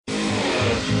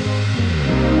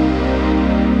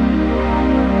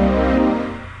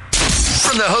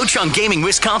Ho Chunk Gaming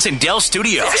Wisconsin Dell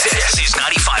Studios. This is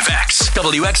 95X,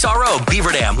 WXRO,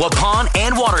 Beaver Dam, Waupun,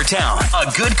 and Watertown.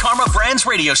 A Good Karma Brands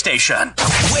radio station.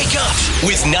 Wake up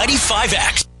with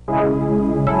 95X.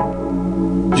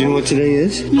 Do you know what today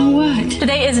is? No, what?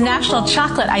 Today is National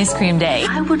Chocolate Ice Cream Day.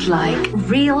 I would like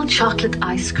real chocolate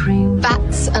ice cream.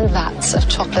 Vats and vats of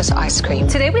chocolate ice cream.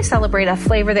 Today we celebrate a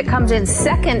flavor that comes in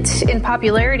second in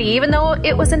popularity, even though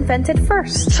it was invented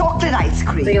first. Chocolate ice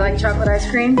cream. Do you like chocolate ice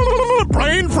cream?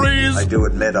 Brain freeze! I do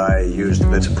admit I used a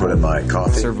bit to put in my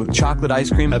coffee. Served with chocolate ice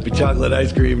cream. Happy Chocolate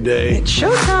Ice Cream Day. It's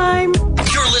showtime.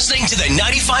 You're listening to the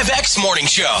 95X Morning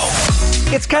Show.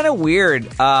 It's kind of weird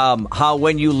how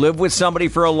when you live with somebody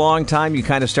for a long time, you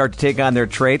kind of start to take on their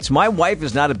traits. My wife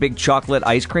is not a big chocolate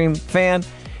ice cream fan.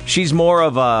 She's more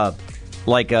of a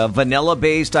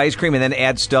vanilla-based ice cream and then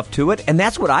add stuff to it, and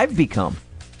that's what I've become.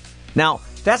 Now,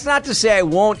 that's not to say I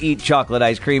won't eat chocolate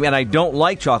ice cream and I don't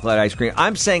like chocolate ice cream.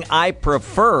 I'm saying I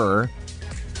prefer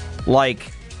a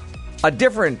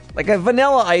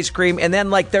vanilla ice cream, and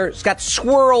then it's got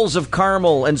swirls of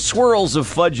caramel and swirls of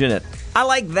fudge in it. I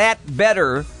like that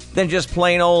better than just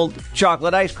plain old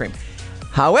chocolate ice cream.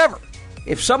 However,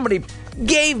 if somebody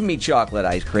gave me chocolate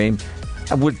ice cream,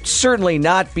 I would certainly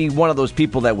not be one of those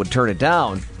people that would turn it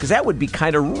down, because that would be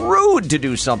kind of rude to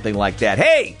do something like that.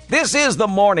 Hey, this is the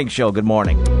morning show. Good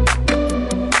morning.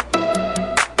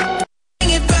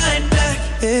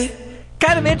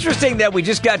 Kind of interesting that we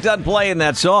just got done playing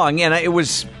that song, and it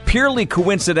was purely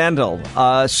coincidental.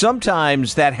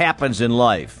 Sometimes that happens in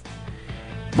life.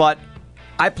 But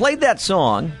I played that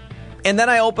song, and then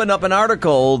I opened up an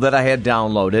article that I had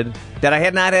downloaded that I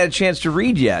had not had a chance to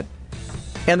read yet.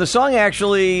 And the song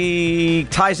actually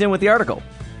ties in with the article.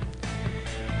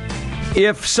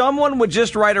 If someone would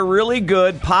just write a really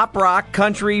good pop rock,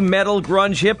 country, metal,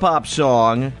 grunge, hip-hop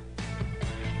song,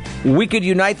 we could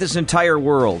unite this entire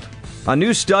world. A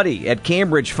new study at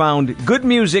Cambridge found good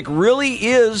music really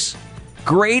is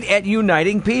great at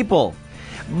uniting people.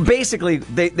 Basically,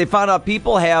 they found out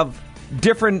people have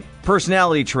different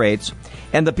personality traits,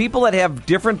 and the people that have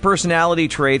different personality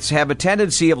traits have a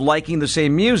tendency of liking the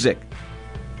same music.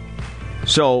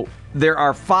 So there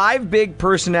are 5 big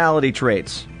personality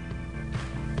traits.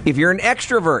 If you're an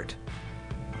extrovert,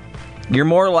 you're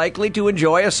more likely to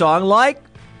enjoy a song like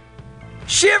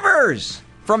Shivers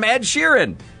from Ed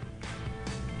Sheeran.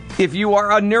 If you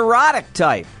are a neurotic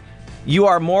type, you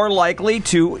are more likely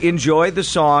to enjoy the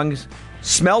song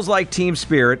Smells Like Teen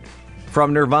Spirit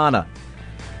from Nirvana.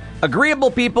 Agreeable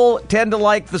people tend to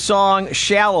like the song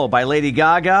Shallow by Lady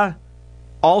Gaga,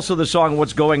 also the song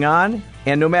What's Going On.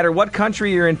 And no matter what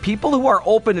country you're in, people who are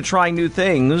open to trying new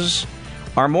things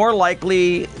are more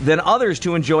likely than others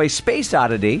to enjoy Space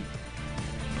Oddity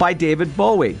by David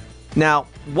Bowie. Now,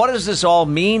 what does this all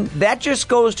mean? That just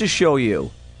goes to show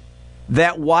you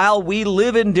that while we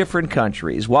live in different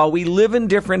countries, while we live in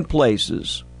different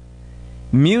places,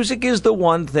 music is the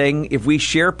one thing, if we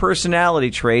share personality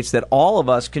traits, that all of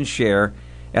us can share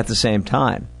at the same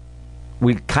time.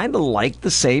 We kind of like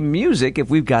the same music if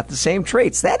we've got the same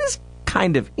traits. That is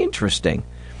kind of interesting.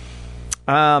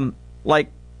 I'm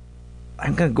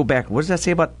going to go back. What does that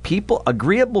say about people?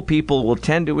 Agreeable people will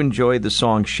tend to enjoy the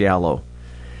song Shallow.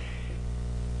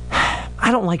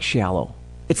 I don't like Shallow.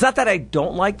 It's not that I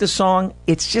don't like the song.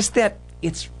 It's just that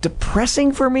it's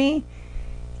depressing for me.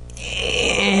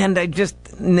 And I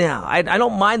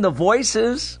don't mind the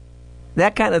voices,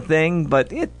 that kind of thing,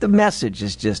 but the message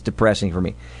is just depressing for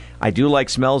me. I do like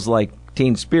Smells Like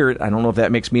Teen Spirit. I don't know if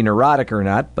that makes me neurotic or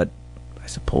not, but I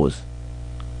suppose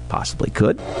possibly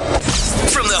could.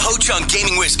 From the Ho Chunk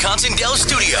Gaming Wisconsin Dell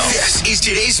Studio, this is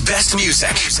today's best music,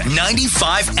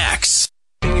 95X.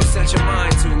 You set your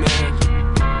mind to, man.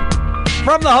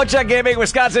 From the Ho Chunk Gaming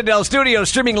Wisconsin Dell Studio,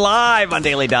 streaming live on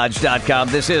DailyDodge.com,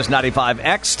 this is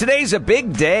 95X. Today's a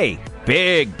big day.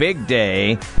 Big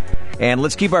day. And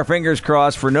let's keep our fingers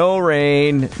crossed for no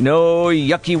rain, no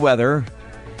yucky weather.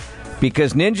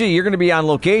 Because, Ninja, you're going to be on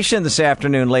location this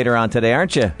afternoon later on today,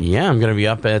 aren't you? Yeah, I'm going to be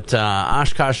up at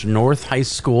Oshkosh North High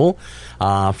School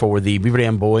for the Beaver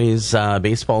Dam boys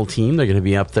baseball team. They're going to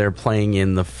be up there playing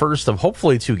in the first of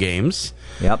hopefully 2 games.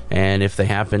 Yep. And if they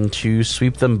happen to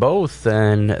sweep them both,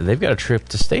 then they've got a trip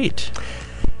to state.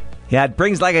 Yeah, it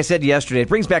brings, like I said yesterday, it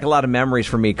brings back a lot of memories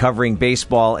for me covering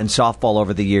baseball and softball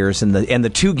over the years and the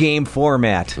 2-game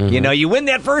format. Mm-hmm. You know, you win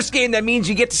that first game, that means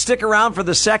you get to stick around for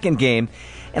the second game.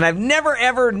 And I've never,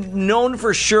 ever known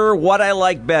for sure what I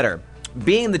like better.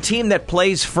 Being the team that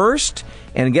plays first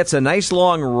and gets a nice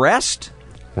long rest.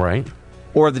 Right.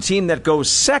 Or the team that goes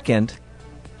second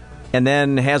and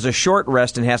then has a short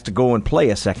rest and has to go and play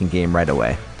a second game right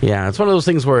away. Yeah, it's one of those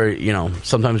things where,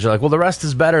 sometimes you're like, well, the rest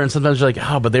is better, and sometimes you're like,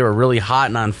 oh, but they were really hot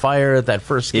and on fire at that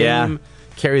first game. Yeah.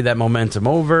 Carry that momentum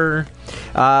over.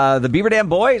 The Beaver Dam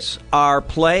boys are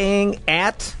playing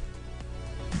at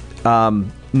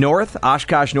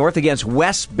Oshkosh North against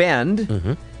West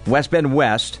Bend, West Bend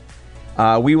West.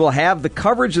 We will have the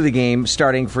coverage of the game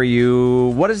starting for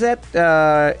you. What is that?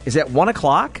 Is that 1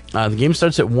 o'clock? The game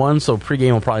starts at 1, so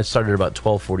pregame will probably start at about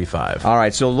 12:45. All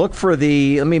right, so look for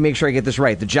let me make sure I get this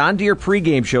right. The John Deere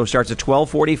pregame show starts at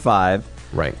 12:45.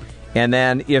 Right. And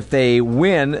then if they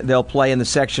win, they'll play in the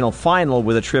sectional final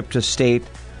with a trip to state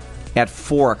at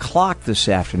 4 o'clock this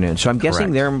afternoon. So I'm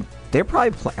guessing they're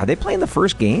probably are they playing the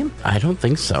first game? I don't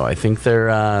think so. I think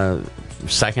they're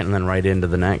second and then right into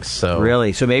the next. So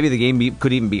really? So maybe the game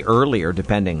could even be earlier,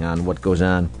 depending on what goes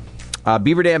on.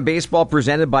 Beaver Dam Baseball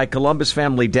presented by Columbus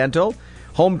Family Dental,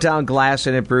 Hometown Glass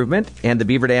and Improvement, and the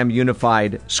Beaver Dam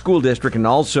Unified School District, and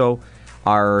also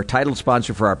our title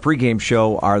sponsor for our pregame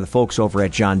show are the folks over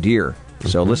at John Deere.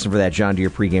 So listen for that John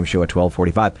Deere pregame show at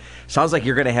 12:45. Sounds like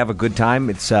you're going to have a good time.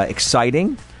 It's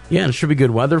exciting. Yeah, and it should be good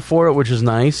weather for it, which is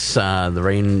nice. The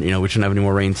rain, we shouldn't have any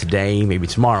more rain today, maybe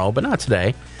tomorrow, but not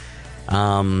today.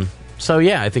 So,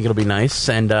 yeah, I think it'll be nice,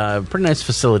 and pretty nice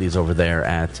facilities over there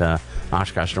at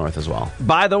Oshkosh North as well.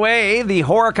 By the way, the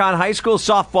Horicon High School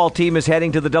softball team is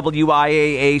heading to the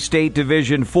WIAA State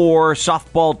Division IV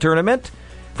softball tournament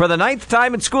for the 9th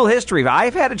time in school history.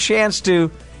 I've had a chance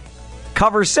to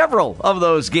cover several of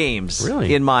those games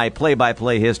in my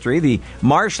play-by-play history. The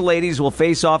Marsh ladies will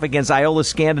face off against Iola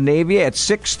Scandinavia at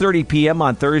 6:30 p.m.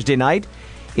 on Thursday night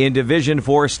in Division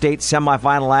IV state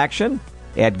semifinal action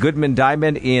at Goodman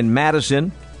Diamond in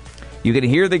Madison. You can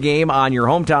hear the game on your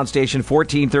hometown station,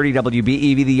 1430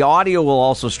 WBEV. The audio will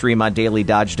also stream on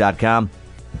dailydodge.com.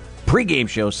 Pre-game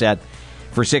show set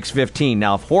for 6:15.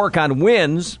 Now, if Horicon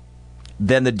wins,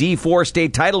 then the D4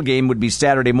 state title game would be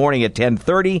Saturday morning at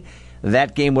 10:30.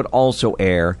 That game would also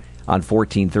air on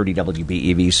 1430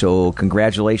 WBEV. So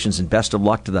congratulations and best of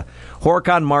luck to the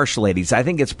Horicon Marsh ladies. I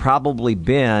think it's probably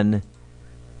been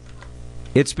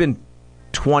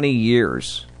 20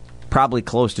 years, probably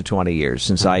close to 20 years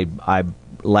since I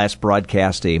last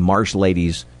broadcast a Marsh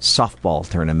ladies softball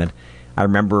tournament. I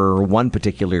remember one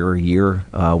particular year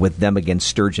with them against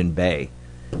Sturgeon Bay.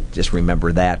 Just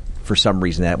remember that. For some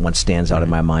reason, that one stands out in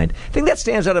my mind. I think that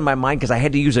stands out in my mind because I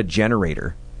had to use a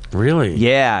generator. Really?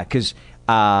 Yeah, because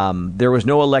there was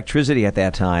no electricity at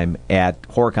that time at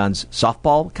Horicon's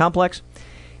softball complex,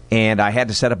 and I had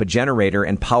to set up a generator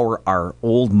and power our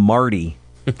old Marty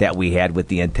that we had with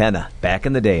the antenna. Back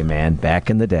in the day, man. Back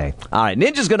in the day. All right,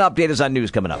 Ninja's going to update us on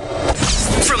news coming up.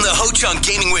 From the Ho-Chunk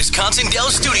Gaming Wisconsin Dell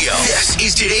Studio, this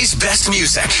is today's best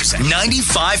music.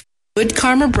 95.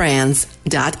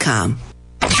 GoodKarmaBrands.com.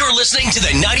 You're listening to the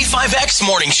 95X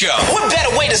Morning Show. What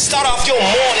better way to start off your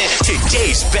morning?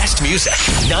 Today's best music,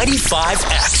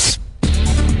 95X.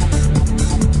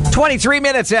 23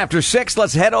 minutes after 6,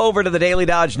 let's head over to the Daily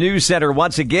Dodge News Center.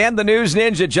 Once again, the News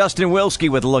Ninja, Justin Wilski,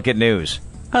 with a look at news.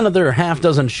 Another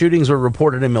half-dozen shootings were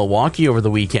reported in Milwaukee over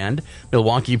the weekend.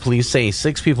 Milwaukee police say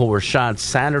 6 people were shot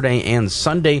Saturday and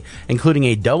Sunday, including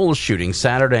a double shooting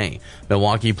Saturday.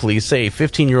 Milwaukee police say a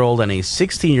 15-year-old and a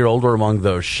 16-year-old were among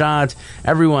those shot.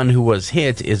 Everyone who was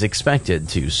hit is expected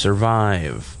to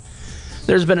survive.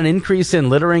 There's been an increase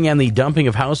in littering and the dumping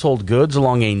of household goods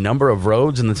along a number of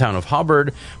roads in the town of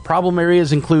Hubbard. Problem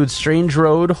areas include Strange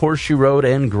Road, Horseshoe Road,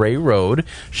 and Gray Road.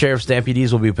 Sheriff's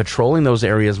deputies will be patrolling those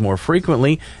areas more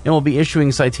frequently and will be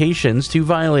issuing citations to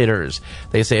violators.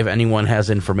 They say if anyone has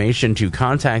information to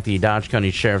contact the Dodge County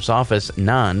Sheriff's Office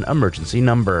non-emergency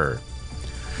number.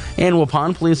 And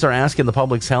Waupun police are asking the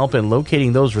public's help in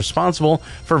locating those responsible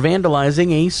for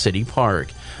vandalizing a city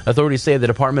park. Authorities say the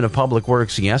Department of Public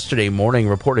Works yesterday morning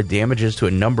reported damages to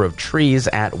a number of trees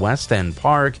at West End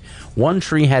Park. One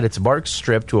tree had its bark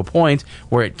stripped to a point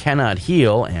where it cannot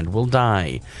heal and will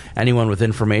die. Anyone with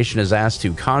information is asked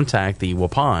to contact the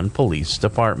Waupun Police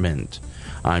Department.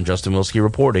 I'm Justin Wilski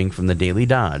reporting from the Daily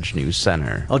Dodge News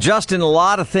Center. Well, Justin, a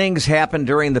lot of things happened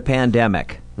during the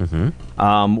pandemic.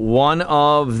 One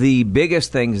of the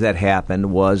biggest things that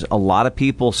happened was a lot of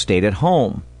people stayed at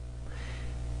home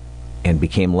and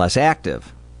became less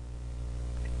active.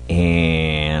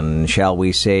 And, shall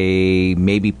we say,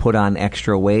 maybe put on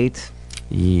extra weight?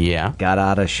 Yeah. Got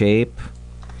out of shape.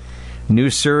 New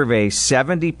survey,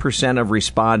 70% of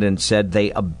respondents said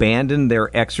they abandoned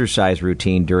their exercise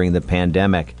routine during the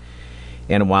pandemic.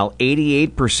 And while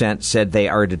 88% said they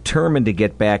are determined to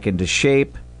get back into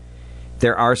shape,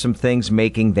 there are some things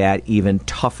making that even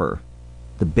tougher.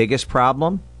 The biggest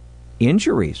problem?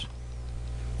 Injuries.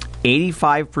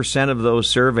 85% of those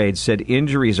surveyed said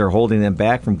injuries are holding them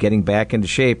back from getting back into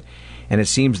shape. And it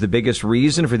seems the biggest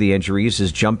reason for the injuries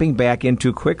is jumping back in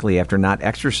too quickly after not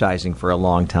exercising for a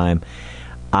long time.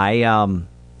 I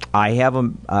have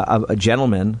a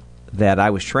gentleman that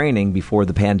I was training before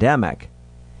the pandemic.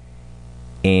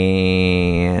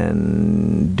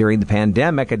 And during the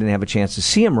pandemic, I didn't have a chance to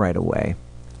see him right away.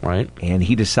 Right. And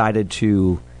he decided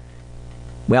to,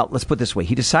 well, let's put it this way.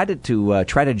 He decided to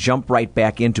try to jump right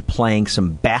back into playing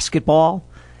some basketball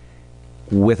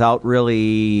without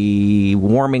really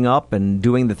warming up and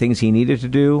doing the things he needed to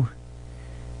do,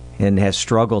 and has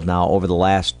struggled now over the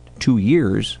last 2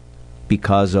 years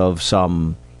because of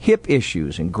some hip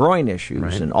issues and groin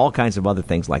issues and all kinds of other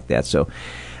things like that. So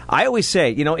I always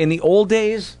say, in the old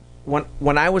days,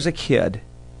 when I was a kid,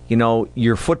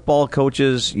 your football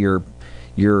coaches, your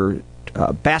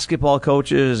basketball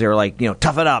coaches, they were like,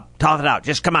 tough it out,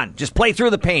 just come on, just play through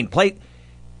the pain.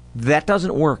 That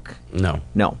doesn't work.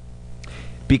 No.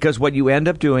 Because what you end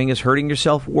up doing is hurting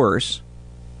yourself worse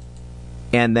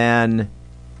and then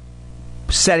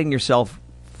setting yourself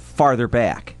farther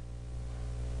back.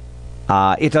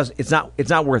 It's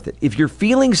not worth it. If you're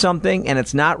feeling something and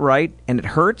it's not right and it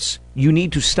hurts, you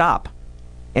need to stop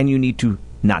and you need to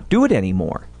not do it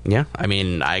anymore. Yeah, I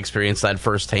mean, I experienced that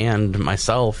firsthand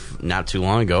myself not too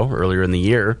long ago, earlier in the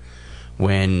year,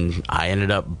 when I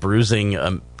ended up bruising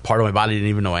a part of my body I didn't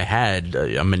even know I had,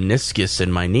 a meniscus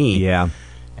in my knee. Yeah.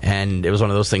 And it was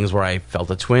one of those things where I felt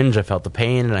a twinge, I felt the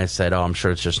pain, and I said, I'm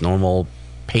sure it's just normal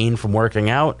pain from working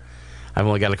out. I've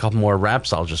only got a couple more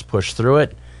reps, I'll just push through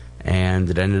it. And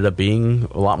it ended up being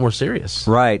a lot more serious.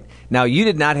 Right. Now, you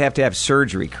did not have to have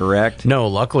surgery, correct? No,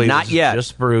 luckily not it was yet.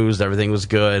 Just bruised, everything was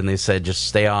good, and they said just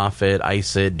stay off it,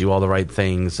 ice it, do all the right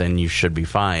things, and you should be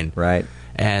fine. Right.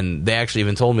 And they actually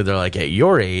even told me, they're like, at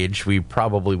your age, we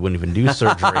probably wouldn't even do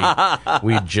surgery.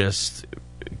 We'd just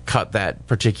cut that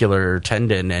particular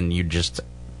tendon and you just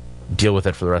deal with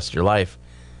it for the rest of your life.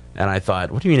 And I thought,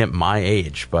 what do you mean at my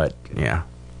age? But yeah.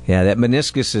 Yeah, that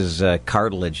meniscus is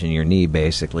cartilage in your knee,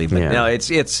 basically. But no,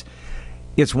 it's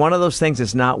one of those things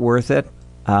that's not worth it.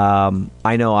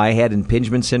 I know I had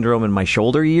impingement syndrome in my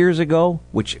shoulder years ago,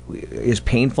 which is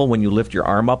painful when you lift your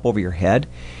arm up over your head.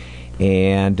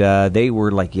 And they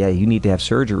were like, yeah, you need to have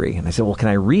surgery. And I said, well, can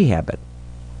I rehab it?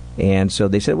 And so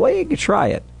they said, well, you could try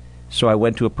it. So I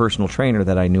went to a personal trainer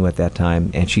that I knew at that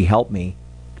time, and she helped me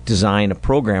design a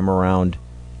program around,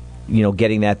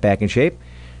 getting that back in shape.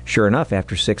 Sure enough,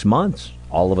 after 6 months,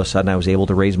 all of a sudden I was able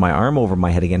to raise my arm over my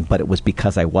head again, but it was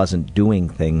because I wasn't doing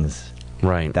things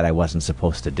that I wasn't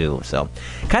supposed to do. So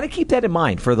kind of keep that in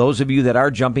mind for those of you that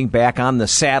are jumping back on the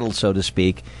saddle, so to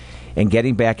speak, and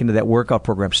getting back into that workout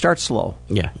program. Start slow.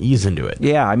 Yeah, ease into it.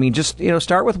 Yeah, I mean, just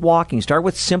start with walking. Start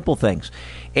with simple things.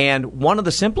 And one of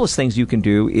the simplest things you can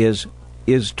do is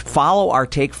follow our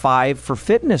Take 5 for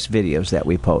Fitness videos that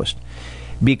we post.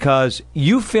 Because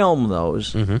you film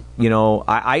those,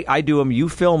 I do them, you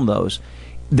film those.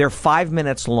 They're 5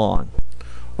 minutes long.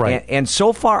 Right. And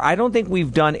so far, I don't think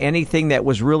we've done anything that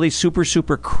was really super,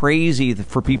 super crazy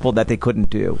for people that they couldn't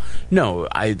do. No,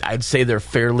 I'd say they're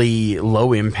fairly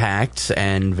low impact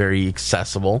and very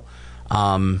accessible.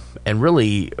 And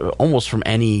really, almost from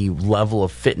any level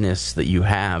of fitness that you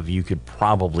have, you could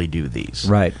probably do these.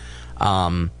 Right.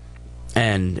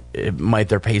 And might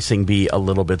their pacing be a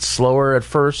little bit slower at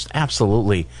first?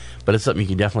 Absolutely. But it's something you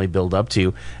can definitely build up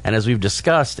to. And as we've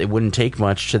discussed, it wouldn't take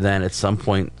much to then at some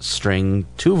point string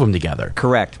 2 of them together.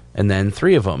 Correct. And then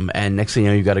 3 of them. And next thing you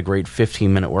know, you've got a great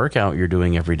 15-minute workout you're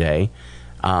doing every day,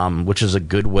 which is a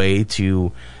good way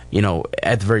to,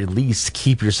 at the very least,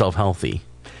 keep yourself healthy.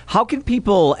 How can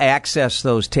people access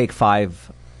those Take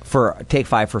 5 for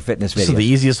Fitness videos? So the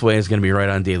easiest way is going to be right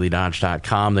on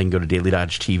dailydodge.com. They can go to Daily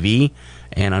Dodge TV,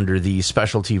 and under the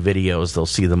specialty videos, they'll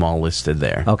see them all listed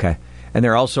there. Okay. And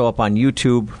they're also up on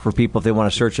YouTube for people if they want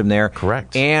to search them there.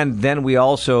 Correct. And then we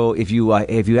also, if you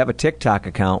have a TikTok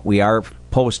account, we are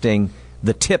posting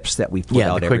the tips that we put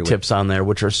out the every quick week. tips on there,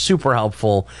 which are super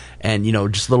helpful, and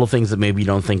just little things that maybe you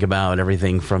don't think about.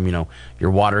 Everything from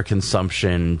your water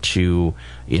consumption to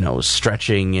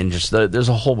stretching, and just there's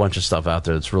a whole bunch of stuff out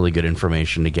there that's really good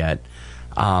information to get.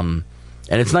 And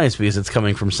it's nice because it's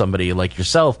coming from somebody like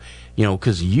yourself,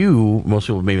 because most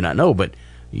people maybe not know, but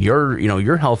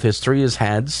your health history has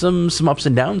had some ups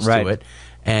and downs to it.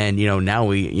 And,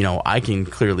 now I can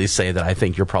clearly say that I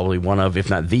think you're probably one of,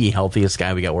 if not the healthiest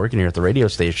guy we got working here at the radio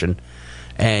station.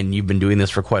 And you've been doing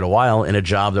this for quite a while in a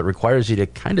job that requires you to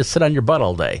kind of sit on your butt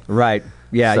all day. Right.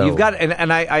 Yeah. So, you've got,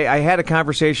 and I had a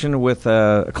conversation with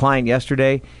a client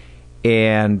yesterday,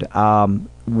 and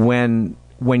when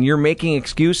you're making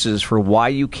excuses for why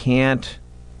you can't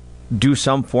do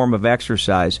some form of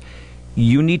exercise,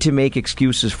 you need to make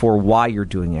excuses for why you're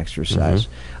doing exercise.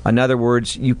 In other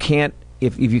words, you can't,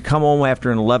 if you come home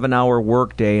after an 11-hour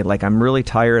work day, like, I'm really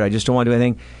tired, I just don't want to do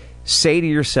anything, say to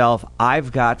yourself,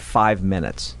 I've got 5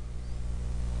 minutes.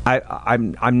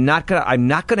 I'm not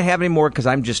gonna have any more because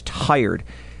I'm just tired,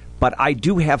 but I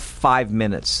do have 5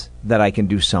 minutes that I can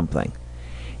do something.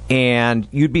 And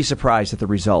you'd be surprised at the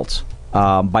results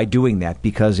by doing that,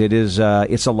 because it's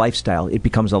a lifestyle. It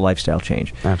becomes a lifestyle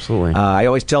change. Absolutely. I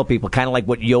always tell people, kind of like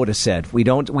what Yoda said, we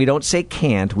don't say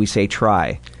can't, we say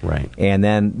try. Right. And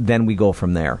then we go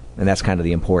from there. And that's kind of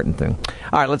the important thing.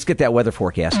 All right, let's get that weather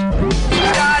forecast.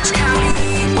 Dodge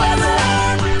County weather.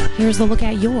 Here's a look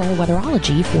at your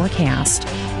weatherology forecast.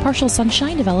 Partial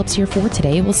sunshine develops here for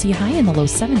today. We'll see high in the low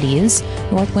 70s.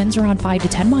 North winds around 5 to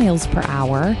 10 miles per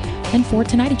hour. And for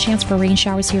tonight, a chance for rain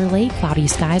showers here late. Cloudy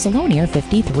skies, a low near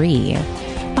 53.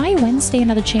 By Wednesday,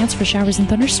 another chance for showers and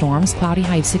thunderstorms. Cloudy,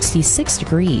 high of 66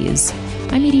 degrees.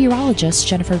 I'm meteorologist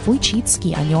Jennifer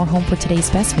Wojcicki on your home for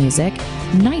today's best music,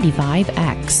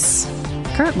 95X.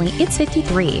 Currently, it's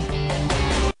 53.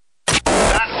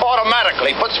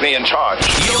 Automatically puts me in charge.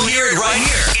 You'll hear it right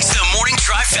here. It's the Morning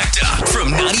Trifecta from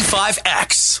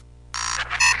 95X.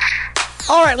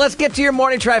 All right, let's get to your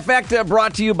Morning Trifecta,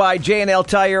 brought to you by J&L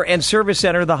Tire and Service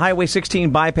Center, the Highway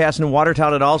 16 bypass in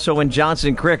Watertown, and also in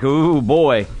Johnson Creek. Ooh,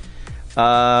 boy.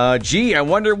 I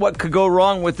wonder what could go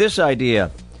wrong with this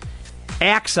idea.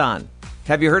 Axon.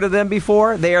 Have you heard of them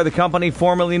before? They are the company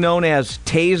formerly known as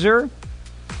Taser.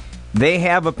 They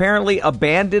have apparently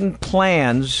abandoned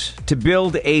plans to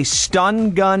build a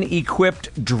stun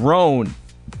gun-equipped drone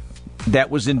that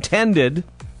was intended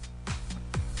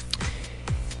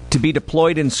to be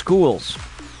deployed in schools.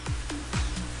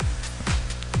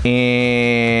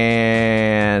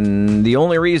 And the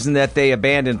only reason that they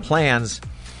abandoned plans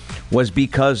was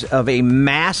because of a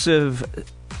massive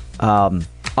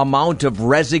amount of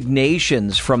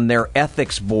resignations from their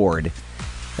ethics board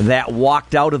that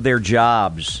walked out of their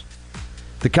jobs.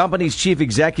 The company's chief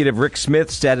executive, Rick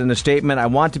Smith, said in a statement, "I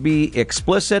want to be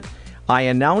explicit. I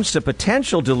announced a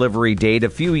potential delivery date a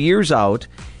few years out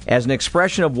as an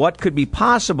expression of what could be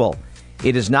possible.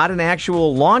 It is not an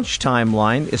actual launch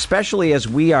timeline, especially as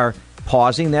we are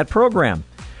pausing that program.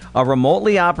 A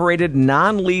remotely operated,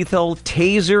 non-lethal,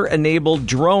 taser-enabled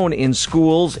drone in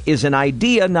schools is an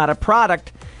idea, not a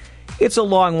product. It's a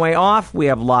long way off. We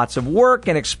have lots of work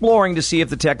and exploring to see if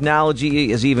the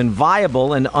technology is even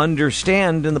viable and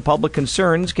understand and the public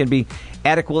concerns can be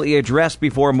adequately addressed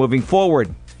before moving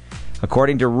forward."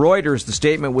 According to Reuters, the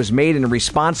statement was made in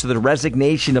response to the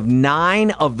resignation of 9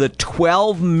 of the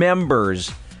 12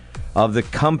 members of the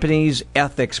company's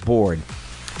ethics board.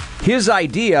 His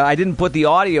idea, I didn't put the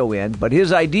audio in, but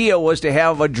his idea was to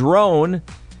have a drone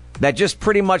that just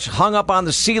pretty much hung up on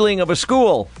the ceiling of a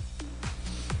school.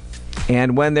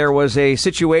 And when there was a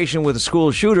situation with a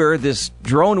school shooter, this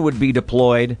drone would be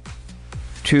deployed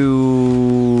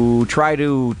to try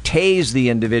to tase the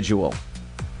individual.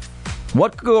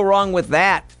 What could go wrong with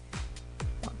that?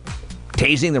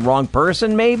 Tasing the wrong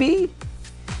person, maybe?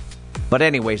 But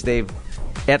anyways, they've,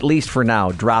 at least for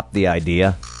now, dropped the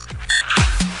idea.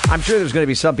 I'm sure there's going to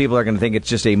be some people that are going to think it's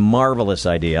just a marvelous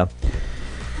idea.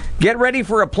 Get ready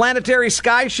for a planetary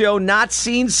sky show not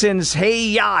seen since Hey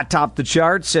Ya topped the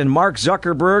charts, and Mark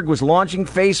Zuckerberg was launching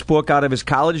Facebook out of his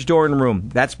college dorm room.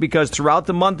 That's because throughout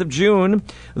the month of June,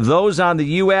 those on the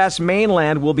U.S.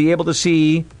 mainland will be able to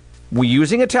see,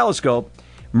 using a telescope,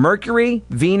 Mercury,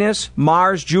 Venus,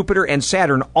 Mars, Jupiter, and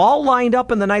Saturn all lined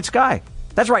up in the night sky.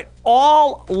 That's right,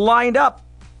 all lined up.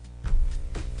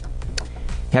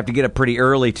 Have to get up pretty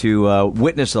early to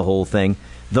witness the whole thing.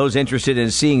 Those interested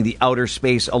in seeing the outer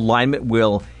space alignment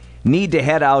will need to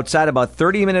head outside about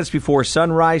 30 minutes before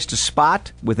sunrise to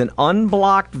spot with an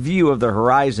unblocked view of the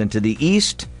horizon to the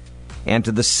east and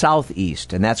to the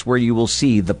southeast. And that's where you will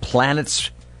see the planets.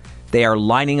 They are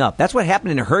lining up. That's what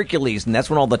happened in Hercules, and that's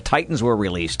when all the Titans were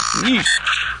released. Yeesh.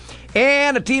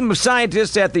 And a team of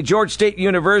scientists at the Georgia State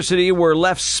University were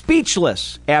left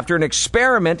speechless after an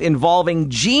experiment involving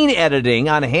gene editing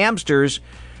on hamsters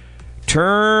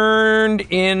turned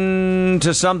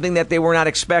into something that they were not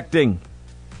expecting.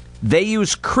 They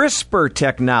used CRISPR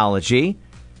technology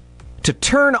to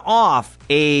turn off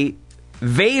a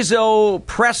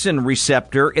vasopressin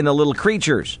receptor in the little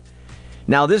creatures.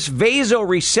 Now, this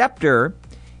vasoreceptor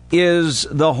is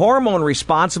the hormone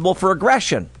responsible for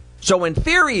aggression. So in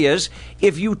theory is,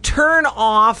 if you turn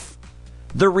off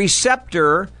the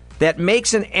receptor that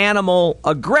makes an animal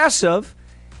aggressive,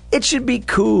 it should be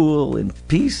cool and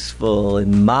peaceful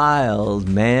and mild,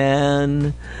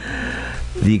 man.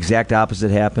 The exact opposite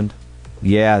happened.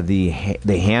 Yeah, the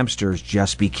hamsters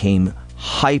just became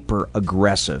hyper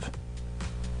aggressive,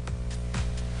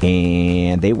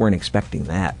 and they weren't expecting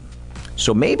that.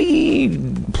 So maybe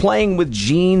playing with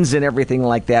genes and everything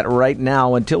like that right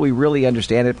now, until we really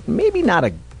understand it, maybe not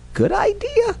a good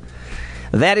idea.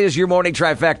 That is your morning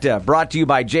trifecta, brought to you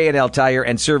by J&L Tire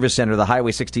and Service Center, the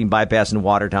Highway 16 bypass in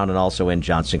Watertown, and also in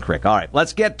Johnson Creek. All right,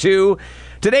 let's get to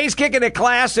today's Kickin' It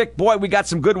Classic. Boy, we got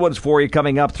some good ones for you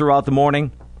coming up throughout the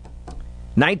morning.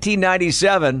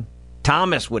 1997.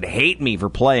 Thomas would hate me for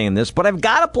playing this, but I've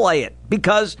got to play it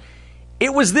because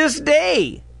it was this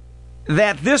day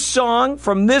that this song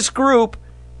from this group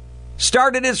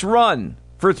started its run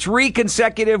for 3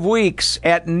 consecutive weeks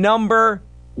at number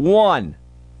 1.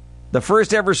 The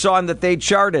first ever song that they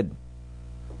charted.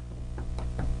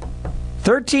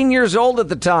 13 years old at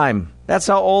the time. That's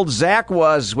how old Zach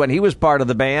was when he was part of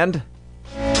the band.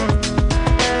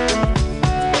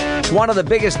 One of the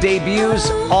biggest debuts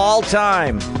all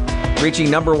time, reaching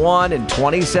number 1 in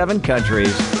 27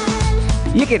 countries.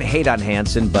 You can hate on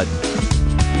Hanson, but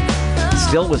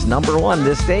still was number 1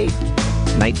 this date,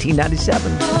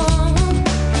 1997.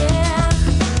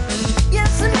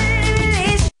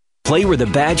 Play where the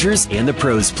Badgers and the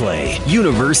pros play.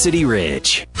 University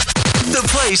Ridge. The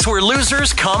place where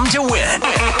losers come to win.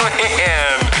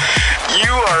 Man,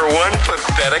 you are one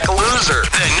pathetic loser.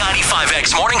 The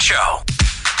 95X Morning Show.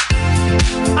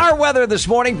 Our weather this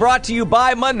morning brought to you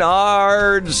by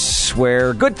Menards,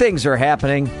 where good things are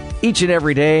happening each and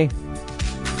every day.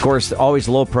 Of course, always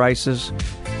low prices.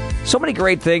 So many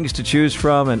great things to choose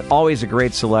from and always a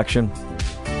great selection.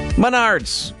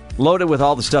 Menards, loaded with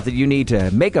all the stuff that you need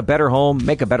to make a better home,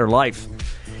 make a better life.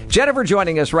 Jennifer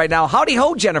joining us right now. Howdy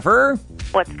ho, Jennifer.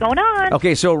 What's going on?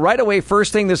 Okay, so right away,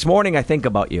 first thing this morning, I think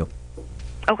about you.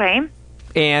 Okay.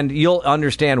 And you'll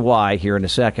understand why here in a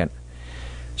second.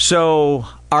 So,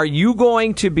 are you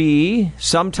going to be,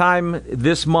 sometime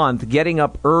this month, getting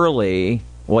up early?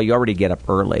 Well, you already get up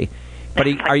early. But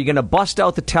are you going to bust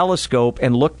out the telescope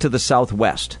and look to the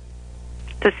southwest?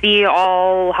 To see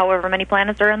all however many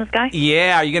planets are in the sky?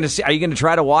 Yeah, are you going to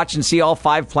try to watch and see all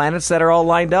 5 planets that are all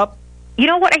lined up? You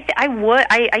know what? I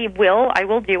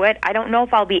will do it. I don't know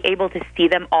if I'll be able to see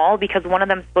them all because one of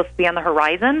them is supposed to be on the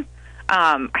horizon.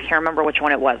 I can't remember which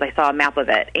one it was. I saw a map of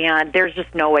it, and there's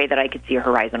just no way that I could see a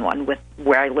horizon one with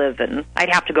where I live, and I'd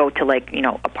have to go to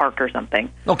a park or something.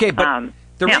 Okay, but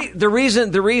the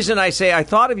reason I say I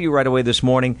thought of you right away this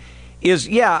morning is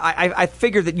I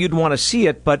figured that you'd want to see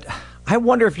it, but I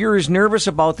wonder if you're as nervous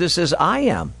about this as I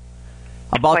am.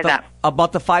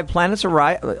 About the 5 planets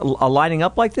lining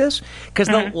up like this? Because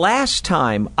the last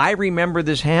time I remember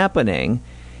this happening,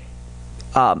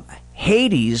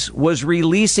 Hades was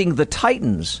releasing the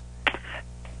Titans.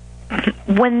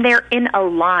 When they're in a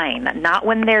line, not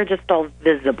when they're just all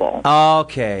visible.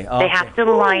 Okay. They have to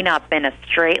line up in a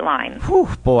straight line. Whew,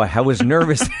 boy, I was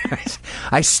nervous.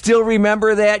 I still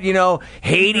remember that,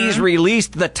 Hades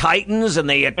released the Titans, and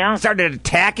they started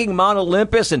attacking Mount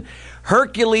Olympus, and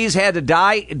Hercules had to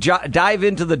dive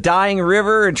into the dying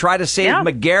river and try to save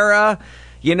Megara,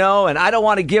 and I don't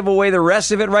want to give away the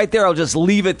rest of it right there. I'll just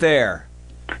leave it there.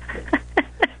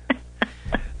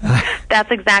 That's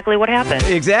exactly what happened.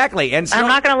 Exactly. And so, I'm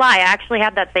not going to lie. I actually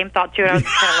had that same thought, too. And I was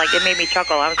kind of like, it made me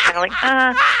chuckle. I was kind of like,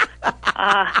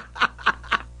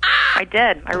 I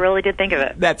did. I really did think of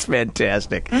it. That's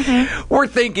fantastic. Mm-hmm. We're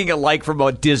thinking alike from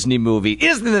a Disney movie.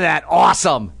 Isn't that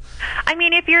awesome? I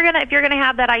mean, if you're gonna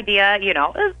have that idea,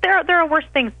 there are worse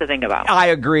things to think about. I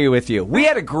agree with you. We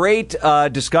had a great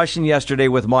discussion yesterday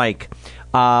with Mike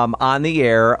on the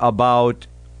air about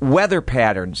weather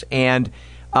patterns, and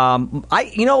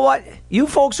you know what? You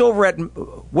folks over at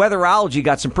Weatherology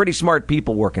got some pretty smart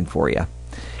people working for you.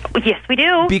 Yes, we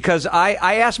do. Because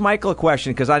I asked Michael a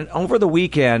question, because over the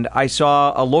weekend I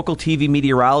saw a local TV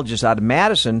meteorologist out of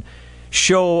Madison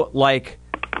show,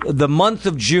 the month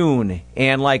of June,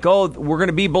 and we're going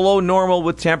to be below normal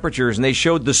with temperatures, and they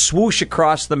showed the swoosh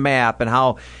across the map and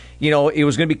how, it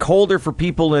was going to be colder for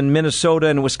people in Minnesota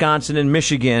and Wisconsin and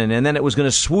Michigan, and then it was going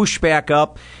to swoosh back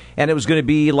up, and it was going to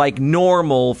be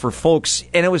normal for folks.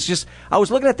 And it was just, I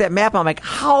was looking at that map, and I'm like,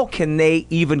 how can they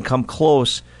even come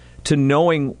close to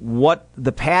knowing what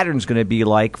the pattern's going to be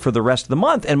like for the rest of the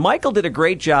month? And Michael did a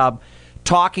great job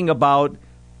talking about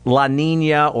La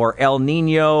Nina or El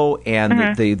Nino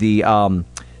and the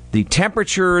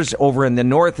temperatures over in the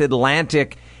North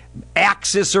Atlantic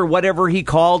axis or whatever he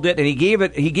called it, and he gave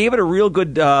it a real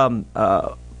good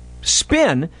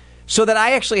spin, so that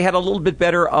I actually had a little bit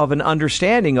better of an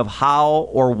understanding of how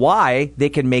or why they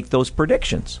can make those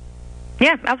predictions.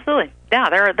 Yeah, absolutely. Yeah,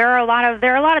 there are a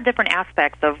lot of different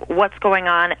aspects of what's going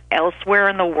on elsewhere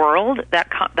in the world that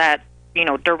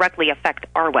directly affect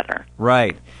our weather.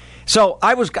 Right. So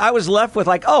I was left with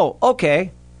like, oh,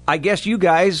 okay, I guess you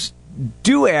guys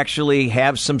do actually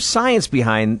have some science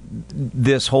behind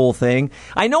this whole thing.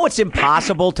 I know it's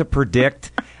impossible to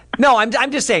predict. No,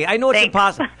 I'm just saying. I know it's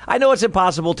impossible. I know it's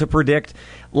impossible to predict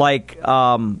like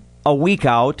a week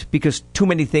out because too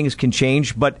many things can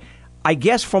change. But I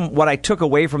guess from what I took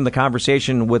away from the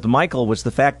conversation with Michael was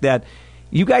the fact that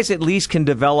you guys at least can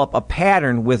develop a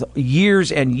pattern with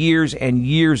years and years and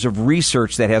years of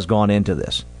research that has gone into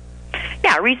this.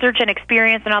 Yeah, research and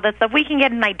experience and all that stuff. We can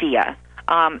get an idea.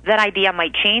 That idea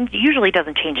might change. It usually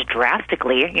doesn't change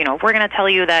drastically. If we're going to tell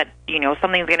you that,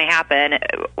 something's going to happen,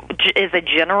 is a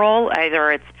general,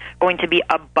 either it's going to be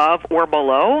above or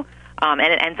below, and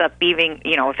it ends up being,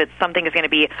 if it's something is going to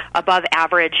be above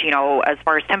average, as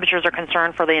far as temperatures are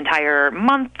concerned for the entire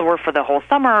month or for the whole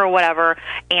summer or whatever,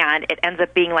 and it ends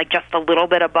up being like just a little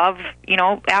bit above,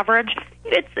 average,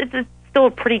 it's still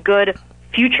a pretty good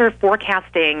future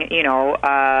forecasting,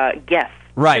 guess.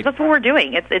 Right. That's what we're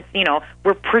doing. It's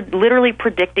we're literally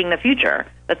predicting the future.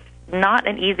 That's not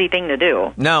an easy thing to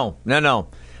do. No.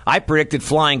 I predicted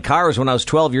flying cars when I was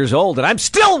 12 years old, and I'm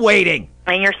still waiting.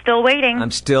 And you're still waiting.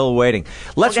 I'm still waiting.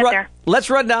 Let's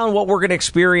run down what we're going to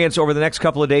experience over the next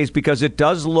couple of days because it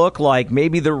does look like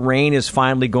maybe the rain is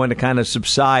finally going to kind of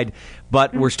subside,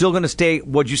 but we're still going to stay,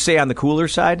 what'd you say, on the cooler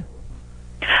side?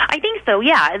 I think so,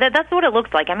 yeah. That's what it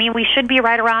looks like. I mean, we should be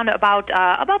right around about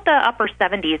the upper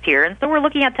 70s here, and so we're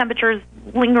looking at temperatures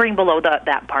lingering below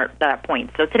that point.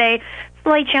 So today,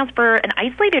 slight chance for an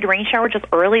isolated rain shower just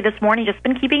early this morning. Just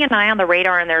been keeping an eye on the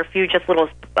radar, and there are a few just little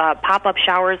pop-up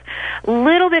showers a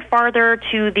little bit farther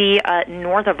to the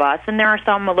north of us, and there are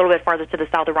some a little bit farther to the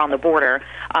south around the border.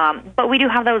 But we do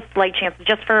have those slight chances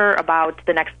just for about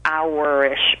the next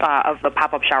hour-ish of a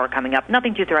pop-up shower coming up.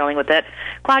 Nothing too thrilling with it.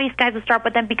 Cloudy skies will start,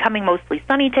 but then becoming mostly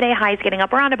sunny today. Highs getting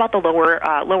up around about the lower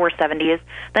 70s.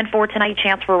 Then for tonight,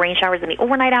 chance for rain showers in the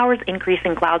overnight hours,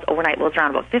 increasing clouds overnight lows around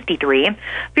about 53.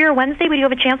 For your Wednesday, we do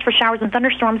have a chance for showers and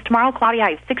thunderstorms tomorrow. Cloudy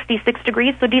high 66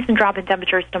 degrees, so decent drop in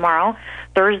temperatures tomorrow.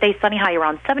 Thursday, sunny high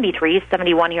around 73,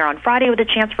 71 here on Friday with a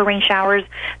chance for rain showers.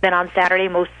 Then on Saturday,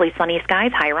 mostly sunny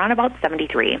skies, high around about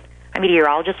 73. I'm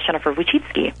meteorologist Jennifer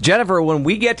Wojcicki. Jennifer, when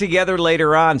we get together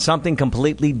later on, something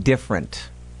completely different.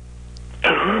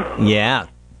 Yeah.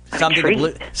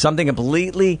 Something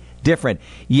completely different.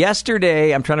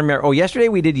 Yesterday, I'm trying to remember. Yesterday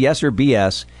we did Yes or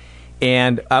BS.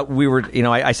 And we were,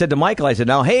 I said to Michael, I said,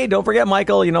 now, hey, don't forget,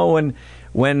 Michael,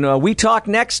 when we talk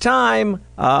next time,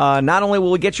 not only will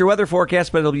we get your weather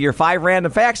forecast, but it'll be your 5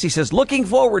 random facts. He says, looking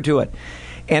forward to it.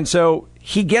 And so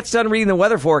he gets done reading the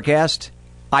weather forecast.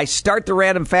 I start the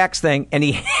random facts thing, and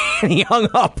he hung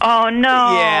up. Oh, no.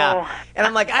 Yeah. And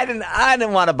I'm like, I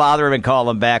didn't want to bother him and call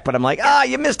him back, but I'm like,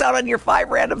 you missed out on your 5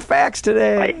 random facts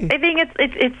today. I think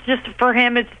it's just for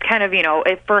him. It's kind of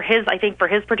for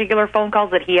his particular phone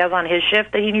calls that he has on his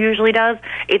shift that he usually does.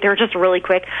 They're just really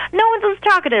quick. No one's as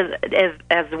talkative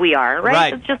as we are,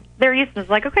 right? It's just they're used to. It's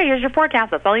like, okay, here's your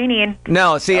forecast. That's all you need.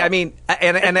 No, see, I mean,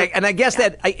 and I guess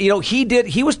that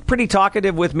he was pretty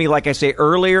talkative with me, like I say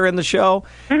earlier in the show,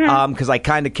 because I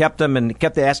kind of kept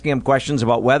asking him questions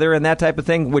about weather and that type of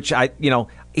thing, which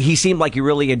he seemed like he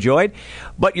really enjoyed.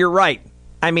 But you're right.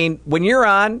 I mean, when you're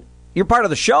on, you're part of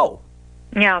the show.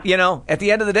 Yeah. At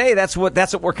the end of the day, that's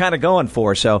what we're kind of going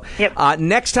for. So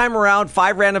next time around,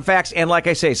 5 random facts, and like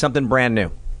I say, something brand new.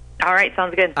 All right,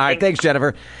 sounds good. All right, thanks,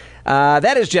 Jennifer.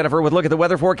 That is Jennifer with Look at the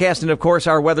Weather Forecast, and of course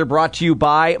our weather brought to you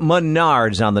by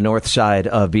Menards on the north side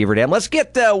of Beaver Dam. Let's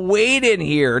get Wade in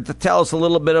here to tell us a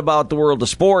little bit about the world of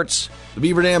sports. The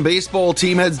Beaver Dam baseball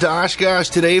team heads to Oshkosh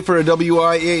today for a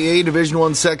WIAA Division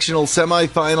I sectional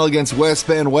semifinal against West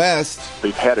Bend West.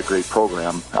 They've had a great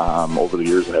program over the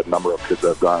years and had a number of kids that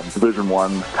have done Division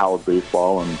I college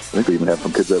baseball, and I think they even have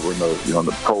some kids that were in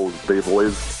the pros. They've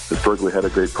always historically had a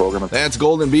great program. That's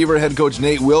Golden Beaver head coach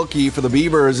Nate Wilkie for the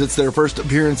Beavers. It's their first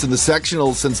appearance in the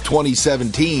sectionals since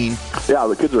 2017. Yeah,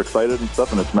 the kids are excited and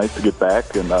stuff, and it's nice to get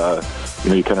back. And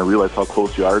you kind of realize how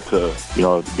close you are to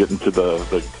getting to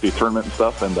the tournament and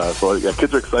stuff. And so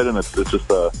kids are excited, and it's just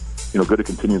good to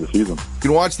continue the season. You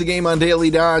can watch the game on Daily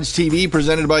Dodge TV,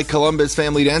 presented by Columbus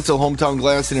Family Dental, Hometown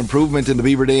Glass and Improvement in the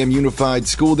Beaver Dam Unified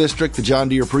School District. The John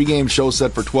Deere pregame show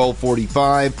set for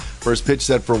 12:45. First pitch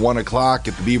set for 1 o'clock.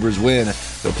 If the Beavers win,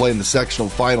 they'll play in the sectional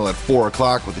final at 4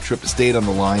 o'clock with a trip to state on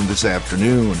the line this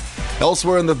afternoon.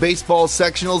 Elsewhere in the baseball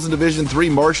sectionals in Division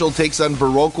III, Marshall takes on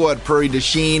Viroqua at Prairie du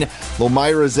Chien.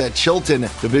 Lomira's at Chilton.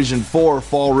 Division IV,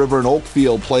 Fall River and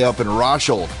Oakfield play up in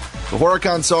Rosholt. The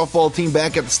Horicon softball team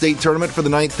back at the state tournament for the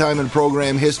 9th time in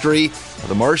program history.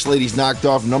 The Marsh ladies knocked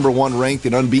off number 1 ranked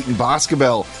and unbeaten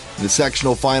Boscobel in the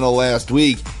sectional final last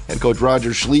week. Head coach Roger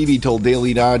Schleve told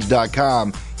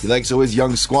DailyDodge.com he likes how his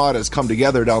young squad has come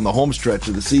together down the home stretch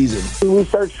of the season. We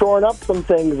started shoring up some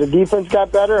things. The defense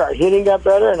got better, our hitting got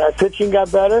better, and our pitching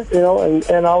got better. And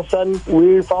all of a sudden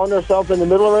we found ourselves in the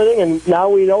middle of everything, and now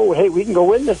we know, hey, we can go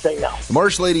win this thing now. The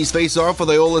Marsh ladies face off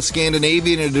with Iola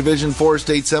Scandinavian in a Division IV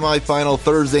state semifinal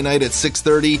Thursday night at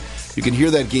 6:30. You can hear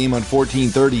that game on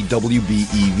 1430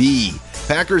 WBEV.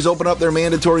 Packers open up their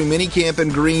mandatory minicamp in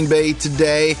Green Bay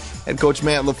today. Head coach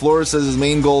Matt LaFleur says his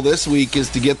main goal this week is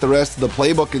to get the rest of the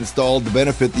playbook installed to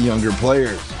benefit the younger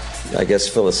players. I guess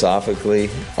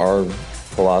philosophically, our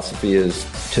philosophy is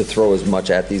to throw as much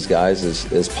at these guys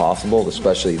as possible,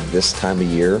 especially this time of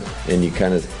year. And you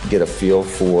kind of get a feel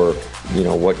for,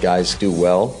 what guys do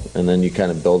well, and then you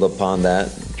kind of build upon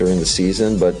that during the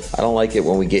season. But I don't like it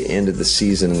when we get into the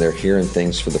season and they're hearing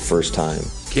things for the first time.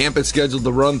 Camp is scheduled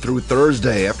to run through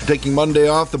Thursday. After taking Monday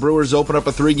off, the Brewers open up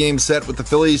a 3-game set with the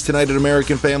Phillies tonight at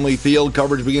American Family Field.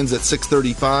 Coverage begins at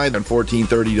 6:35 on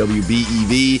 1430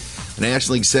 WBEV.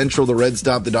 National League Central, the Reds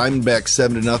stop the Diamondbacks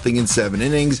 7-0 in 7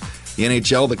 innings. The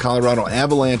NHL, the Colorado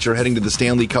Avalanche are heading to the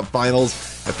Stanley Cup Finals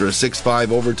after a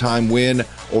 6-5 overtime win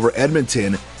over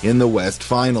Edmonton in the West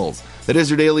Finals. That is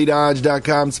your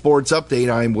DailyDodge.com sports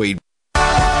update. I'm Wade.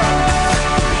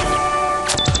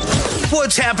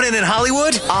 What's happening in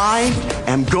Hollywood? I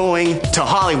am going to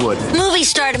Hollywood. Movie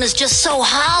stardom is just so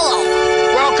hollow.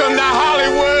 Welcome to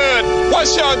Hollywood.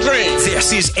 What's your dream?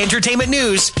 This is entertainment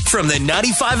news from the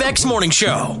 95X Morning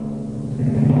Show.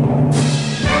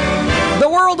 The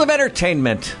world of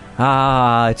entertainment.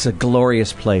 It's a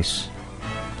glorious place.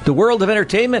 The world of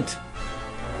entertainment.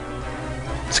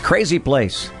 It's a crazy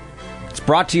place. It's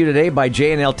brought to you today by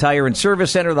J&L Tire and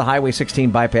Service Center, the Highway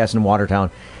 16 bypass in Watertown,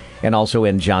 and also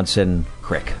in Johnson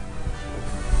Creek.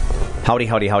 Howdy,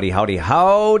 howdy, howdy, howdy,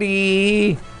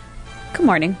 howdy. Good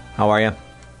morning. How are you?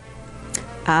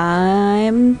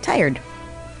 I'm tired.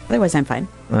 Otherwise, I'm fine.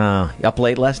 You up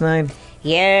late last night?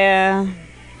 Yeah,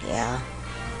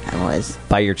 I was.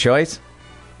 By your choice?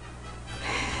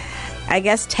 I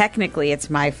guess technically it's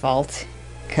my fault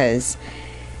because,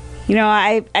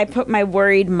 I put my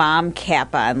worried mom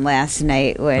cap on last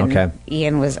night when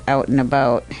Ian was out and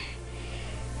about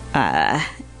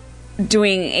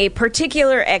doing a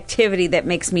particular activity that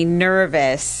makes me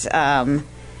nervous.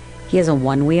 He has a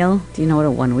one wheel. Do you know what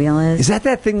a one wheel is? Is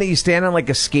that thing that you stand on like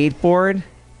a skateboard?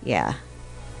 Yeah.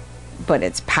 But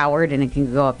it's powered and it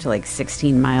can go up to like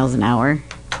 16 miles an hour.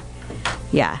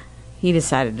 Yeah. He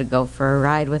decided to go for a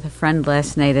ride with a friend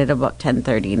last night at about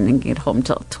 10:30 and then get home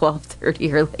till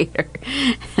 12:30 or later.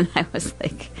 And I was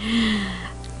like...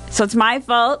 So it's my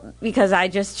fault because I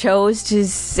just chose to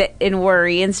sit and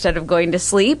worry instead of going to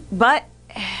sleep. But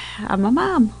I'm a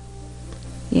mom,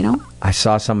 I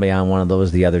saw somebody on one of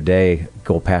those the other day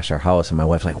go past our house, and my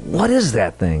wife's like, "What is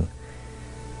that thing?"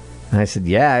 And I said,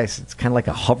 "Yeah, it's kind of like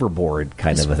a hoverboard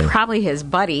kind of a thing." Probably his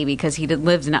buddy because he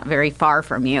lives not very far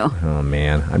from you. Oh,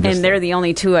 man. And they're the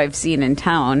only two I've seen in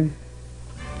town.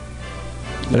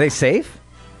 Are they safe?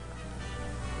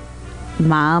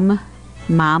 Mom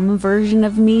version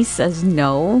of me says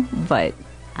no, but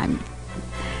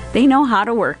they know how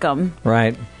to work them.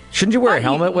 Right. Shouldn't you wear a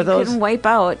helmet with those? Couldn't wipe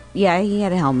out. Yeah, he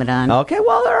had a helmet on. Okay,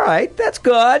 well, all right. That's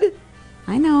good.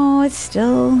 I know. It's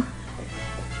still...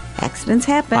 Accidents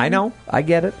happen. I know. I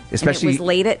get it. Especially... And it was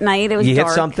late at night. It was dark.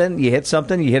 You hit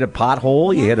something. You hit a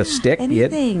pothole. You hit a stick.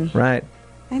 Anything. Right.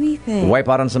 Anything. Wipe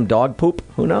out on some dog poop.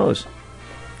 Who knows?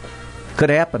 Could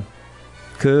happen.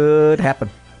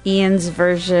 Ian's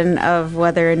version of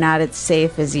whether or not it's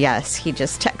safe is yes. He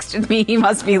just texted me. He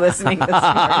must be listening this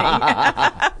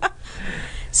morning.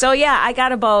 So, yeah, I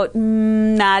got about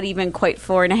not even quite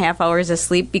 4.5 hours of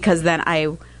sleep because then I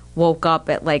woke up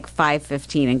at like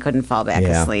 5:15 and couldn't fall back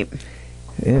asleep.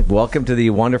 Yeah, welcome to the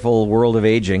wonderful world of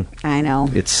aging. I know.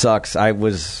 It sucks. I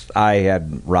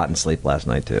had rotten sleep last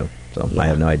night, too, so I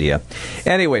have no idea.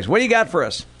 Anyways, what do you got for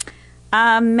us?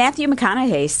 Matthew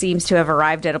McConaughey seems to have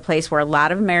arrived at a place where a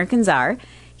lot of Americans are.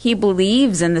 He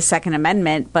believes in the Second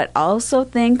Amendment, but also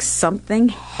thinks something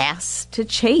has to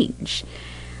change.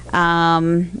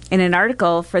 In an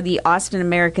article for the Austin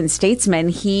American-Statesman,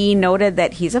 he noted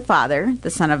that he's a father, the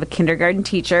son of a kindergarten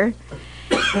teacher,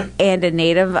 and a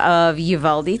native of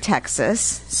Uvalde,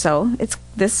 Texas. So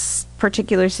this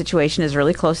particular situation is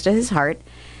really close to his heart.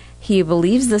 He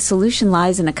believes the solution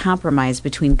lies in a compromise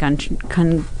between gun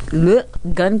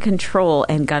control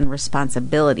and gun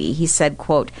responsibility. He said,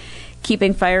 quote,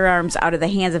 Keeping firearms out of the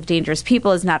hands of dangerous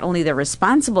people is not only the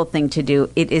responsible thing to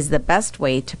do, it is the best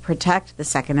way to protect the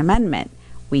Second Amendment.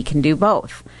 We can do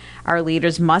both. Our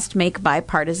leaders must make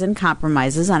bipartisan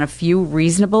compromises on a few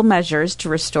reasonable measures to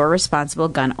restore responsible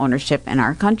gun ownership in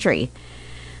our country.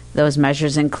 Those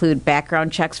measures include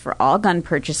background checks for all gun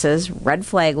purchases, red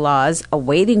flag laws, a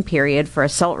waiting period for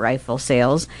assault rifle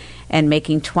sales, and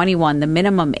making 21 the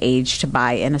minimum age to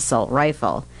buy an assault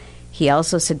rifle. He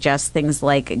also suggests things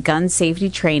like gun safety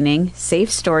training, safe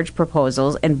storage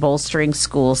proposals, and bolstering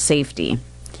school safety.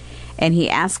 And he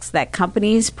asks that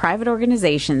companies, private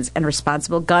organizations, and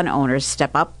responsible gun owners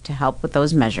step up to help with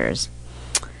those measures.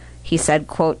 He said,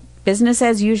 quote, "Business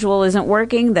as usual isn't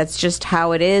working. That's just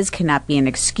how it is. Cannot be an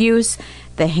excuse.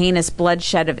 The heinous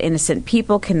bloodshed of innocent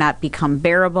people cannot become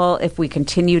bearable. If we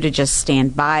continue to just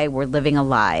stand by, we're living a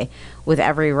lie. With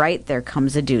every right, there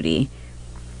comes a duty."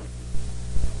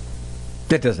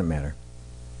 That doesn't matter.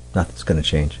 Nothing's going to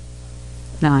change.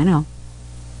 No, I know.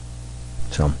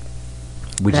 So,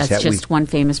 That's just one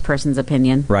famous person's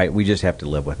opinion. Right. We just have to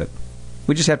live with it.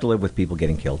 We just have to live with people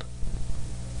getting killed.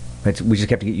 We just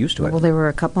have to get used to it. Well, there were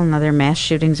a couple of other mass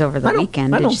shootings over the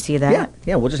weekend. Did you see that?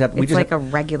 Yeah. We'll just have. It's like a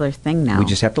regular thing now. We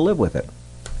just have to live with it.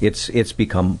 It's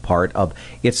become part of.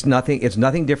 It's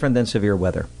nothing different than severe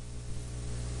weather.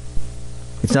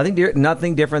 It's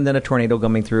nothing different than a tornado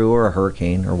coming through or a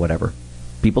hurricane or whatever.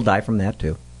 People die from that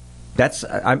too.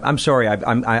 I'm sorry.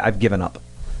 I've given up.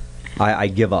 I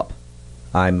give up.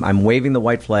 I'm waving the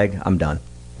white flag. I'm done.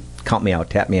 Count me out.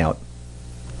 Tap me out.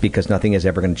 Because nothing is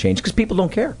ever going to change. Because people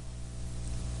don't care.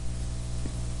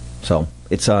 So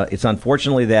it's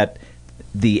unfortunately that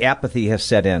the apathy has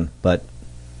set in, but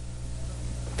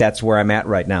that's where I'm at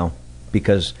right now.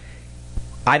 Because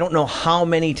I don't know how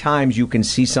many times you can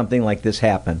see something like this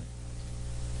happen.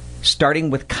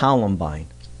 Starting with Columbine.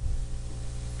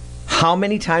 How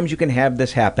many times you can have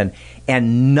this happen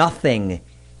and nothing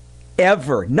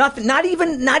ever, nothing, not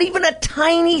even a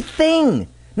tiny thing,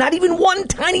 not even one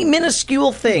tiny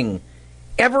minuscule thing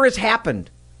ever has happened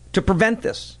to prevent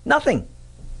this. Nothing.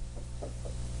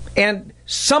 And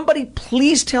somebody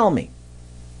please tell me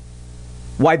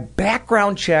why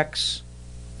background checks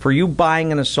for you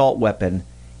buying an assault weapon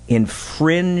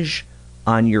infringe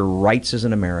on your rights as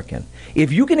an American.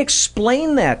 If you can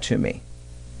explain that to me,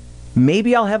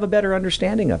 maybe I'll have a better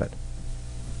understanding of it.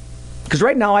 Because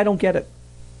right now I don't get it.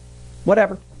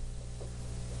 Whatever.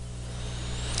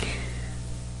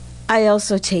 I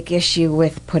also take issue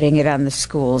with putting it on the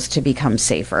schools to become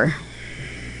safer.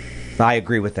 I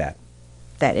agree with that.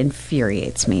 That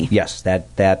infuriates me. Yes, that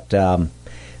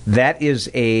is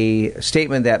a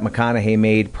statement that McConaughey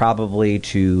made probably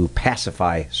to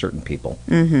pacify certain people.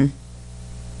 Mm-hmm.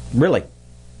 Really?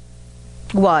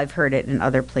 Well, I've heard it in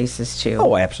other places too.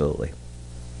 Oh, absolutely.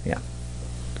 Yeah.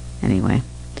 Anyway.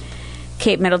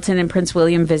 Kate Middleton and Prince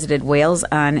William visited Wales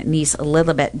on niece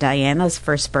Lilibet Diana's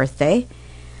first birthday.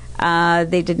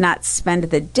 They did not spend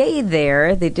the day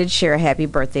there. They did share a happy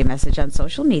birthday message on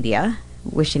social media,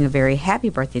 wishing a very happy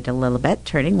birthday to Lilibet,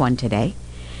 turning 1 today.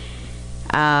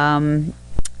 So,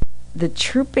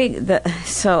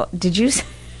 did you...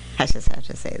 I just have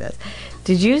to say this.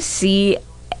 Did you see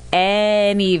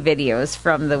any videos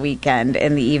from the weekend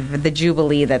and the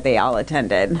Jubilee that they all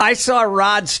attended? I saw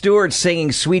Rod Stewart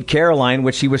singing Sweet Caroline,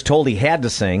 which he was told he had to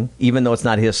sing, even though it's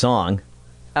not his song.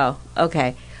 Oh,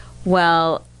 okay.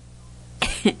 Well,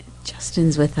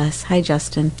 Justin's with us. Hi,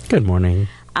 Justin. Good morning.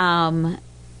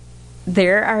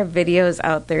 There are videos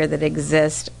out there that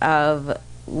exist of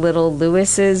little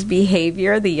Lewis's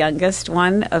behavior, the youngest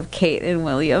one of Kate and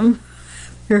William.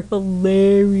 They're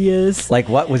hilarious. Like,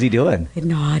 what was he doing?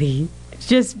 Naughty.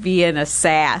 Just being a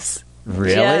sass.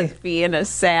 Really? Just being a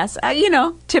sass.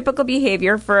 Typical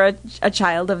behavior for a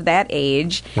child of that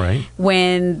age. Right.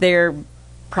 When they're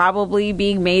probably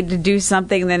being made to do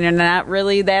something that they're not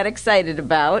really that excited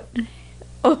about.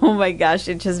 Oh my gosh,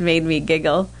 it just made me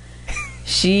giggle.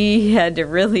 She had to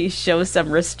really show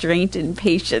some restraint and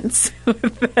patience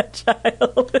with that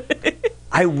child.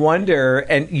 I wonder,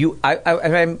 and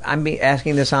I'm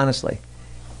asking this honestly,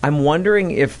 I'm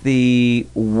wondering if the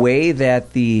way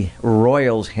that the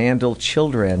royals handle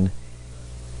children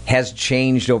has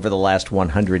changed over the last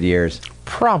 100 years.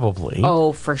 Probably.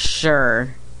 Oh, for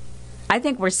sure. I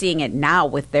think we're seeing it now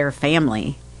with their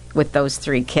family, with those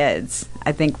 3 kids.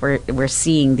 I think we're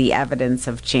seeing the evidence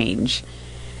of change.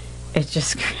 It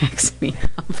just cracks me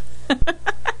up.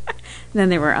 Then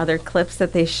there were other clips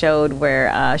that they showed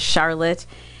where Charlotte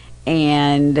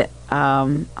and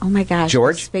oh my gosh,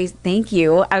 George. Thank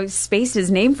you. I spaced his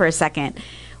name for a second.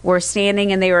 Were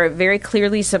standing and they were very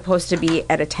clearly supposed to be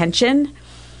at attention,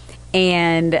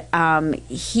 And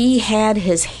he had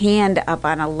his hand up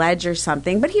on a ledge or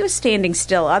something, but he was standing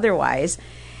still otherwise.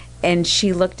 And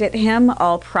she looked at him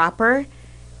all proper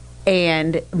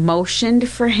and motioned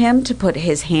for him to put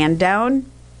his hand down,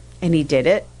 and he did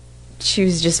it. She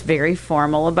was just very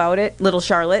formal about it. Little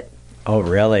Charlotte. Oh,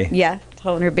 really? Yeah,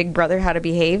 telling her big brother how to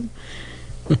behave.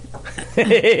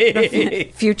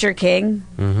 The future king.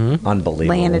 Mm-hmm.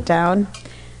 Unbelievable. Laying it down.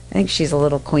 I think she's a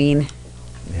little queen.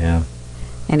 Yeah.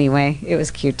 Anyway, it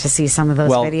was cute to see some of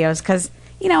those videos because,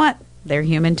 you know what? They're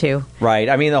human too. Right.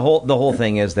 I mean, the whole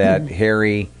thing is that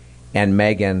Harry and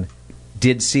Meghan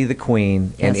did see the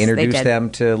Queen and Yes, introduced them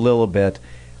to Lilibet,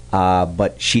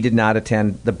 but she did not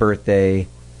attend the birthday,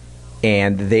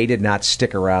 and they did not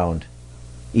stick around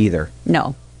either.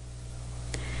 No.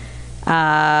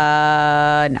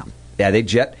 No. Yeah,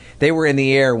 they were in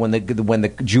the air when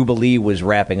the Jubilee was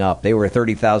wrapping up. They were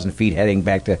 30,000 feet heading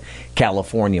back to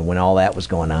California when all that was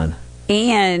going on.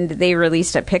 And they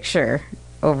released a picture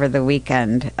over the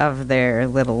weekend of their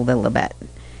little Lilibet.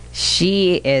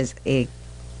 She is a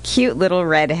cute little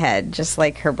redhead, just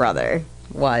like her brother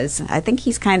was. I think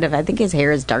his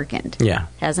hair is darkened. Yeah.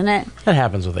 Hasn't it? That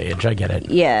happens with age. I get it.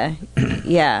 Yeah.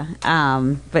 Yeah.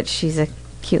 But she's a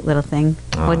cute little thing.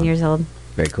 1 year old.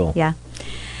 Very cool. Yeah.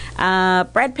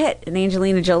 Brad Pitt and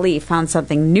Angelina Jolie found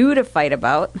something new to fight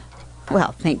about.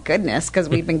 Well, thank goodness, because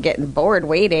we've been getting bored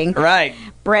waiting. Right.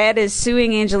 Brad is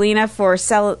suing Angelina for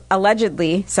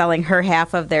allegedly selling her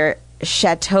half of their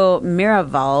Chateau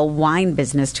Miraval wine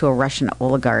business to a Russian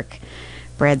oligarch.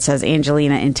 Brad says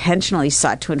Angelina intentionally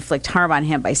sought to inflict harm on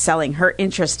him by selling her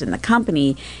interest in the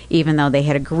company, even though they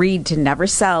had agreed to never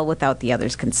sell without the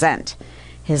other's consent.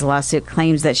 His lawsuit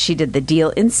claims that she did the deal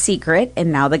in secret,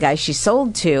 and now the guy she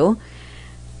sold to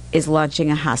is launching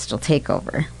a hostile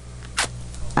takeover.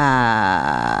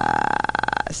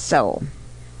 So.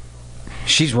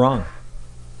 She's wrong.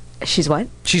 She's what?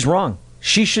 She's wrong.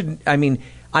 She should,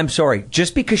 I'm sorry.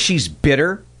 Just because she's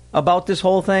bitter about this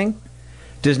whole thing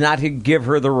does not give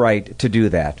her the right to do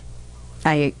that.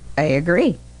 I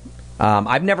agree.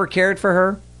 I've never cared for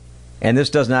her, and this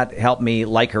does not help me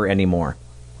like her anymore.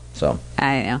 So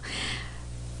I know.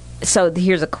 So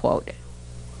here's a quote.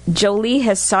 Jolie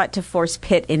has sought to force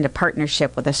Pitt into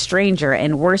partnership with a stranger,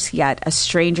 and worse yet, a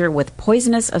stranger with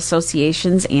poisonous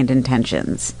associations and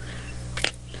intentions.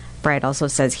 Brad also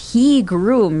says he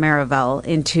grew Miraval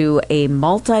into a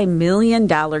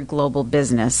multi-million-dollar global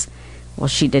business, while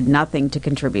she did nothing to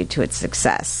contribute to its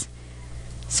success.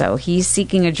 So he's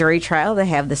seeking a jury trial to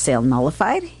have the sale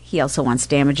nullified. He also wants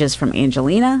damages from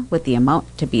Angelina, with the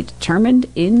amount to be determined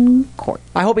in court.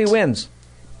 I hope he wins.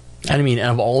 I mean,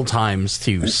 of all times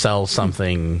to sell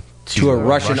something to a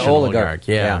Russian oligarch.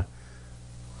 Yeah.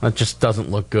 That just doesn't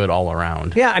look good all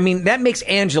around. Yeah, that makes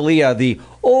Angelina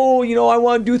I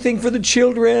want to do things for the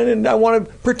children and I want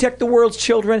to protect the world's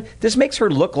children. This makes her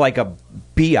look like a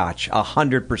biatch,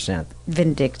 100%.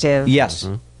 Vindictive. Yes.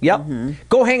 Mm-hmm. Yep. Mm-hmm.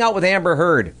 Go hang out with Amber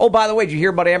Heard. Oh, by the way, did you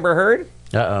hear about Amber Heard?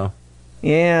 Uh-oh.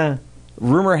 Yeah.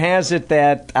 Rumor has it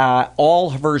that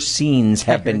all of her scenes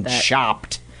have been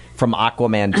chopped from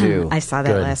Aquaman 2. I saw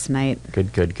that last night.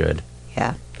 Good.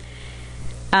 Yeah.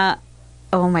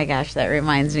 Oh my gosh, that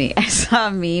reminds me. I saw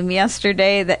a meme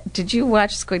yesterday. Did you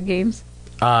watch Squid Games?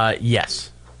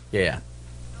 Yes. Yeah.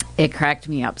 It cracked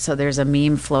me up. So there's a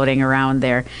meme floating around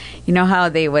there. You know how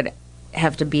they would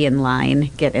have to be in line,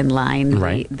 get in line,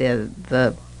 right.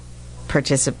 the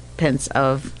participants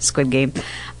of Squid Game.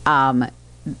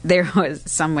 There was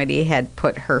somebody had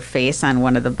put her face on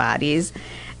one of the bodies,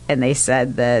 and they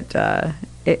said that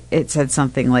it said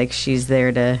something like she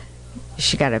got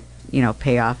to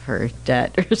pay off her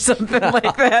debt or something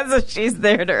like that. So she's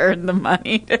there to earn the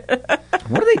money.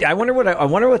 What do they? I wonder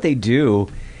what they do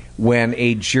when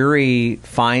a jury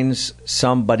finds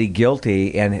somebody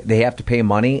guilty and they have to pay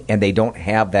money and they don't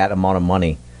have that amount of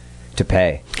money to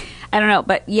pay. I don't know,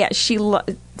 but yeah,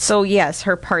 so yes,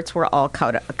 her parts were all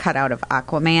cut out of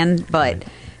Aquaman, but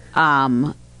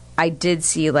I did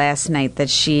see last night that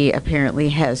she apparently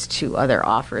has 2 other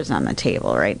offers on the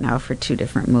table right now for 2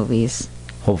 different movies.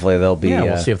 Hopefully they'll be... Yeah,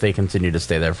 we'll see if they continue to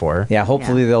stay there for her. Yeah,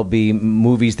 hopefully there'll be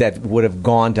movies that would have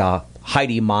gone to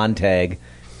Heidi Montag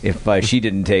if she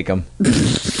didn't take them.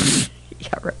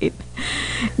 Yeah, right.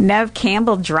 Neve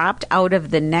Campbell dropped out of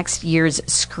the next year's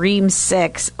Scream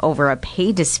 6 over a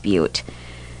pay dispute.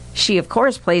 She, of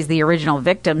course, plays the original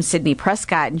victim, Sidney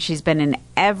Prescott, and she's been in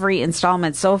every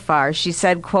installment so far. She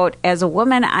said, quote, "As a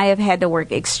woman, I have had to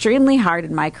work extremely hard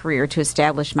in my career to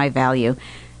establish my value,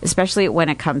 especially when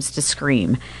it comes to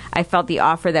Scream. I felt the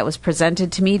offer that was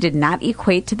presented to me did not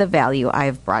equate to the value I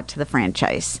have brought to the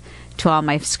franchise. To all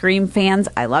my Scream fans,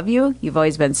 I love you. You've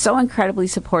always been so incredibly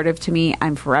supportive to me.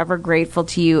 I'm forever grateful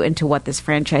to you and to what this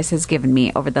franchise has given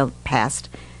me over the past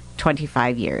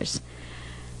 25 years.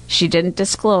 She didn't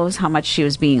disclose how much she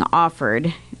was being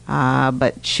offered,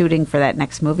 but shooting for that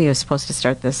next movie was supposed to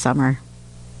start this summer.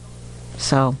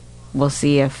 So we'll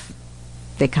see if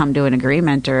they come to an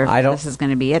agreement or if this is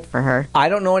going to be it for her. I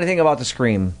don't know anything about the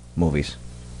Scream movies.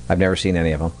 I've never seen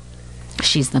any of them.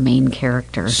 She's the main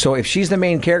character. So if she's the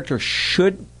main character,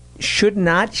 should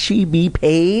not she be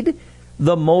paid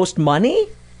the most money?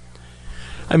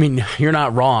 I mean, you're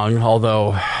not wrong,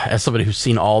 although as somebody who's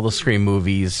seen all the Scream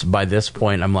movies, by this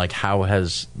point, I'm like, how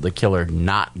has the killer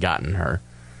not gotten her?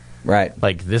 Right.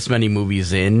 Like, this many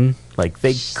movies in, like,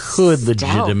 they could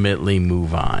legitimately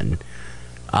move on.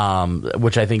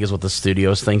 Which I think is what the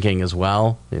studio's thinking as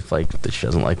well. If, like, she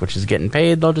doesn't like what she's getting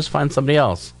paid, they'll just find somebody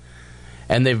else.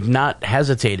 And they've not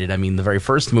hesitated. I mean, the very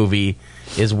first movie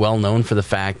is well known for the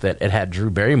fact that it had Drew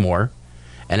Barrymore.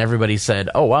 And everybody said,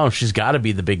 oh, wow, she's got to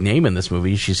be the big name in this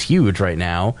movie. She's huge right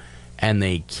now. And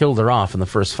they killed her off in the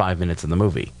first 5 minutes of the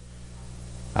movie.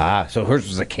 So hers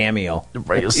was a cameo.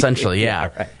 Right, essentially, yeah.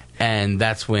 Right. And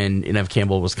that's when Neve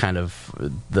Campbell was kind of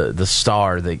the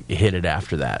star that hit it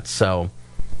after that. So,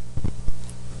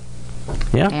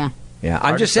 yeah.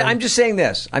 I'm just saying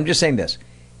this.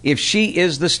 If she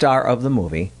is the star of the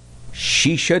movie,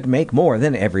 she should make more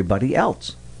than everybody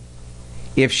else.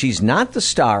 If she's not the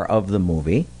star of the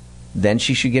movie, then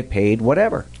she should get paid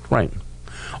whatever. Right.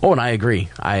 Oh, and I agree.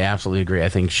 I absolutely agree. I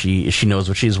think she knows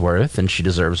what she's worth, and she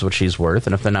deserves what she's worth.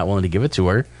 And if they're not willing to give it to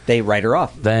her, they write her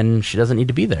off. Then she doesn't need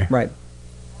to be there. Right.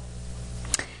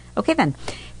 Okay, then.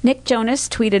 Nick Jonas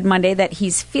tweeted Monday that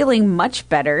he's feeling much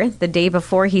better the day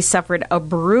before he suffered a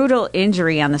brutal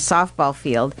injury on the softball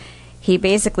field. He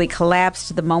basically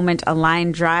collapsed the moment a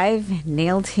line drive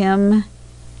nailed him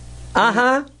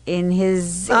in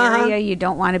his area. You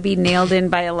don't want to be nailed in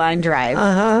by a line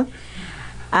drive.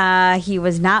 He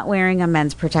was not wearing a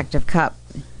men's protective cup.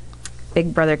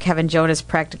 Big brother Kevin Jonas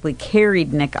practically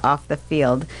carried Nick off the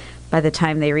field. By the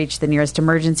time they reached the nearest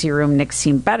emergency room, Nick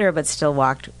seemed better, but still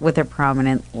walked with a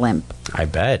prominent limp. I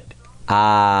bet.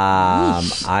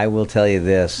 I will tell you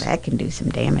this. That can do some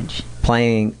damage.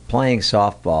 Playing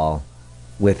softball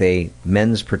with a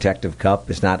men's protective cup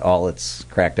is not all it's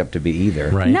cracked up to be either.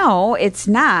 Right. No, it's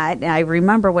not. I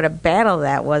remember what a battle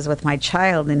that was with my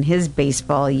child in his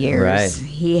baseball years. Right.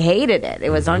 He hated it. It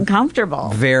was uncomfortable.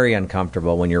 Very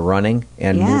uncomfortable when you're running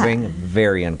and moving.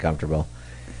 Very uncomfortable.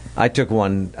 I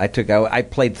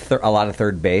played a lot of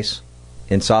third base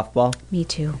in softball. Me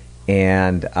too.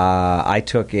 And I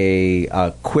took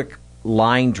a quick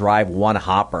line drive one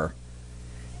hopper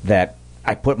that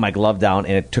I put my glove down,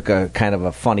 and it took a kind of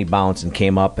a funny bounce and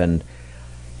came up, and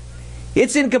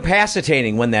it's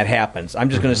incapacitating when that happens.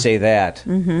 I'm just going to say that.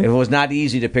 It was not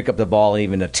easy to pick up the ball and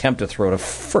even attempt to throw to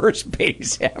first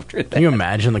base after that. Can you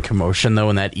imagine the commotion, though,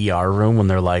 in that ER room when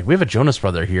they're like, we have a Jonas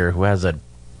brother here who has a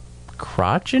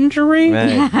crotch injury?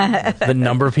 Right. The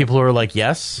number of people who are like,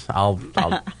 yes, I'll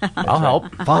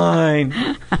help. Fine.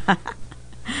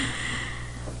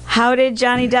 How did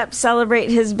Johnny Depp celebrate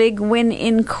his big win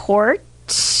in court?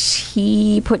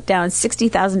 He put down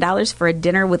 $60,000 for a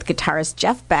dinner with guitarist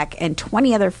Jeff Beck and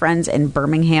 20 other friends in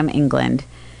Birmingham, England.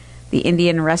 The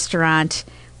Indian restaurant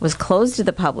was closed to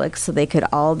the public so they could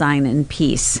all dine in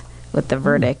peace. With the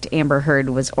verdict, Amber Heard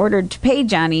was ordered to pay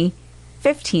Johnny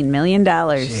 $15 million.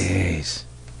 Jeez.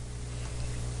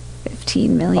 $15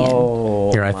 million.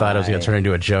 Oh, here, I thought it was going to turn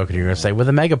into a joke, and you're going to say, with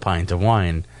a mega pint of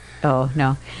wine. Oh,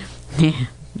 no.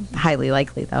 Highly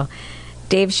likely, though.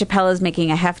 Dave Chappelle is making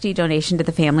a hefty donation to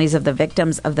the families of the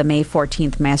victims of the May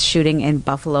 14th mass shooting in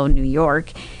Buffalo, New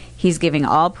York. He's giving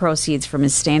all proceeds from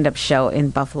his stand-up show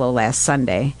in Buffalo last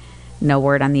Sunday. No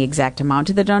word on the exact amount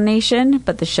of the donation,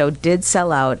 but the show did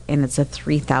sell out, and it's a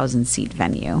 3,000-seat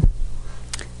venue.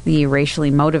 The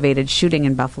racially motivated shooting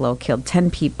in Buffalo killed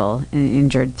 10 people and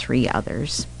injured 3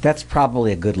 others. That's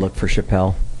probably a good look for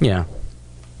Chappelle. Yeah.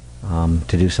 To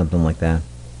do something like that.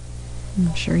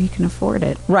 I'm sure he can afford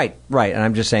it. Right. And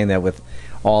I'm just saying that with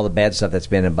all the bad stuff that's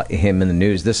been about him in the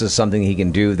news, this is something he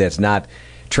can do that's not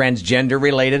transgender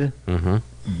related,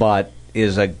 but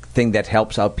is a thing that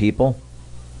helps out people.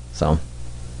 So,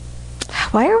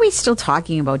 why are we still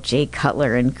talking about Jay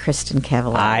Cutler and Kristen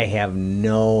Cavallari? I have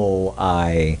no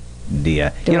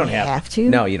idea. You don't have to?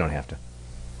 No, you don't have to.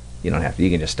 You don't have to. You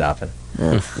can just stop it.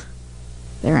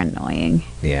 They're annoying.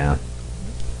 Yeah.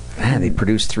 Man, they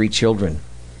produced 3 children.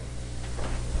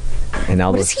 And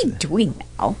now what is he doing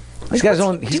now? He's got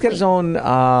his own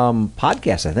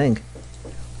podcast, I think.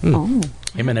 Oh.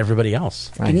 Him and everybody else.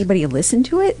 Right. Anybody listen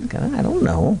to it? I don't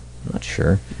know. Not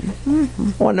sure. I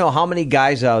want to know how many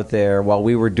guys out there, while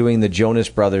we were doing the Jonas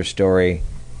Brothers story,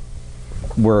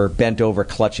 were bent over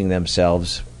clutching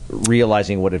themselves,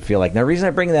 realizing what it'd feel like. Now, the reason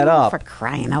I bring that up... For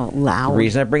crying out loud. The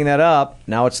reason I bring that up,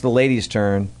 now it's the ladies'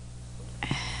 turn.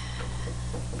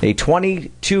 A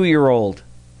 22-year-old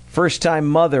first-time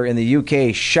mother in the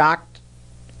UK shocked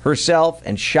herself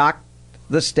and shocked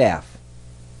the staff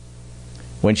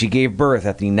when she gave birth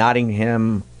at the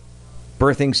Nottingham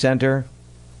Birthing Center.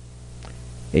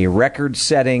 A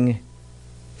record-setting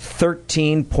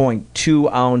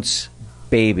 13.2-ounce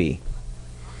baby.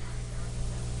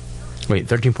 Wait,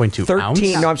 13.2 ounce?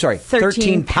 No, I'm sorry.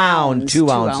 13 pound,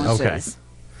 2 ounces. Okay.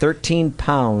 13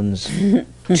 pounds,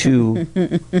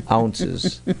 2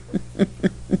 ounces.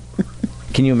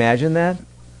 Can you imagine that?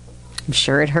 I'm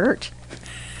sure it hurt.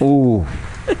 Ooh.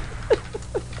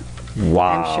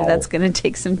 Wow. I'm sure that's going to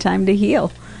take some time to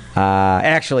heal.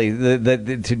 Actually,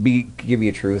 give you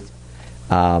a truth,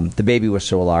 the baby was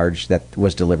so large that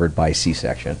was delivered by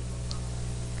C-section.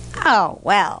 Oh,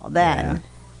 well, then. Yeah.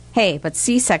 Hey, but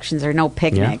C-sections are no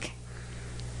picnic. Yeah.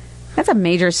 That's a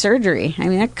major surgery. I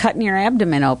mean, they're cutting your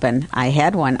abdomen open. I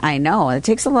had one. I know. It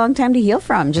takes a long time to heal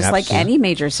from, just like any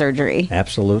major surgery.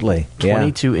 Absolutely.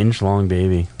 22-inch long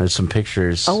baby. There's some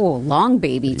pictures. Oh, long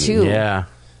baby, too. Yeah.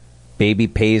 Baby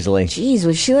Paisley. Jeez,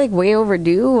 was she like way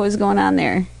overdue? What was going on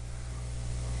there?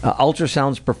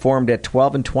 Ultrasounds performed at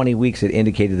 12 and 20 weeks that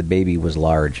indicated the baby was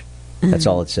large. That's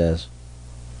all it says.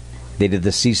 They did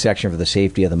the C-section for the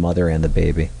safety of the mother and the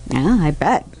baby. Yeah, I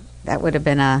bet. That would have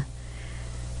been a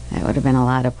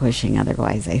lot of pushing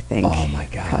otherwise, I think. Oh, my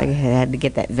God. Probably had to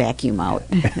get that vacuum out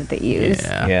that they use.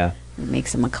 Yeah. It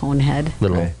makes them a cone head.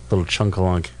 Little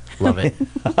chunk-a-lunk. Love it.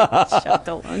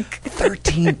 Chunk-a-lunk.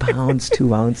 13 pounds,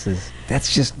 2 ounces.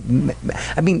 That's just...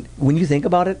 I mean, when you think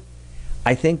about it,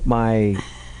 I think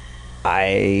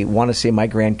I want to say my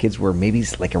grandkids were maybe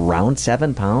like around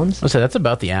 7 pounds. So that's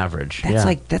about the average.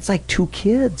 That's like 2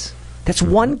 kids. That's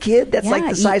one kid. That's like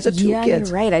the size of 2 kids. Yeah, you're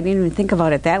right. I didn't even think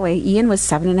about it that way. Ian was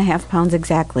 7.5 pounds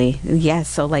exactly. Yeah,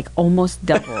 so like almost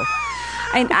double.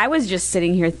 I was just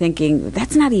sitting here thinking,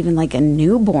 that's not even like a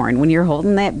newborn. When you're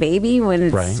holding that baby, when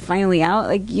it's finally out,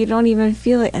 like you don't even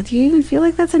feel it. Do you even feel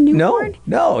like that's a newborn?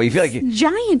 No. You feel like it's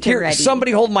giant already.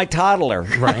 Somebody hold my toddler.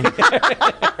 Right.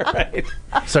 Right.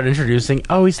 Start introducing,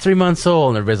 he's 3 months old.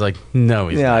 And everybody's like, no,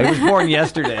 he's not. He was born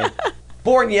yesterday.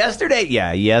 Born yesterday?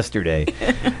 Yeah, yesterday.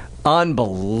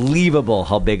 Unbelievable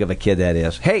how big of a kid that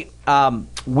is. Hey,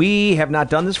 we have not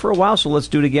done this for a while, so let's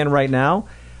do it again right now.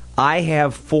 I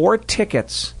have 4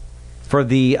 tickets for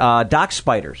the Dock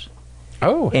Spiders.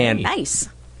 Oh, and nice.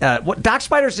 What Dock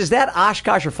Spiders, is that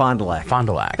Oshkosh or Fond du Lac? Fond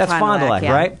du Lac. That's Fond du Lac,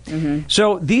 yeah. right? Mm-hmm.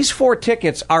 So these 4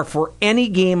 tickets are for any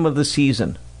game of the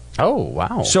season. Oh,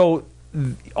 wow. So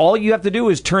all you have to do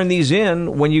is turn these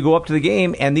in when you go up to the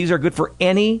game, and these are good for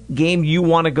any game you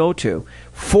want to go to.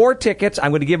 4 tickets.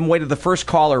 I'm going to give them away to the first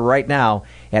caller right now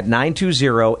at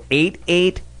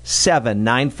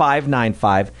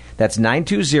 920-887-9595. That's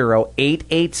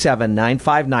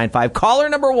 920-887-9595. Caller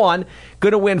number 1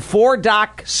 going to win 4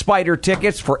 Dock Spider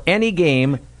tickets for any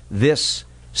game this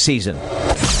season.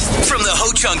 From the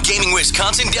Ho-Chunk Gaming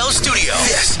Wisconsin Dell studio,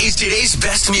 this is today's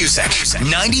best music,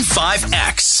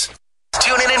 95X.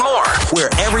 Tune in and more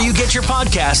wherever you get your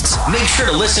podcasts. Make sure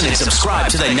to listen and subscribe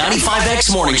to the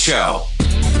 95X Morning Show.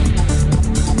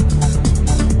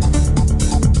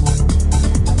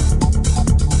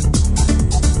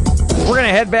 We're going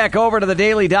to head back over to the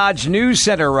Daily Dodge News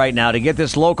Center right now to get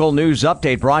this local news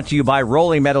update brought to you by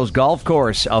Rolling Meadows Golf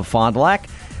Course of Fond du Lac.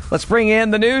 Let's bring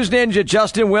in the news ninja,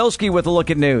 Justin Wilski, with a look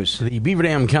at news. The Beaver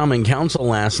Dam Common Council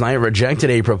last night rejected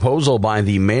a proposal by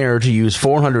the mayor to use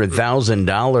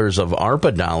 $400,000 of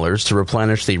ARPA dollars to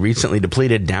replenish the recently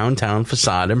depleted downtown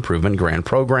facade improvement grant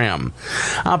program.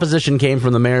 Opposition came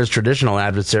from the mayor's traditional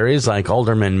adversaries like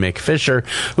Alderman Mick Fisher,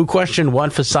 who questioned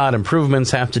what facade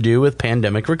improvements have to do with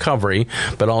pandemic recovery,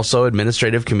 but also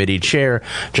Administrative Committee Chair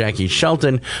Jackie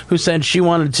Shelton, who said she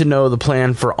wanted to know the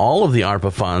plan for all of the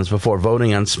ARPA funds before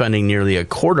voting on spending nearly a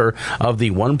quarter of the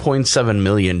 $1.7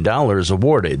 million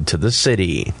awarded to the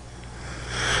city.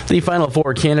 The final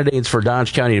 4 candidates for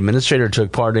Dodge County Administrator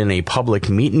took part in a public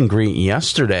meet and greet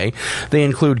yesterday. They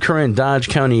include current Dodge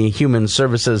County Human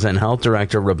Services and Health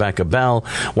Director Rebecca Bell,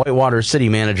 Whitewater City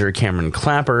Manager Cameron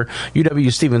Clapper,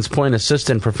 UW Stevens Point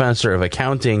Assistant Professor of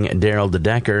Accounting Daryl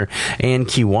DeDecker, and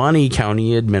Kewaunee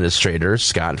County Administrator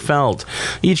Scott Felt.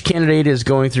 Each candidate is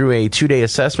going through a 2-day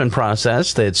assessment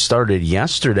process that started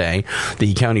yesterday.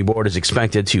 The county board is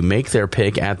expected to make their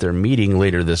pick at their meeting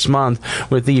later this month,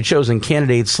 with the chosen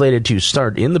candidate slated to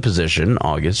start in the position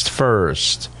August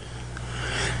 1st.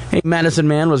 A Madison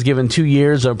man was given 2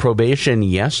 years of probation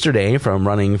yesterday from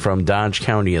running from Dodge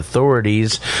County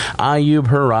authorities. Ayub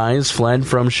Harais fled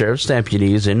from sheriff's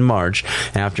deputies in March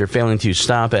after failing to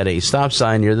stop at a stop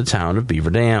sign near the town of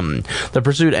Beaver Dam. The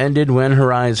pursuit ended when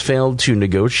Harais failed to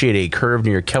negotiate a curve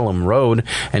near Kellum Road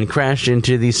and crashed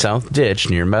into the south ditch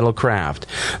near Metalcraft.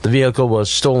 The vehicle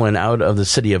was stolen out of the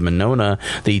city of Monona.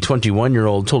 The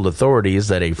 21-year-old told authorities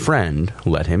that a friend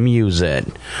let him use it.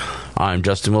 I'm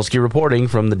Justin Wilski reporting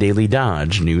from the Daily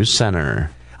Dodge News Center.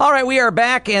 All right, we are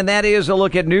back, and that is a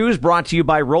look at news brought to you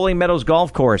by Rolling Meadows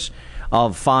Golf Course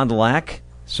of Fond du Lac.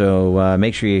 So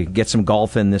make sure you get some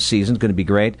golf in this season. It's going to be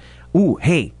great. Ooh,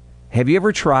 hey, have you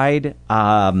ever tried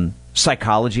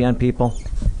psychology on people?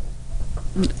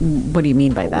 What do you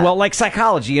mean by that? Well, like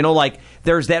psychology, like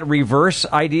there's that reverse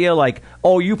idea, like,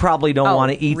 oh, you probably don't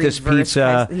want to eat this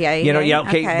pizza. Okay,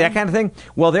 that kind of thing.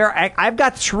 Well, I've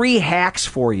got 3 hacks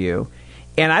for you,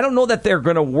 and I don't know that they're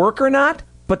going to work or not,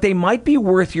 but they might be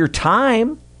worth your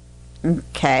time.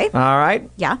 Okay. All right?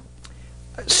 Yeah.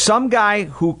 Some guy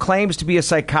who claims to be a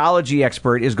psychology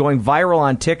expert is going viral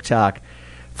on TikTok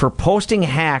for posting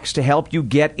hacks to help you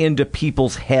get into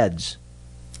people's heads.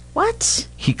 What?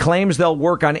 He claims they'll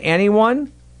work on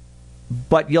anyone,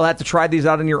 but you'll have to try these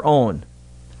out on your own.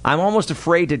 I'm almost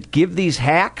afraid to give these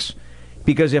hacks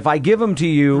because if I give them to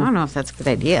you, I don't know if that's a good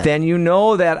idea. Then you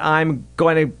know that I'm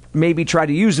going to maybe try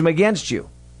to use them against you.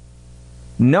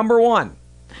 Number 1,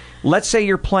 let's say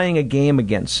you're playing a game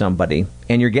against somebody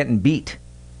and you're getting beat.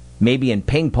 Maybe in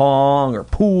ping pong or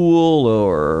pool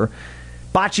or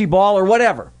bocce ball or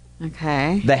whatever.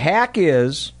 Okay. The hack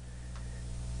is,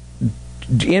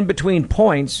 in between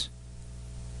points,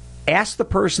 ask the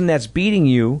person that's beating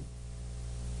you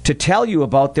to tell you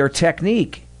about their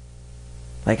technique.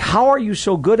 Like, how are you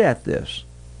so good at this?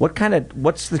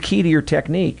 What's the key to your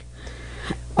technique?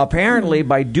 Apparently,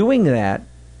 by doing that,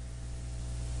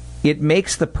 it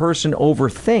makes the person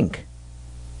overthink,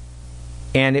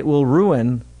 and it will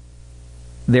ruin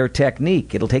their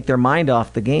technique. It'll take their mind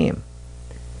off the game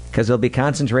because they'll be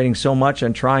concentrating so much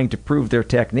on trying to prove their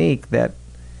technique that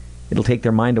it'll take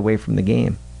their mind away from the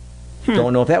game.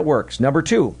 Don't know if that works. Number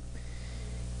 2,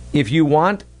 if you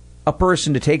want a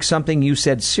person to take something you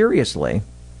said seriously,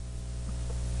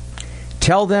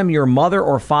 tell them your mother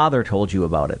or father told you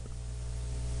about it.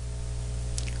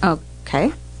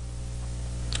 Okay.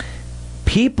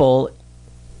 People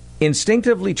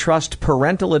instinctively trust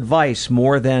parental advice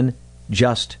more than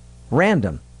just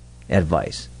random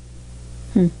advice.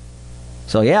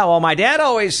 So, my dad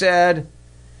always said,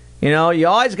 you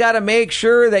always got to make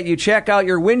sure that you check out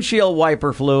your windshield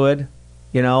wiper fluid,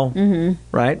 right?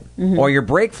 Mm-hmm. Or your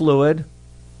brake fluid.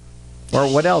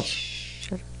 Or what else?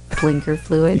 Blinker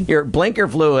fluid. Your blinker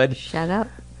fluid. Shut up.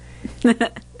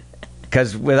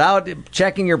 Because without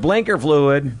checking your blinker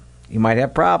fluid, you might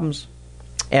have problems.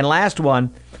 And last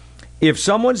one, if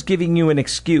someone's giving you an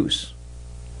excuse,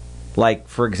 like,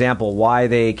 for example, why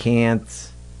they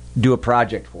can't do a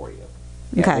project for you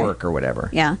at work or whatever.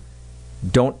 Yeah.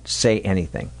 Don't say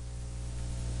anything.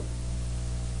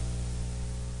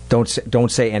 Don't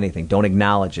say anything. Don't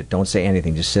acknowledge it. Don't say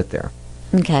anything. Just sit there.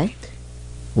 Okay.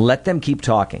 Let them keep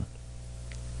talking.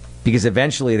 Because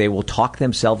eventually they will talk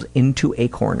themselves into a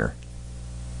corner.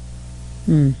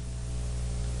 And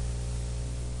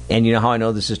you know how I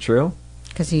know this is true?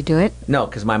 Because you do it? No,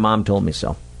 because my mom told me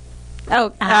so. Oh.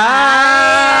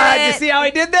 Did you see how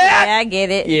I did that? Yeah, I get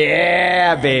it.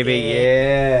 Yeah, baby.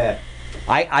 Yeah.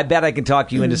 I bet I can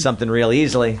talk you into something real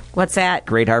easily. What's that?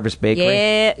 Great Harvest Bakery.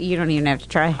 Yeah, you don't even have to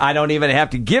try. I don't even have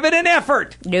to give it an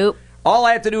effort. Nope. All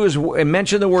I have to do is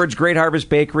mention the words Great Harvest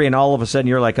Bakery, and all of a sudden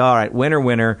you're like, all right,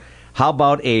 winner. How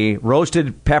about a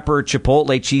roasted pepper chipotle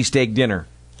cheesesteak dinner?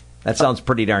 That sounds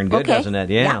pretty darn good, doesn't it?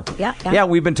 Yeah. Yeah,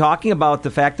 we've been talking about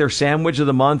the fact their sandwich of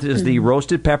the month is the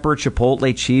roasted pepper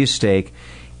chipotle cheesesteak.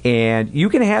 And you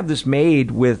can have this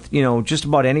made with, just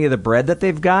about any of the bread that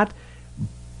they've got.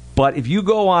 But if you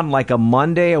go on like a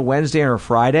Monday, a Wednesday, or a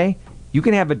Friday, you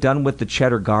can have it done with the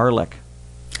cheddar garlic.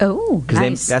 Oh,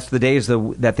 nice. That's the days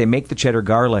that they make the cheddar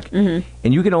garlic. Mm-hmm.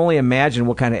 And you can only imagine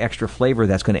what kind of extra flavor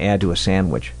that's going to add to a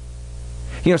sandwich.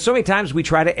 So many times we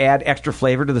try to add extra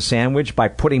flavor to the sandwich by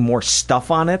putting more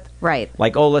stuff on it. Right.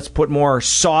 Like, let's put more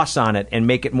sauce on it and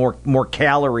make it more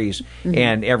calories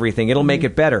and everything. It'll make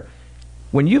it better.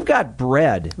 When you've got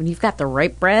bread... When you've got the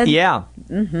right bread? Yeah.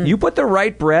 Mm-hmm. You put the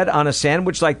right bread on a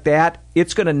sandwich like that,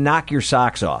 it's going to knock your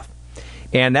socks off.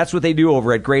 And that's what they do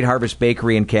over at Great Harvest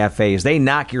Bakery and Cafe, is they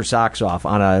knock your socks off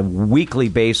on a weekly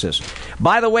basis.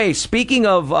 By the way, speaking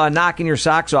of knocking your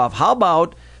socks off, how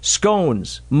about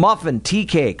scones, muffin, tea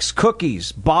cakes,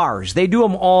 cookies, bars? They do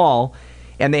them all,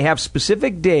 and they have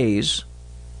specific days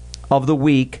of the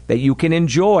week that you can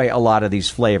enjoy a lot of these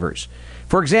flavors.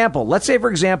 For example, let's say,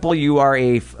 you are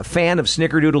a fan of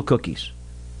Snickerdoodle cookies.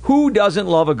 Who doesn't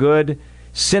love a good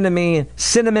cinnamon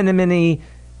mini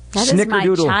That is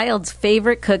Snickerdoodle? my child's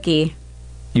favorite cookie.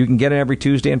 You can get it every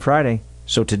Tuesday and Friday.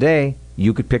 So today,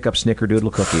 you could pick up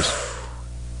Snickerdoodle cookies.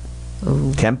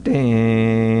 Ooh.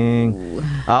 Tempting.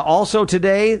 Also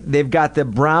today, they've got the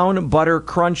brown butter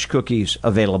crunch cookies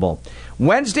available.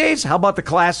 Wednesdays, how about the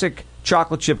classic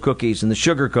chocolate chip cookies and the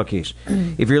sugar cookies?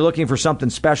 If you're looking for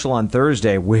something special on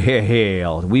Thursday,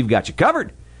 well, we've got you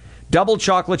covered. Double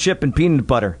chocolate chip and peanut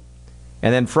butter.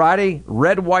 And then Friday,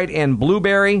 red, white, and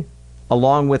blueberry,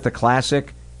 along with the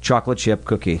classic chocolate chip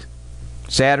cookie.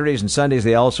 Saturdays and Sundays,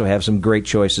 they also have some great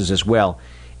choices as well.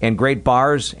 And great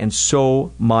bars and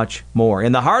so much more.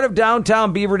 In the heart of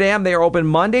downtown Beaver Dam, they are open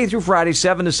Monday through Friday,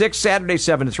 7 to 6, Saturday,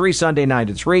 7 to 3, Sunday, 9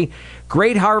 to 3.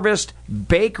 Great Harvest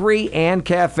Bakery and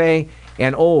Cafe.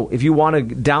 And, if you want to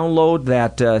download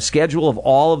that schedule of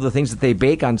all of the things that they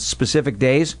bake on specific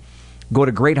days, go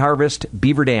to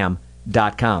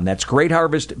GreatHarvestBeaverdam.com. That's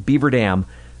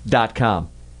GreatHarvestBeaverdam.com.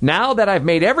 Now that I've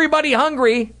made everybody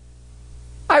hungry,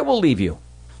 I will leave you.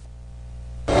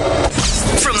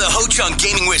 From the Ho Chunk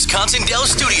Gaming Wisconsin Dell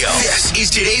Studio, this is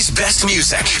today's best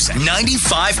music,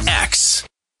 95X.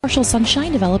 Partial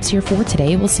sunshine develops here for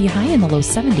today. We'll see high in the low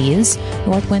 70s.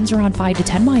 North winds around 5 to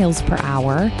 10 miles per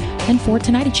hour. And for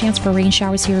tonight, a chance for rain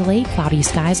showers here late. Cloudy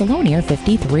skies, a low near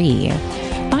 53.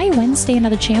 By Wednesday,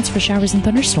 another chance for showers and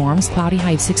thunderstorms. Cloudy,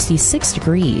 high of 66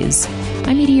 degrees.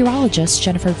 I'm meteorologist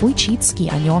Jennifer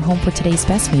Wojcicki on your home for today's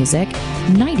best music,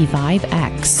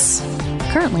 95X.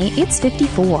 Currently, it's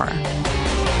 54.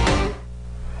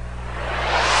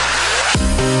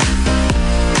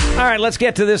 All right, let's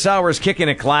get to this hour's Kickin'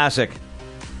 It Classic.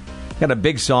 Got a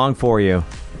big song for you.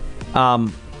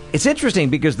 It's interesting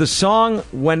because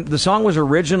when the song was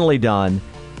originally done,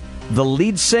 the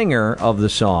lead singer of the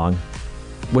song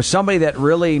was somebody that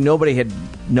really nobody had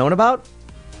known about.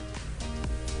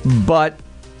 But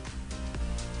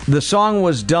the song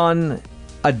was done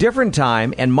a different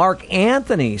time, and Mark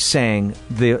Anthony sang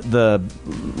the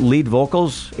lead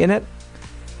vocals in it.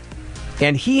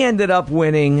 And he ended up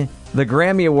winning the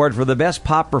Grammy Award for the best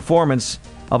pop performance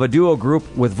of a duo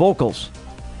group with vocals.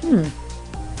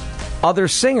 Other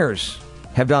singers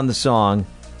have done the song,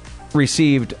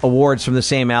 received awards from the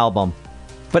same album,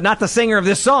 but not the singer of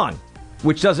this song,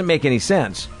 which doesn't make any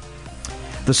sense.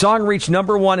 The song reached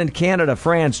number 1 in Canada,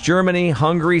 France, Germany,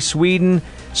 Hungary, Sweden,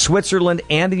 Switzerland,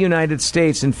 and the United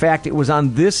States. In fact, it was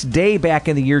on this day back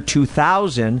in the year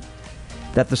 2000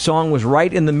 that the song was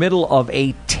right in the middle of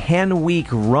a 10-week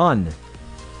run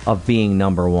of being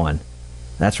number 1.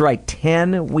 That's right,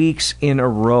 10 weeks in a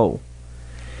row.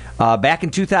 Back in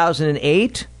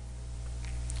 2008,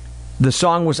 the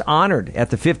song was honored at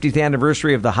the 50th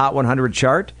anniversary of the Hot 100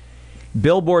 chart.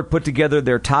 Billboard put together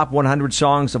their top 100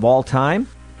 songs of all time,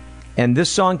 and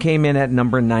this song came in at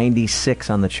number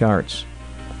 96 on the charts.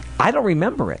 I don't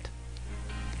remember it.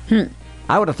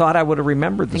 I would have thought I would have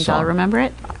remembered the song. Think I'll remember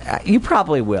it? You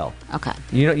probably will. Okay.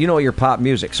 You know your pop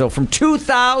music. So from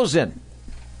 2000,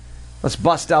 let's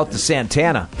bust out the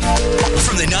Santana.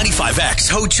 From the 95X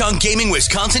Ho Chunk Gaming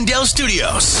Wisconsin Dell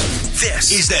Studios,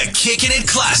 this is the Kickin' It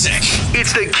Classic.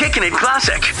 It's the Kickin' It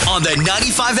Classic on the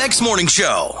 95X Morning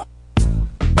Show.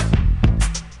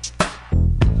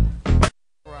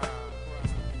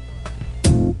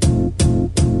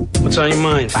 What's on your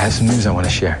mind? I have some news I want to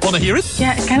share. Want to hear it?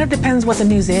 Yeah, it kind of depends what the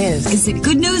news is. Is it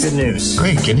good news? Good news.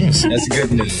 Great, good news. That's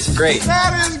good news. Great.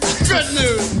 That is good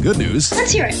news. Good news.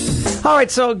 Let's hear it. All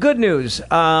right, so good news.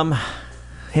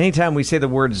 Anytime we say the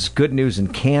words good news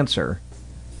and cancer,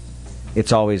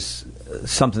 it's always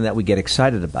something that we get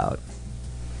excited about.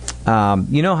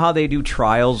 You know how they do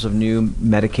trials of new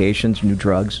medications, new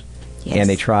drugs? Yes. And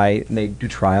they do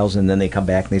trials, and then they come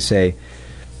back and they say,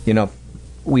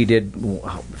 we did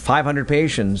 500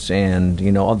 patients, and,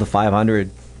 of the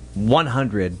 500,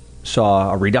 100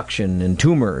 saw a reduction in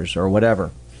tumors or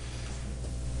whatever.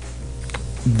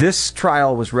 This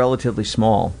trial was relatively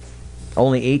small,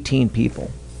 only 18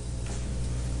 people.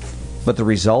 But the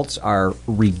results are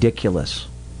ridiculous.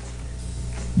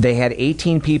 They had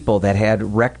 18 people that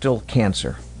had rectal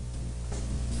cancer.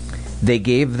 They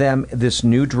gave them this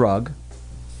new drug,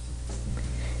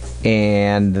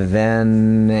 and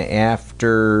then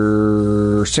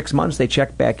after 6 months, they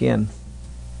checked back in.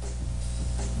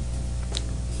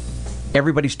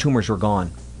 Everybody's tumors were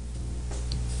gone.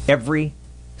 Every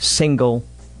single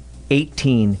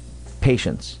 18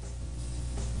 patients.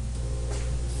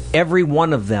 Every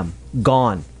one of them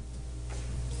gone.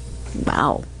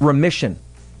 Wow. Remission.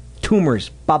 Tumors,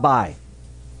 bye-bye.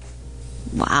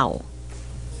 Wow.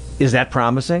 Is that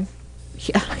promising?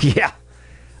 Yeah.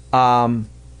 Yeah.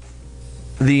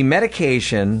 The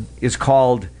medication is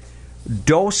called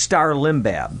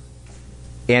dostarlimab,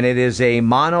 and it is a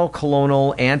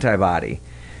monoclonal antibody.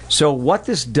 So what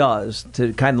this does,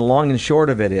 to kind of the long and short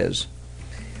of it is,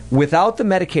 without the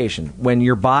medication, when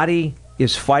your body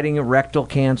is fighting a rectal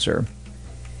cancer,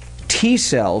 T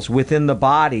cells within the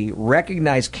body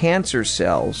recognize cancer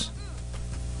cells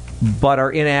but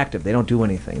are inactive. They don't do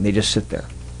anything. They just sit there.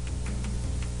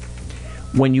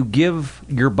 When you give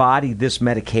your body this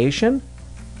medication,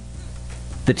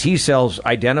 the T cells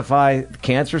identify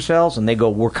cancer cells and they go,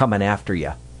 we're coming after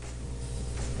you.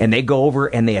 And they go over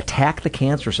and they attack the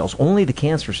cancer cells, only the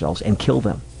cancer cells, and kill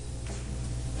them.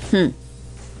 The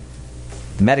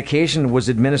medication was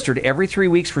administered every 3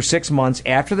 weeks for 6 months.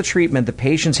 After the treatment, the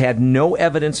patients had no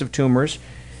evidence of tumors.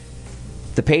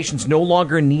 The patients no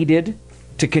longer needed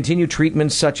to continue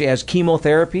treatments such as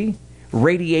chemotherapy,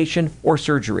 radiation, or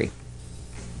surgery.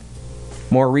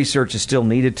 More research is still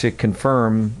needed to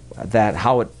confirm that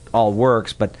how it all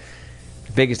works, but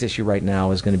the biggest issue right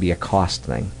now is going to be a cost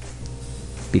thing,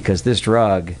 because this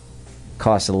drug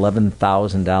costs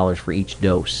 $11,000 for each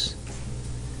dose.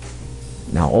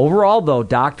 Now, overall, though,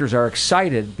 doctors are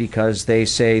excited because they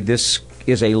say this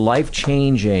is a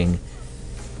life-changing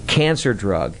cancer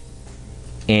drug,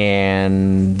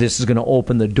 and this is going to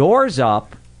open the doors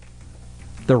up.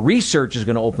 The research is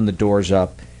going to open the doors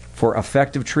up for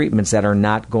effective treatments that are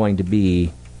not going to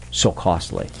be so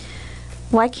costly.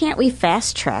 Why can't we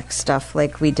fast-track stuff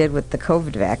like we did with the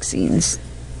COVID vaccines?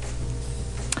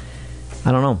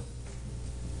 I don't know.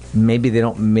 Maybe they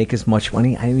don't make as much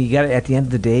money. I mean, you got at the end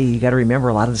of the day, you got to remember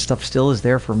a lot of the stuff still is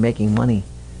there for making money.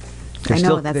 That's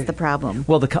the problem.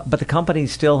 Well, but the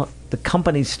companies still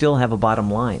have a bottom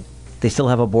line. They still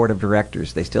have a board of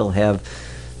directors. They still have,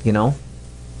 I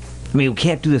mean, we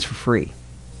can't do this for free.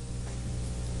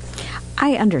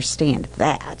 I understand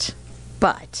that,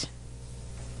 but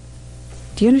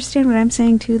do you understand what I'm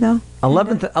saying too, though?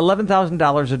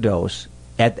 $11,000 a dose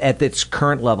at its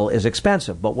current level is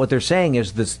expensive. But what they're saying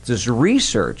is this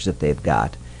research that they've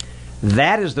got,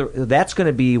 that's going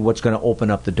to be what's going to open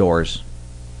up the doors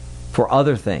for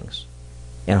other things,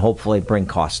 and hopefully bring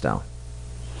costs down.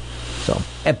 So,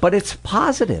 but it's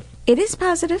positive. It is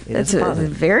positive. It's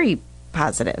very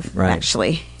positive, right,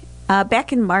 actually.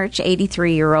 Back in March,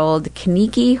 83-year-old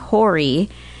Kenichi Hori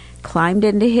climbed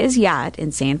into his yacht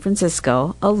in San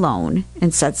Francisco alone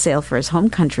and set sail for his home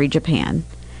country, Japan.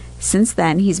 Since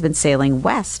then, he's been sailing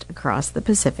west across the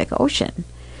Pacific Ocean.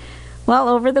 Well,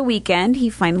 over the weekend, he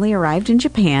finally arrived in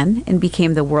Japan and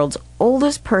became the world's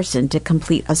oldest person to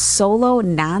complete a solo,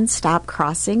 non-stop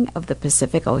crossing of the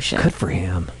Pacific Ocean. Good for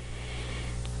him.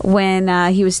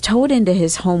 When he was towed into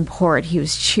his home port, he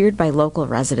was cheered by local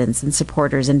residents and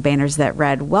supporters and banners that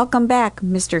read, "Welcome back,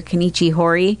 Mr. Kenichi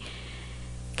Hori."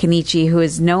 Kenichi, who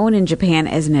is known in Japan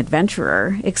as an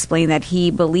adventurer, explained that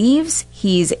he believes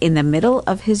he's in the middle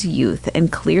of his youth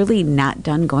and clearly not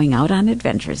done going out on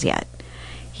adventures yet.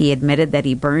 He admitted that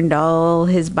he burned all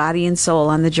his body and soul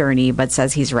on the journey, but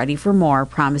says he's ready for more,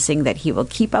 promising that he will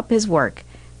keep up his work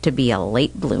to be a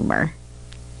late bloomer.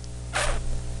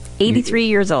 83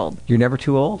 years old. You're never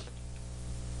too old?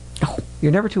 Oh.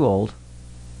 You're never too old.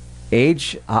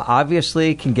 Age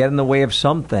obviously can get in the way of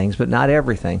some things, but not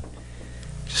everything.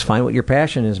 Just find what your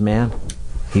passion is, man.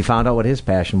 He found out what his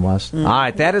passion was. All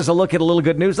right, that is a look at a little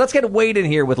good news. Let's get Wade in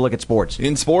here with a look at sports.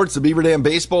 In sports, the Beaver Dam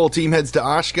baseball team heads to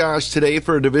Oshkosh today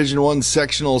for a Division I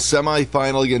sectional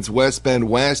semifinal against West Bend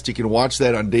West. You can watch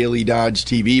that on Daily Dodge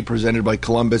TV, presented by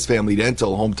Columbus Family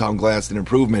Dental, Hometown Glass and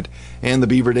Improvement, and the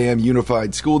Beaver Dam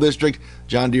Unified School District.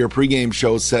 John Deere pregame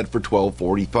show set for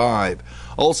 12:45.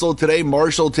 Also today,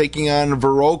 Marshall taking on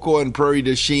Viroqua and Prairie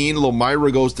du Chien.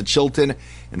 Lomira goes to Chilton,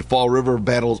 and Fall River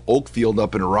battles Oakfield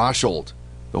up in Rosholt.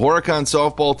 The Horicon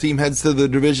softball team heads to the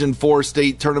Division IV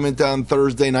state tournament on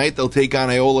Thursday night. They'll take on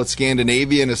Iola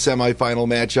Scandinavia in a semifinal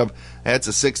matchup. That's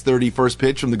a 6:30 first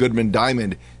pitch from the Goodman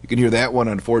Diamond. You can hear that one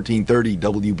on 1430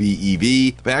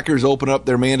 WBEV. The Packers open up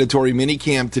their mandatory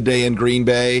minicamp today in Green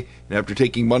Bay. And after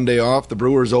taking Monday off, the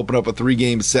Brewers open up a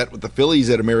 3-game set with the Phillies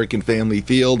at American Family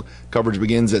Field. Coverage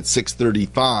begins at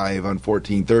 6:35 on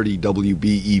 1430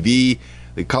 WBEV.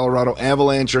 The Colorado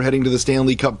Avalanche are heading to the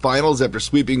Stanley Cup Finals after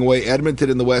sweeping away Edmonton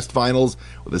in the West Finals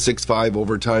with a 6-5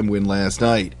 overtime win last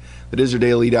night. That is your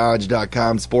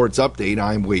DailyDodge.com sports update.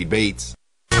 I'm Wade Bates.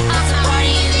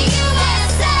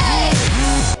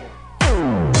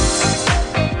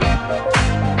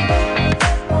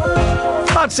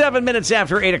 About 7 minutes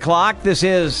after 8 o'clock, this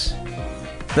is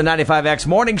the 95X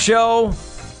Morning Show.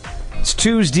 It's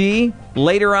Tuesday.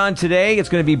 Later on today, it's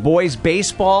going to be boys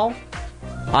baseball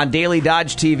on Daily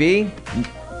Dodge TV.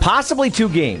 Possibly 2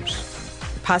 games.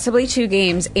 Possibly 2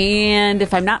 games, and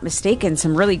if I'm not mistaken,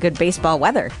 some really good baseball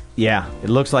weather. Yeah, it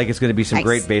looks like it's going to be some Nice.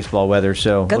 great baseball weather.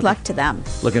 So Good luck to them.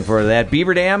 Looking forward to that.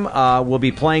 Beaver Dam will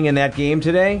be playing in that game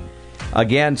today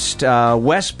against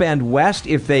West Bend West.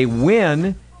 If they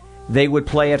win, they would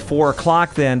play at 4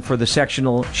 o'clock then for the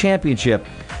sectional championship.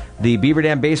 The Beaver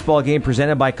Dam baseball game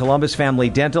presented by Columbus Family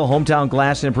Dental, Hometown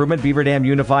Glass and Improvement, Beaver Dam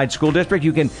Unified School District.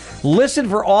 You can listen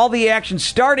for all the action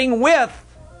starting with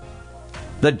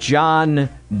the John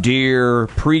Deere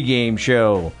pregame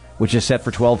show, which is set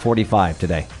for 12:45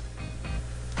 today.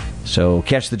 So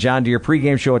catch the John Deere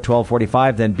pregame show at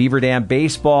 12:45, then Beaver Dam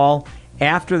baseball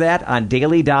after that on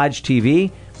Daily Dodge TV.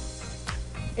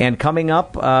 And coming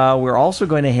up, we're also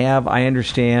going to have, I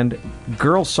understand,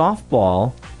 girls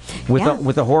softball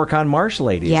with the Horicon Marsh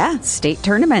ladies. Yeah, state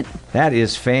tournament. That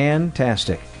is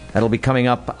fantastic. That'll be coming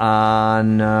up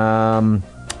on,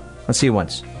 let's see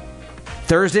once.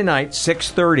 Thursday night,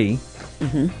 6:30.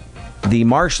 The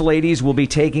Marsh ladies will be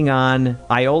taking on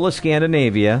Iola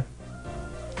Scandinavia.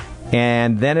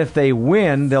 And then if they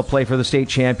win, they'll play for the state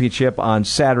championship on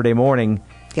Saturday morning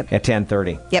at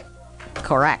 10:30. Yep,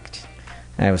 correct.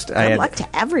 Good luck to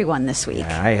everyone this week.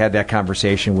 I had that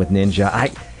conversation with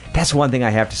Ninja. That's one thing I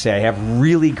have to say. I have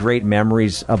really great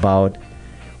memories about...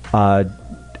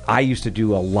 I used to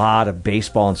do a lot of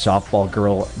baseball and softball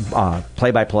girl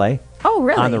play-by-play. Oh,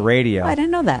 really? On the radio. Oh, I didn't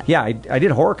know that. Yeah, I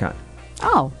did Horicon.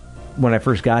 Oh. When I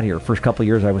first got here. First couple of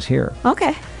years I was here.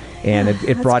 Okay. And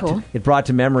it brought cool. it brought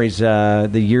to memories the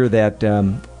year that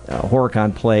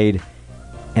Horicon played,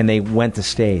 and they went to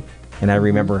state. And I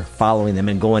remember following them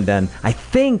and going down.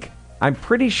 I'm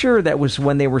pretty sure that was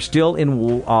when they were still in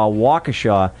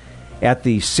Waukesha at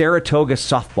the Saratoga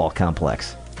Softball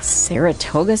Complex.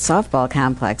 Saratoga Softball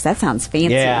Complex. That sounds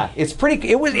fancy. Yeah, it's pretty.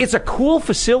 It's a cool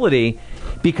facility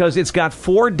because it's got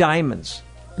 4 diamonds.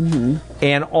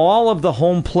 And all of the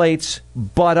home plates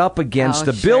butt up against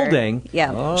the building.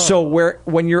 Yeah. Oh. So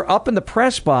when you're up in the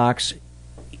press box,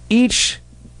 each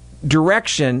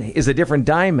direction is a different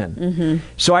diamond.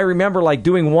 So I remember like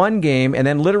doing one game and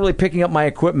then literally picking up my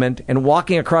equipment and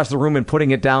walking across the room and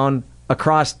putting it down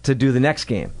across to do the next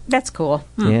game. That's cool.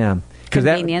 Yeah.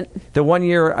 Convenient. The one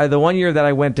year that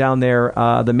I went down there,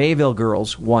 the Mayville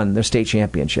girls won their state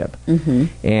championship,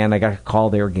 and I got to call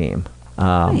their game.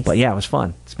 Nice. But yeah, it was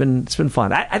fun. It's been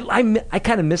fun. I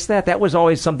kind of miss that. That was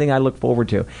always something I look forward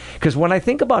to. Because when I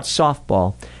think about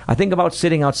softball, I think about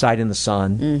sitting outside in the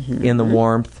sun, in the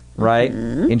warmth, right,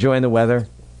 enjoying the weather.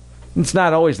 It's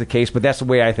not always the case, but that's the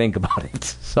way I think about it.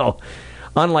 So,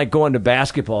 unlike going to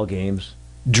basketball games,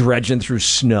 dredging through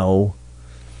snow,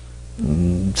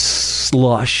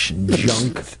 slush, and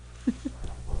junk.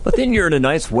 But then you're in a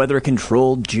nice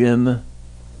weather-controlled gym.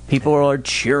 People are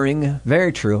cheering.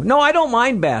 Very true. No, I don't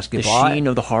mind basketball. The sheen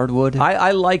of the hardwood.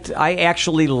 I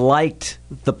actually liked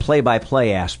the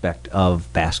play-by-play aspect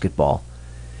of basketball.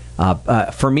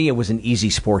 For me, it was an easy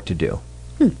sport to do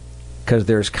because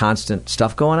there's constant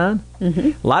stuff going on.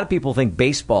 A lot of people think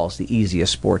baseball is the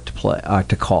easiest sport to play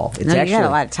to call. It's you got a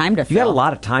lot of time to fill. You got a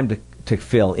lot of time to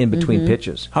fill in between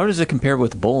pitches. How does it compare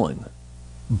with bowling?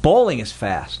 Bowling is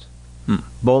fast.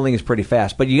 Bowling is pretty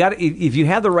fast, but if you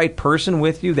have the right person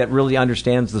with you that really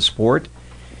understands the sport,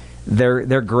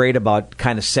 they're great about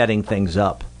kind of setting things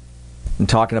up and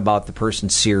talking about the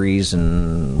person's series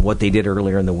and what they did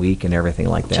earlier in the week and everything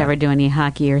like that. Did you ever do any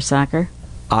hockey or soccer?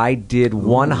 I did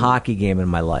one hockey game in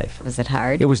my life. Was it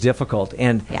hard? It was difficult,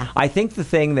 and I think the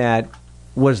thing that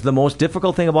was the most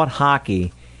difficult thing about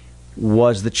hockey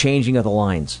was the changing of the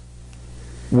lines,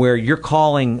 where you're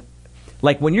calling.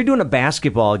 Like when you're doing a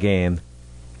basketball game,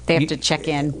 they have to check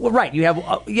in. Well, right. You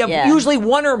have usually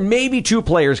 1 or maybe 2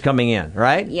 players coming in,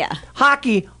 right? Yeah.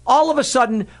 Hockey, all of a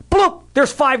sudden, bloop,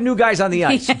 there's 5 new guys on the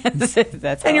ice.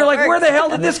 That's and you're like, where the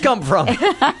hell did this come from?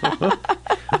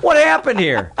 What happened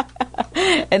here?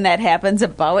 And that happens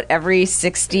about every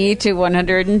 60 to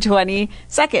 120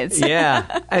 seconds.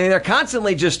 Yeah. I mean, they're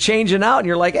constantly just changing out, and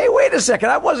you're like, hey, wait a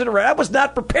second. I was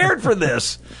not prepared for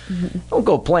this. Don't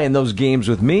go playing those games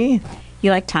with me. You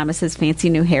like Thomas's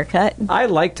fancy new haircut? I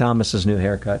like Thomas's new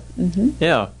haircut.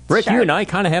 Yeah. Rick, you and I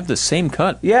kind of have the same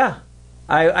cut. Yeah.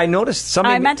 I noticed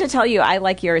something. I meant to tell you, I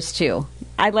like yours too.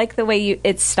 I like the way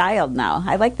it's styled now.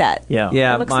 I like that. Yeah.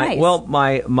 It looks nice. Well,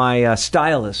 my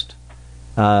stylist,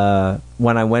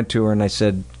 when I went to her and I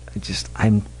said,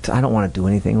 I don't want to do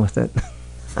anything with it.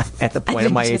 At the point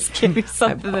of my age, give you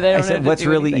something that I said, what's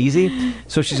really easy?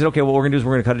 So she said, okay, what we're going to do is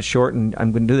we're going to cut it short, and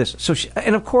I'm going to do this.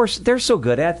 And of course, they're so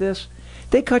good at this.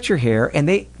 They cut your hair, and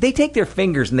they take their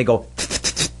fingers and they go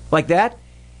like that,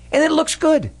 and it looks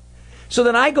good. So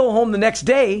then I go home the next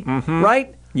day,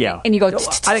 right? Yeah. And you go,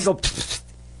 I go,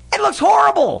 it looks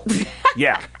horrible.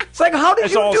 Yeah. It's like, how did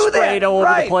It's you all do sprayed that? all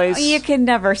over the place. You can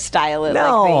never style it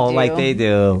like they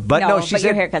do. But no, she but said,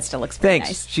 your haircut still looks pretty thanks.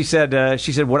 nice. She said,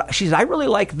 I really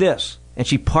like this. And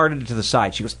she parted it to the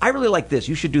side. She goes, I really like this.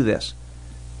 You should do this.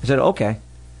 I said, okay.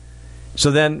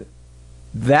 So then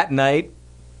that night,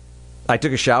 I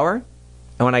took a shower.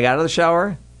 And when I got out of the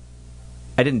shower,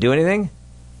 I didn't do anything.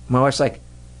 My wife's like,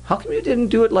 how come you didn't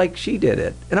do it like she did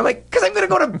it? And I'm like, because I'm going to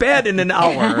go to bed in an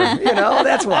hour.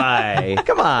 That's why.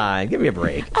 Come on, give me a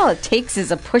break. All it takes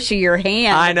is a push of your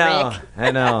hand. I know. Rick.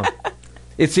 I know.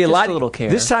 It's a little care.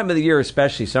 This time of the year,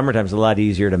 especially summertime, is a lot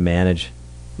easier to manage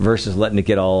versus letting it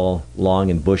get all long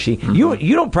and bushy. You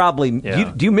don't probably.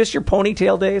 Do you miss your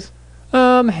ponytail days?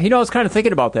 I was kind of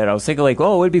thinking about that. I was thinking like,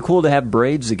 oh, it'd be cool to have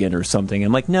braids again or something.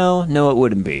 I'm like, no, it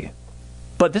wouldn't be.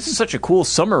 But this is such a cool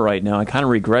summer right now. I kind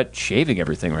of regret shaving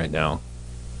everything right now.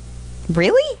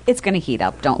 Really? It's going to heat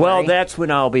up, don't worry. Well, that's when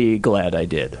I'll be glad I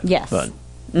did. Yes. But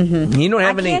you don't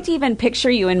have I can't even picture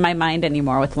you in my mind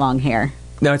anymore with long hair.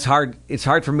 No, it's hard. It's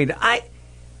hard for me to.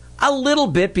 A little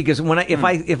bit, because when if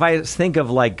I think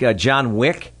of like John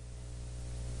Wick,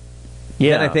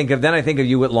 then I think of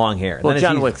you with long hair. Well, then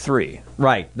John Wick 3,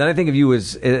 right? Then I think of you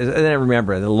as and then I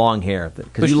remember the long hair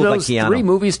because you look like Keanu. 3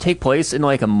 movies take place in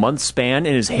like a month span,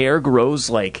 and his hair grows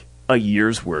like a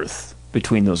year's worth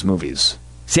between those movies.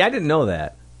 See, I didn't know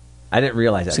that. I didn't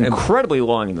realize that. It's incredibly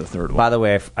long in the third one. By the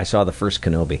way, I saw the first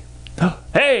Kenobi.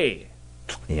 Hey!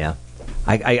 Yeah.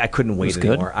 I couldn't wait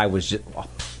anymore. Good? I was just... Oh,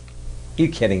 you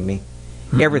kidding me?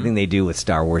 Everything they do with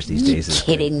Star Wars these days is...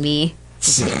 Kidding me?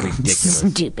 It's just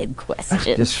ridiculous. Stupid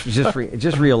question.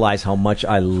 Just realize how much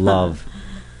I love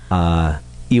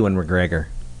Ewan McGregor,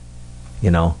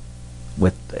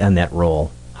 in that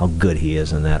role. How good he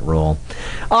is in that role.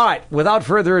 All right, without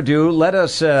further ado, let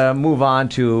us move on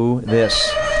to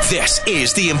this. This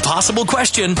is the impossible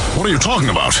question. What are you talking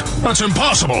about? That's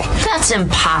impossible. That's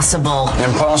impossible.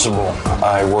 Impossible.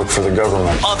 I work for the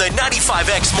government. On the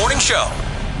 95X Morning Show.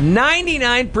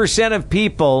 99% of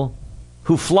people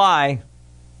who fly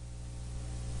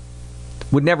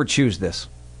would never choose this.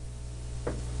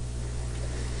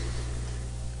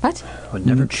 What? Would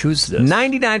never choose this.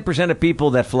 99% of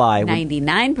people that fly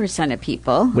 99% of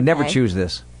people would never choose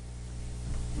this.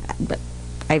 But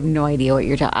I have no idea what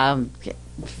you're talking.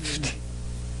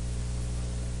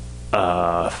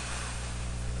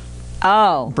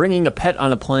 Bringing a pet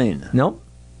on a plane. Nope.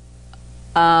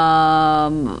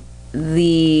 The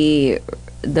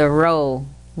row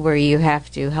where you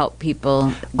have to help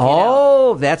people.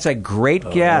 Oh, that's a great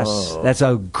guess. That's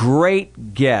a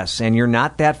great guess, and you're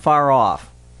not that far off.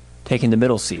 Taking the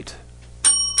middle seat.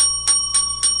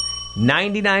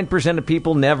 99% of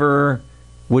people never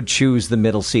would choose the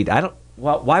middle seat.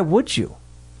 Why would you?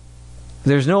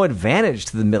 There's no advantage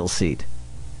to the middle seat.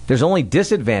 There's only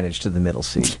disadvantage to the middle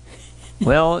seat.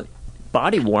 Well,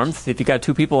 body warmth if you got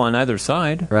 2 people on either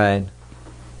side. Right.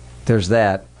 There's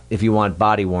that, if you want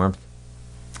body warmth.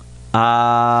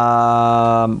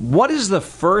 What is the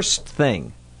first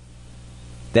thing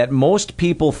that most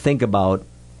people think about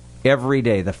every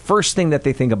day? The first thing that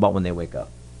they think about when they wake up?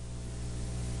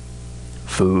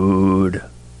 Food.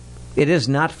 It is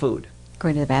not food.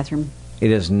 Going to the bathroom. It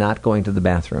is not going to the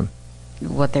bathroom.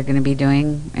 What they're going to be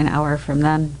doing an hour from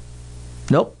then.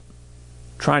 Nope.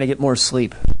 Trying to get more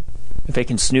sleep. If they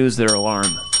can snooze their alarm.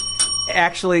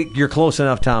 Actually, you're close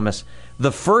enough, Thomas.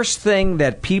 The first thing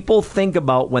that people think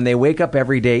about when they wake up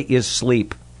every day is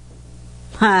sleep.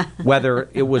 Whether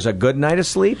it was a good night of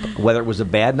sleep, whether it was a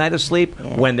bad night of sleep,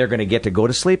 when they're going to get to go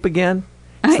to sleep again.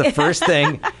 It's the first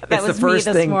thing. That was me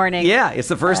this morning. Yeah, it's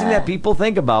the first thing that people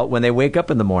think about when they wake up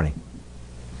in the morning.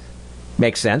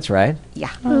 Makes sense, right?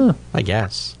 Yeah. I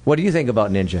guess. What do you think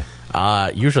about Ninja?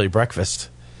 Usually breakfast.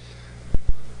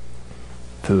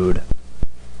 Food.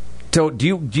 So do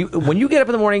you when you get up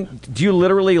in the morning, do you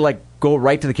literally go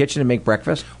right to the kitchen and make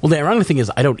breakfast? Well, the ironic thing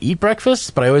is I don't eat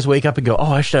breakfast, but I always wake up and go,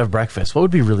 oh, I should have breakfast. What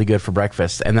would be really good for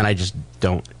breakfast? And then I just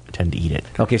don't tend to eat it.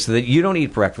 Okay, so you don't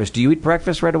eat breakfast. Do you eat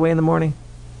breakfast right away in the morning?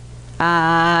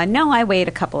 No, I wait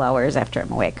a couple hours after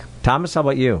I'm awake. Thomas, how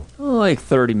about you? Like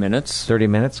 30 minutes. 30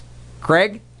 minutes.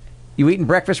 Craig, you eating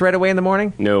breakfast right away in the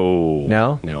morning?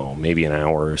 No. Maybe an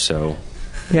hour or so.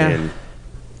 Yeah. And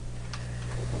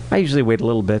I usually wait a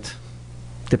little bit,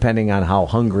 depending on how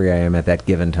hungry I am at that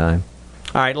given time.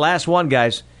 All right, last one,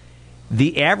 guys.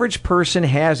 The average person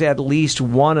has at least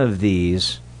one of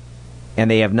these,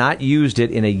 and they have not used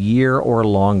it in a year or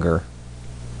longer.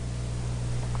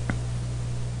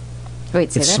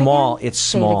 Wait, say It's that small. again? It's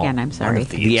Say small. it again. I'm sorry.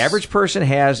 The average person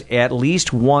has at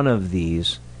least one of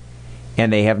these,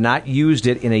 and they have not used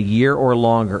it in a year or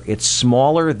longer. It's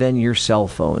smaller than your cell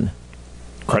phone.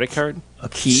 Credit card? A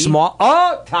key? Small.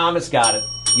 Oh, Thomas got it.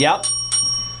 Yep.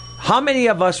 How many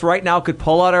of us right now could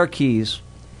pull out our keys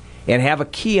and have a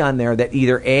key on there that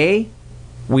either A,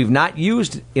 we've not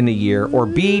used in a year, or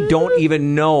B, don't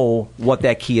even know what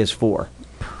that key is for?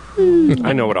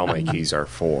 I know what all my keys are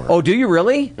for. Oh, do you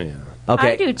really? Yeah.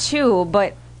 Okay. I do too,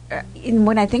 but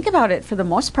when I think about it, for the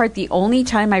most part, the only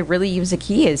time I really use a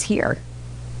key is here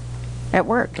at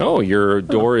work. Oh, your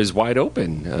door is wide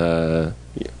open.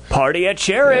 Party at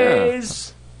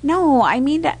Cherry's. No, I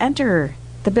mean to enter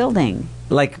the building.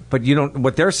 But you don't.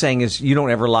 What they're saying is you don't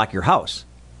ever lock your house.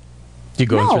 You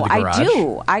go No, I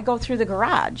do. I go through the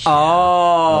garage.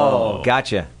 Oh,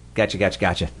 gotcha.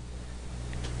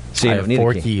 So you I don't have need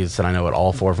 4 a key. keys, and I know what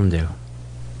all 4 of them do.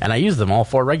 And I use them all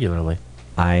 4 regularly.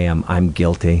 I'm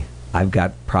guilty. I've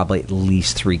got probably at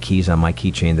least 3 keys on my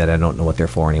keychain that I don't know what they're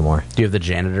for anymore. Do you have the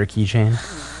janitor keychain?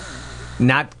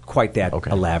 Not quite that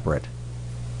elaborate,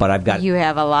 but I've got. You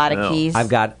have a lot of keys. I've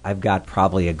got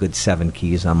probably a good 7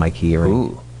 keys on my key ring.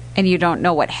 Ooh. And you don't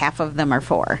know what half of them are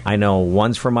for. I know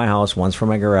one's for my house, one's for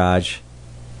my garage,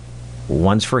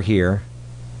 one's for here,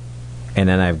 and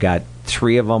then I've got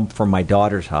 3 of them for my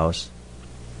daughter's house,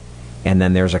 and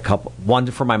then there's one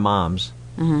for my mom's,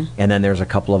 and then there's a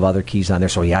couple of other keys on there.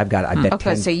 So yeah, I bet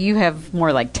 10. So you have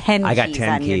more like 10 I got keys 10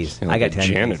 on your- keys. I got 10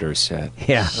 janitor keys. set.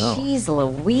 Yeah. Jeez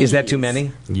Louise. Is that too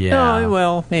many? Yeah. Oh,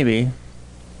 well, maybe.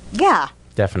 Yeah.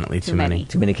 Definitely too many.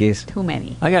 Too many keys? Too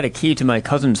many. I got a key to my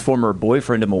cousin's former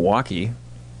boyfriend in Milwaukee.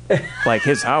 Like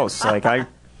his house. Like I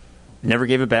never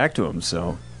gave it back to him,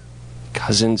 so.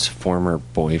 Cousin's former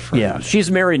boyfriend. Yeah, she's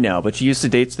married now, but she used to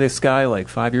date this guy like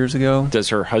 5 years ago. Does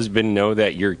her husband know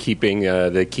that you're keeping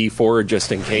the key for her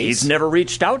just in case? He's never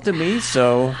reached out to me,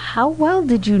 so. How well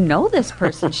did you know this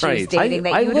person she was Right. dating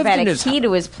that you would have had a key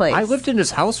to his place? I lived in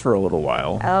his house for a little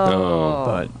while. Oh,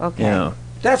 But, okay. yeah.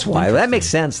 That's why. That makes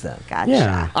sense then. Gotcha.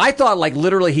 Yeah. I thought like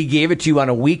literally he gave it to you on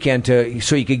a weekend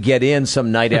so you could get in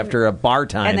some night after a bar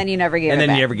time. And then you never gave it And then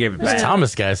back. you never gave it This back.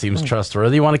 Thomas guy seems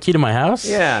trustworthy. You want a key to my house?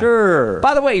 Yeah. Sure.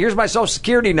 By the way, here's my social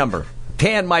security number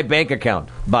and my bank account.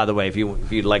 By the way, if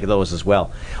you'd like those as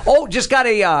well. Oh, just got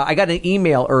I got an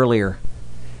email earlier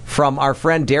from our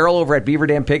friend Daryl over at Beaver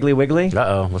Dam Piggly Wiggly.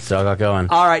 Uh-oh. What's the got going?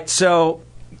 All right, so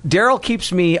Daryl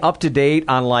keeps me up to date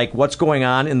on like what's going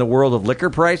on in the world of liquor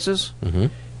prices.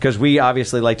 Because we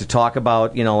obviously like to talk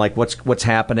about, like what's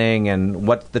happening and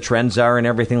what the trends are and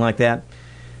everything like that.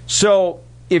 So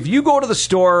if you go to the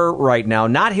store right now,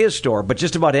 not his store, but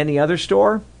just about any other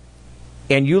store,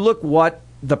 and you look what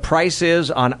the price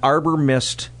is on Arbor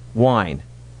Mist wine,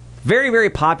 very, very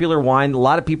popular wine. A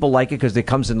lot of people like it because it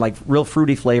comes in like real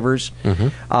fruity flavors.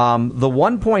 The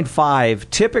 1.5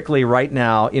 typically right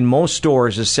now in most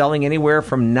stores is selling anywhere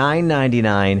from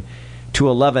 $9.99 to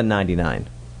 $11.99.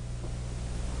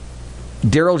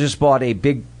 Daryl just bought a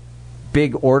big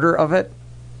order of it.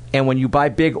 And when you buy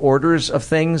big orders of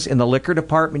things in the liquor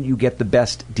department, you get the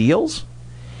best deals.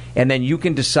 And then you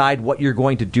can decide what you're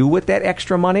going to do with that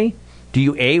extra money. Do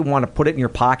you, A, want to put it in your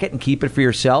pocket and keep it for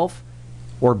yourself?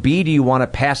 Or B, do you want to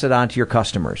pass it on to your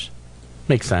customers?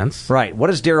 Makes sense. Right. What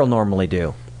does Daryl normally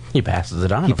do? He passes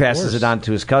it on. He passes it on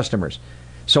to his customers.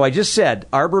 So I just said,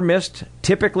 Arbor Mist,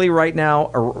 typically right now,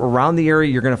 around the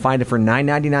area, you're going to find it for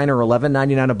 $9.99 or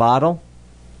 $11.99 a bottle.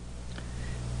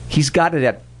 He's got it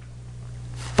at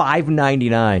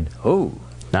 $5.99. Oh,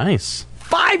 nice.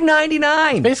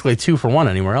 $5.99. Basically 2 for 1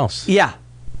 anywhere else. Yeah.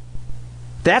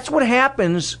 That's what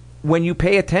happens when you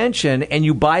pay attention and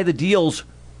you buy the deals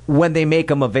when they make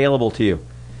them available to you.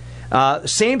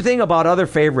 Same thing about other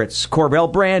favorites.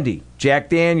 Corbel Brandy, Jack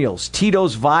Daniels,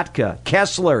 Tito's Vodka,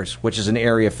 Kessler's, which is an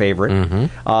area favorite,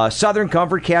 Southern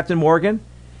Comfort, Captain Morgan.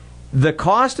 The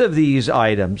cost of these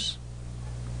items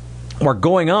are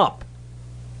going up.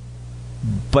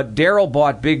 But Daryl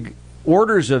bought big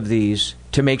orders of these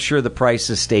to make sure the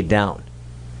prices stayed down.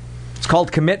 It's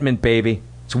called commitment, baby.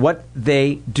 It's what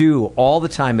they do all the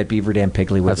time at Beaver Dam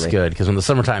Piggly Wiggly. That's good, because when the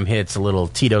summertime hits, a little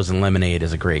Tito's and lemonade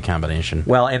is a great combination.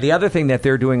 Well, and the other thing that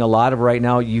they're doing a lot of right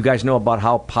now, you guys know about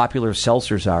how popular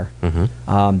seltzers are.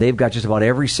 They've got just about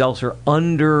every seltzer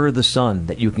under the sun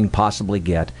that you can possibly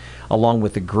get, along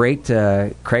with the great,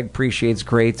 Craig appreciates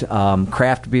great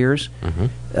craft beers.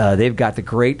 They've got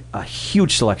a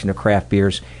huge selection of craft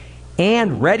beers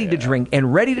and ready to drink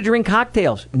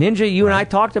cocktails. Ninja, you and I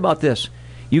talked about this.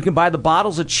 You can buy the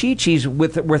bottles of Chi-Chi's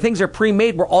where things are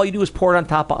pre-made, where all you do is pour it on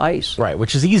top of ice. Right,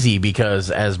 which is easy because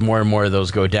as more and more of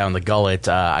those go down the gullet,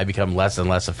 I become less and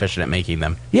less efficient at making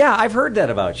them. Yeah, I've heard that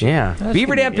about you. Yeah.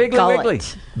 Beaver Dam Piggly Wiggly.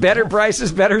 Better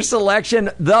prices, better selection,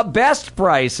 the best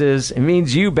prices. It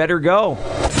means you better go.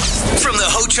 From the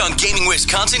Ho Chunk Gaming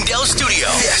Wisconsin Dell Studio,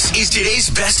 this is today's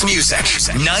best music.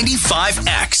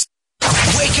 95X.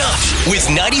 Wake up with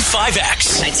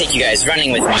 95X. I take you guys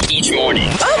running with me each morning.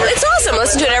 Oh, it's awesome.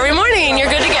 Listen to it every morning and you're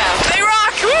good to go. They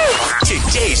rock. Woo!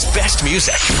 Today's best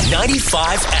music.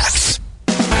 95X.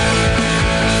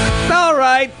 All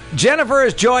right. Jennifer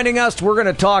is joining us. We're going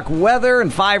to talk weather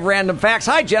and 5 random facts.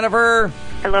 Hi, Jennifer.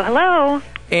 Hello, hello.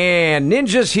 And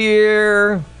Ninja's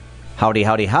here. Howdy,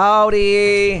 howdy,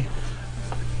 howdy.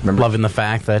 Loving the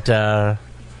fact that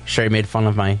Sherry made fun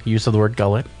of my use of the word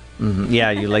gullet. Mm-hmm. Yeah,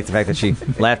 you like the fact that she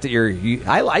laughed at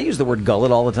I use the word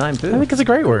gullet all the time, too. I think it's a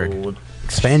great word.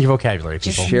 Expand your vocabulary,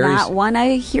 people. Not one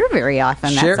I hear very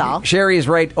often, that's all. Sherry is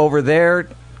right over there.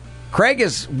 Craig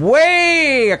is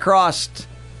way across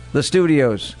the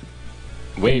studios.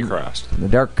 Way across. In the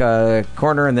dark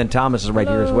corner, and then Thomas is right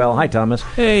here as well. Hi, Thomas.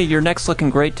 Hey, your neck's looking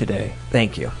great today.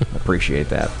 Thank you. Appreciate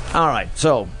that. All right,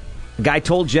 so... Guy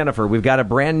told Jennifer we've got a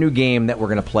brand new game that we're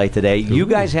going to play today. Ooh. You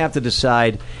guys have to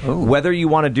decide whether you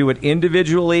want to do it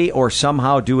individually or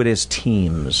somehow do it as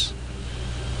teams.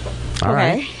 All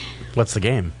right. What's the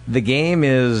game? The game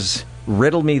is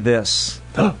Riddle Me This.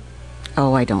 Oh,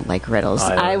 I don't like riddles.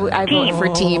 I vote for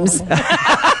teams.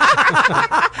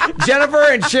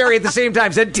 Jennifer and Sherry at the same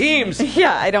time said teams.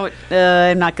 Yeah, I don't.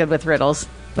 I'm not good with riddles.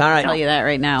 All right. I'll tell you that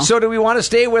right now. So do we want to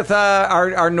stay with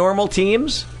our normal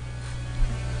teams?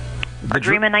 Our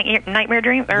dream and nightmare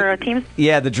dream or teams?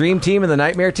 Yeah, the dream team and the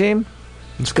nightmare team.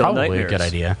 It's probably a good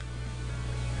idea.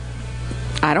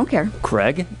 I don't care.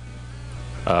 Craig?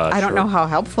 I don't know how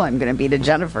helpful I'm going to be to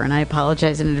Jennifer, and I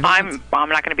apologize in advance. I'm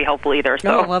not going to be helpful either.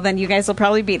 So. Oh, well, then you guys will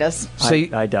probably beat us. So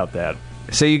I doubt that.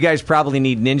 So you guys probably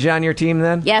need Ninja on your team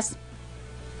then? Yes.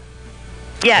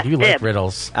 Yes, you like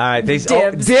riddles. All right, dibs.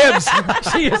 Dibs.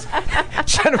 She is,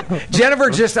 Jennifer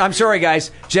just, I'm sorry,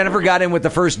 guys. Jennifer got in with the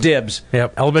first dibs.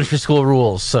 Yep, elementary school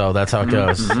rules, so that's how it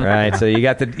goes. All right, so you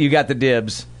got the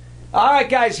dibs. All right,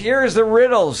 guys, here's the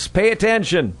riddles. Pay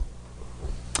attention.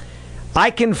 I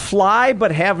can fly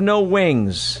but have no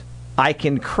wings. I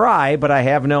can cry but I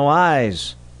have no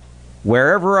eyes.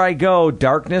 Wherever I go,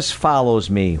 darkness follows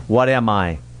me. What am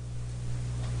I?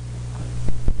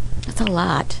 That's a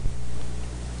lot.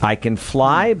 I can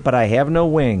fly, but I have no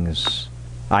wings.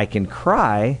 I can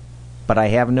cry, but I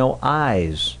have no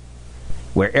eyes.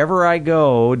 Wherever I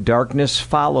go, darkness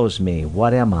follows me.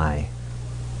 What am I?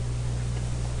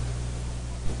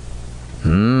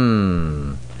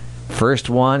 First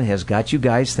one has got you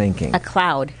guys thinking. A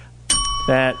cloud.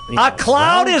 A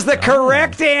cloud is the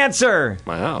correct answer.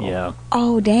 Wow. Yeah.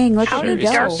 Oh, dang. Look How at you does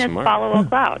go. darkness follow a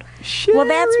cloud? Well,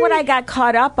 that's what I got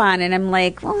caught up on, and I'm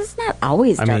like, well, it's not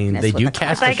always darkness. I mean, they do with a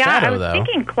cast cloud. a shadow, I was though.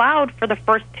 thinking cloud for the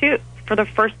first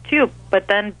two, but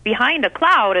then behind a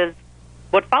cloud is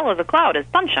what follows a cloud is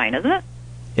sunshine, isn't it?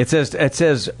 It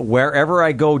says wherever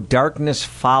I go, darkness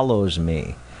follows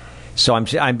me. So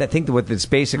I think what it's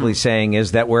basically saying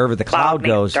is that wherever the cloud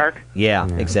goes, dark. Yeah,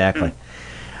 exactly.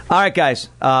 All right, guys.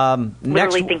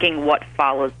 Literally thinking what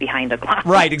follows behind a cloud.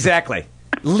 Right, exactly.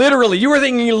 Literally. You were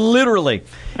thinking literally.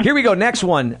 Here we go. Next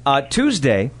one.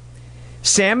 Tuesday,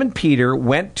 Sam and Peter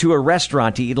went to a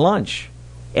restaurant to eat lunch.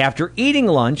 After eating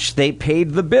lunch, they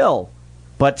paid the bill.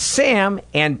 But Sam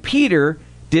and Peter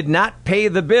did not pay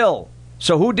the bill.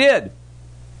 So who did?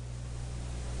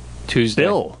 Tuesday.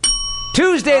 Bill.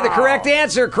 Tuesday, the correct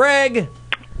answer, Craig.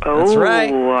 Oh. That's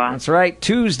right. That's right.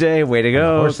 Tuesday. Way to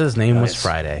go. The horse's name was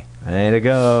Friday. Way to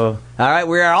go. All right,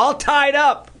 we are all tied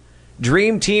up.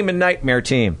 Dream team and nightmare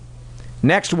team.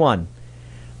 Next one.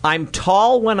 I'm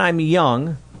tall when I'm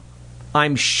young.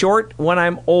 I'm short when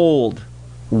I'm old.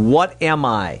 What am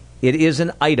I? It is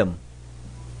an item.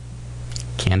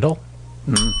 Candle?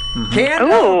 Candle.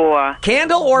 Ooh.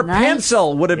 Candle or Nice.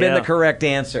 pencil would have been Yeah. the correct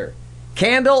answer.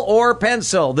 Candle or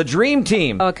pencil. The dream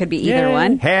team Oh, it could be either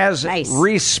one. has Nice.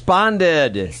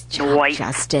 responded. Job,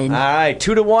 Justin. All right,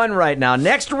 2-1 right now.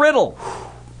 Next riddle.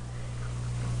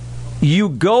 You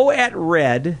go at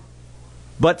red,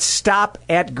 but stop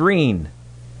at green.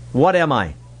 What am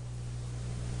I?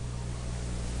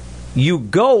 You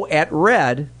go at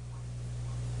red,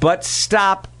 but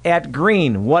stop at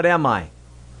green. What am I?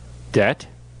 Debt?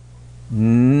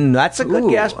 That's a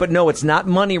good guess, but no, it's not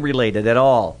money related at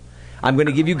all. I'm going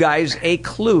to give you guys a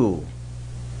clue.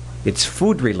 It's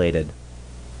food related.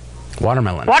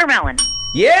 Watermelon. Watermelon.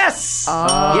 Yes!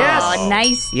 Oh, yes!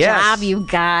 Nice Yes. job, you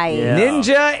guys. Yeah.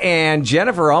 Ninja and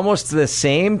Jennifer almost at the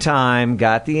same time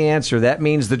got the answer. That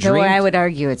means the Though dream... I would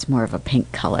argue it's more of a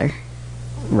pink color.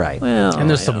 Right. Well, And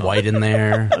there's some white in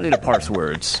there. I need to parse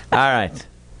words. All right.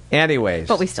 Anyways.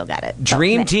 But we still got it.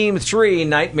 Dream Team 3,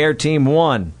 Nightmare Team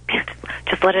 1.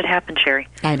 Just let it happen, Sherry.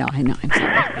 I know. I'm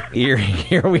sorry.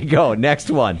 Here we go. Next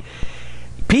one.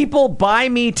 People buy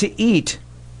me to eat,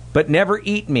 but never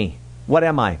eat me. What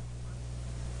am I?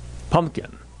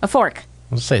 Pumpkin. A fork.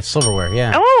 Let's say silverware,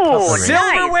 yeah. Oh, Cutlery.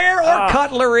 Silverware or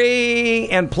cutlery,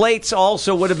 and plates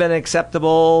also would have been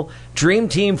acceptable. Dream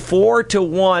Team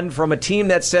 4-1 from a team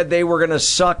that said they were going to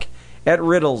suck at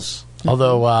riddles.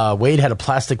 Although Wade had a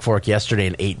plastic fork yesterday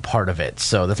and ate part of it,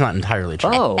 so that's not entirely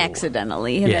true. Oh.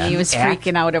 Accidentally. And Yeah. then he was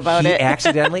freaking out about He it.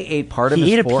 accidentally ate part of He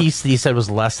his ate a fork. piece that he said was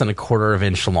less than a quarter of an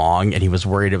inch long, and he was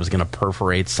worried it was going to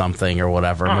perforate something or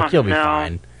whatever. I'm like, you'll be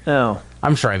fine. Oh.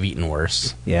 I'm sure I've eaten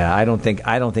worse. Yeah, I don't think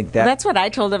that. That's what I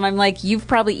told him. I'm like, you've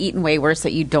probably eaten way worse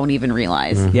that you don't even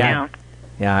realize. Yeah.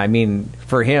 I mean,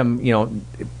 for him,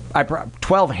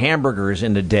 12 hamburgers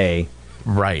in a day.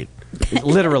 Right.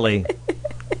 Literally.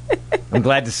 I'm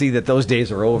glad to see that those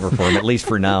days are over for him, at least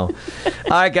for now. All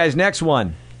right, guys, next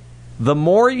one. The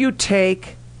more you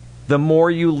take, the more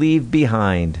you leave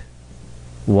behind.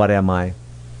 What am I?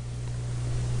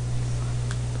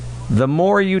 The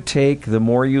more you take, the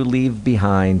more you leave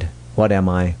behind. What am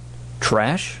I?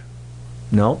 Trash?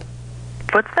 Nope.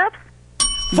 Footsteps?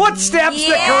 Footsteps, the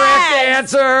Yes! correct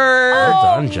answer. Well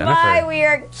done, Jennifer. My, we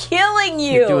are killing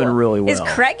you. You're doing really well. Is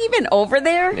Craig even over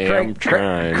there? Yeah, I'm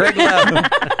trying. Craig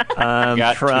left. I'm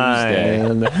Got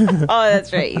trying. Oh,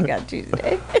 that's right. You got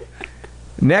Tuesday.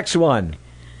 Next one.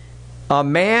 A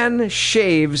man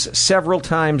shaves several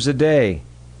times a day,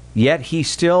 yet he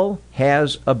still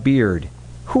has a beard.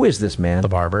 Who is this man? The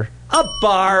barber. A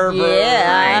barber.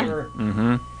 Yeah.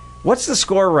 Mm-hmm. What's the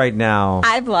score right now?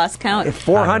 I've lost count.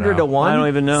 400 to 1? I don't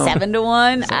even know.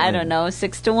 7-1. I don't know.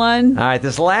 6-1. All right,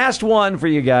 this last one for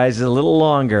you guys is a little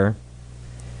longer.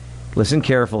 Listen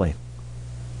carefully.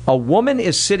 A woman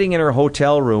is sitting in her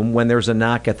hotel room when there's a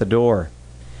knock at the door.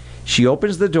 She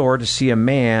opens the door to see a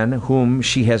man whom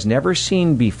she has never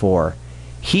seen before.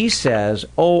 He says,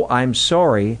 "Oh, I'm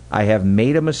sorry. I have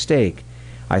made a mistake.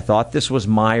 I thought this was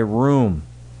my room."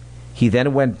 He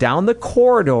then went down the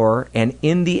corridor and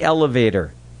in the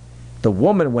elevator. The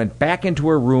woman went back into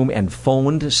her room and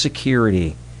phoned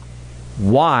security.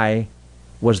 Why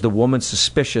was the woman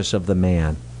suspicious of the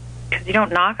man? Because you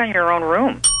don't knock on your own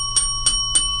room.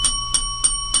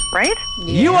 Right?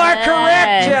 You are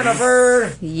correct, Jennifer.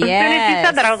 As soon as you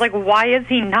said that, I was like, why is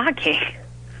he knocking?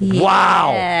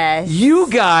 Wow. Yes. You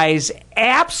guys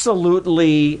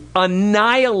absolutely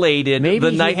annihilated Maybe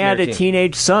the he Nightmare had a Team.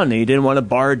 teenage son and he didn't want to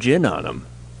barge in on him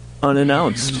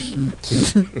unannounced.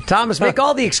 Thomas, make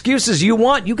all the excuses you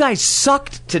want. You guys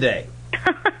sucked today.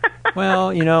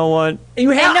 Well, you know what?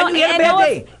 You had a bad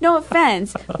day. No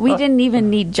offense. We didn't even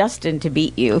need Justin to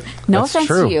beat you. No That's offense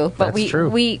true. to you, but That's true.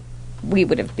 we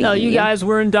would have beaten No, you guys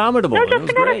were indomitable. No, It was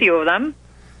Justin got a great. few of them.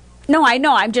 No, I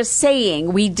know. I'm just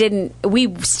saying we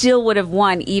still would have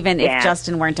won even Yeah. if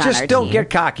Justin weren't on our Just don't team. get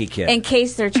cocky, kid. In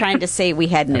case they're trying to say we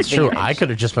had an It's true. advantage. I could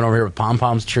have just been over here with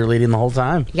pom-poms cheerleading the whole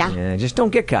time. Yeah. Just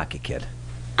don't get cocky, kid.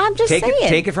 I'm just saying.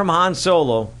 Take it from Han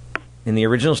Solo in the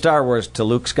original Star Wars to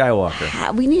Luke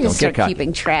Skywalker. We need to Don't get start cocky.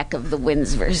 keeping track of the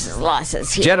wins versus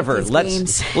losses here. Jennifer, at these let's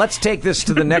games. take this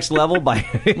to the next level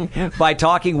by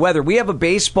talking weather. We have a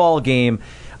baseball game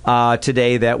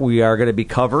today that we are going to be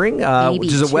covering. Maybe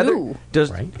does the two. weather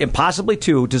and possibly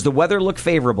two? Does the weather look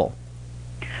favorable?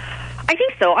 I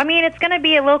think so. I mean, it's going to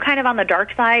be a little kind of on the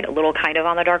dark side. A little kind of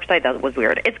on the dark side. That was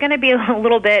weird. It's going to be a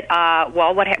little bit,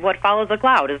 what follows a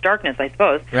cloud is darkness, I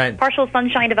suppose. Right. Partial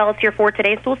sunshine develops here for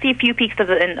today, so we'll see a few peaks of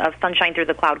sunshine through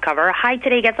the cloud cover. High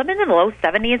today gets up into the low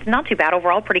 70s. Not too bad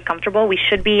overall, pretty comfortable. We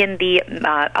should be in the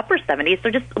upper 70s,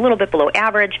 so just a little bit below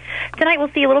average. Tonight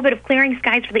we'll see a little bit of clearing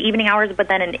skies for the evening hours, but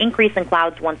then an increase in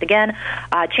clouds once again.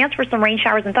 Chance for some rain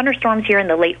showers and thunderstorms here in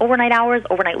the late overnight hours.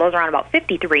 Overnight lows around about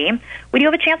 53. We do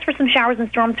have a chance for some showers and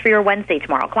storms for your Wednesday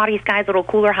tomorrow. Cloudy skies, a little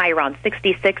cooler, high around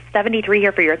 66, 73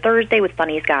 here for your Thursday with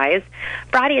sunny skies.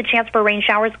 Friday, a chance for rain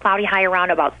showers, cloudy, high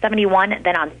around about 71.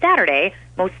 Then on Saturday,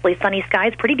 mostly sunny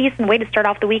skies, pretty decent way to start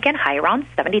off the weekend, high around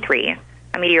 73.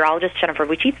 I'm meteorologist Jennifer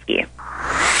Wojcicki.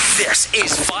 This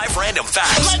is 5 Random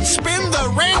Facts Let's spin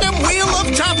the random wheel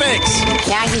of topics.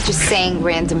 Now you're just saying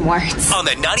random words. on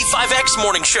the 95X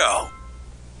Morning Show.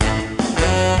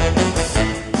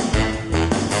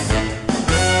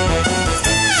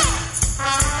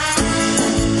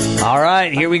 All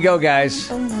right, here we go, guys.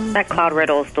 That cloud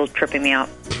riddle is still tripping me out.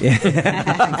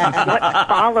 What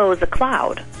follows a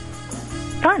cloud?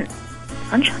 Sun.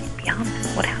 Sunshine beyond.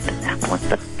 What happens after once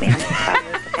the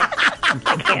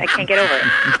I can't get over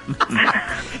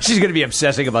it. She's going to be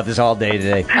obsessing about this all day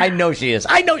today. I know she is.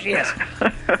 All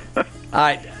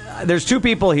right. There's two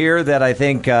people here that I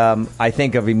think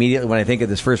of immediately when I think of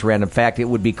this first random fact. It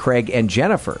would be Craig and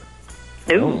Jennifer.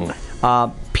 Ooh.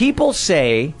 People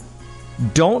say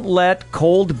don't let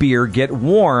cold beer get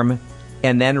warm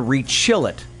and then re-chill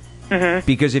it. Mm-hmm.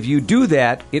 Because if you do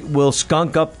that, it will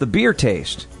skunk up the beer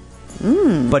taste.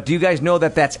 But do you guys know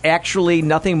that that's actually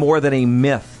nothing more than a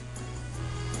myth?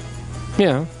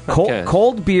 Yeah. Okay.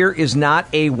 Cold beer is not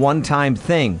a one-time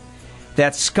thing.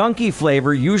 That skunky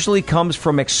flavor usually comes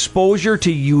from exposure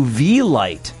to UV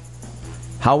light.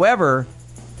 However,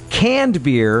 canned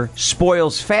beer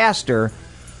spoils faster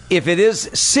if it is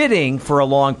sitting for a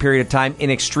long period of time in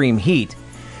extreme heat.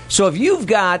 So if you've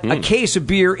got a case of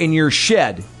beer in your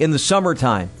shed in the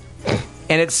summertime,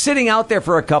 and it's sitting out there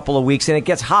for a couple of weeks and it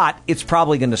gets hot, it's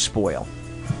probably going to spoil.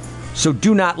 So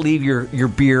do not leave your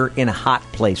beer in hot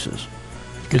places.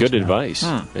 Good advice.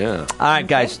 Yeah. All right,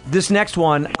 guys. This next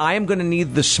one, I am going to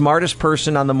need the smartest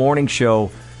person on the morning show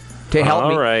to help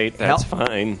me. All right, that's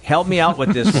fine. Help me out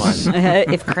with this one.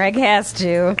 If Craig has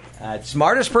to.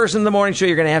 Smartest person in the morning show,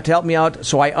 you're going to have to help me out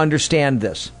so I understand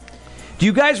this. Do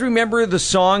you guys remember the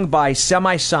song by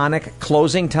Semisonic,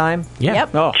 Closing Time? Yeah.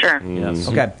 Yep. Oh, Sure. Yes.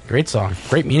 okay. Great song.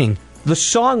 Great meaning. The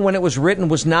song, when it was written,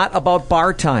 was not about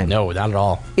bar time. No, not at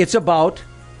all. It's about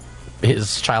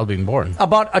His child being born.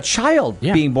 a child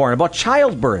being born, about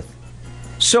childbirth.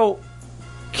 So,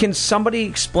 can somebody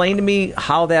explain to me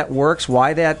how that works?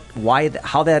 How that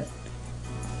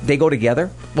they go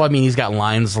together? Well, I mean, he's got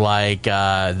lines like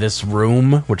this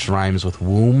room, which rhymes with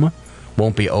womb,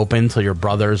 won't be open till your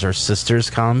brothers or sisters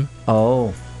come.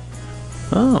 Oh.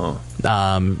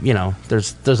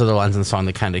 There's other lines in the song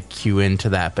that kind of cue into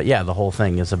that. But yeah, the whole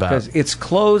thing is about... Because it's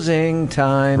closing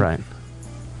time. Right.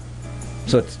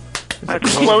 So it's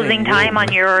closing time on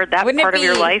that Wouldn't it part of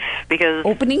your be life, because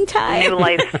opening time? new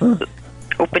life,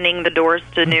 opening the doors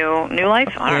to new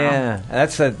life. I don't know. Yeah,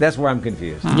 that's where I'm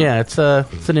confused. Yeah, it's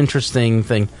an interesting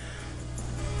thing.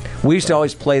 We used to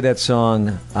always play that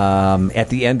song at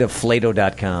the end of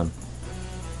Flato.com.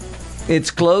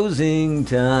 It's closing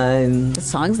time. The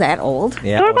song's that old?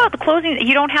 Yeah. So what about the closing?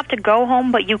 You don't have to go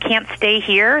home, but you can't stay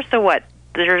here. So what?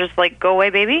 They're just like, go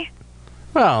away, baby?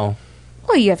 Well,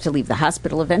 you have to leave the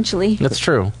hospital eventually. That's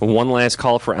true. One last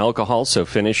call for alcohol, so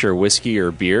finish your whiskey or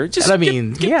beer. Just give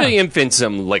the infant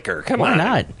some liquor. Come Why on.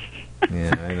 not?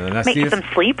 Yeah, I know. Make them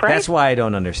sleep, right? That's why I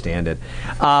don't understand it.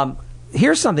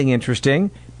 Here's something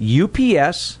interesting.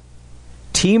 UPS,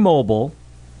 T-Mobile,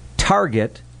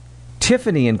 Target,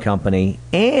 Tiffany & Company,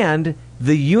 and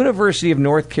the University of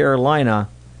North Carolina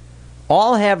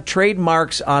all have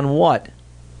trademarks on what?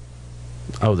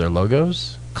 Oh, their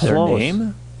logos? Their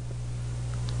name?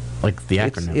 Like the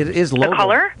acronym. It is logo. The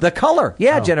color? The color.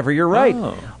 Yeah, Oh. Jennifer, you're right.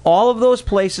 Oh. All of those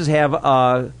places have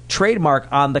a trademark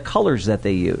on the colors that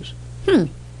they use.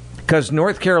 Because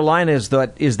North Carolina is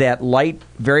that light,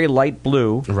 very light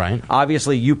blue. Right.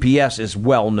 Obviously, UPS is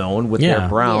well known with their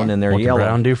brown and their what yellow. What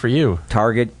brown do for you?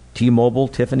 Target, T-Mobile,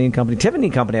 Tiffany & Company. Tiffany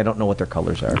 & Company, I don't know what their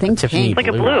colors are. I think Tiffany pink. Like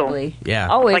a blue. Probably. Yeah.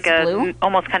 Oh, it's like blue?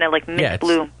 almost kind of like mint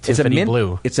blue. It's a Tiffany mint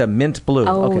blue. It's a mint blue.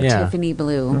 Oh, okay. Tiffany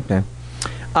blue. Okay.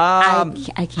 I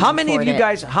can't How many of afford you it.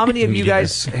 guys? How many of Me you neither.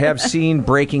 guys have seen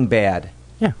Breaking Bad?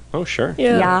 Yeah. Oh, sure.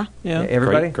 Yeah.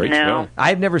 Everybody? Great No. show.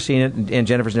 I've never seen it, and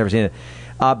Jennifer's never seen it.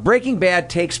 Breaking Bad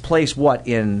takes place what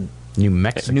in New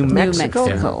Mexico. New Mexico?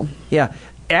 Mexico. Yeah.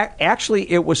 Actually,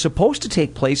 it was supposed to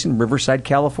take place in Riverside,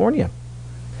 California.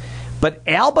 But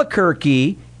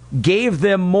Albuquerque gave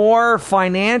them more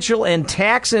financial and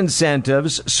tax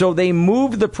incentives, so they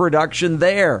moved the production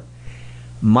there.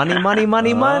 Money, money,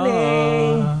 money, money.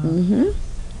 Mm-hmm.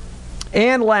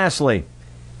 And lastly,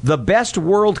 the best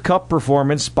World Cup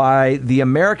performance by the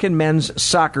American men's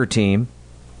soccer team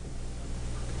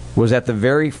was at the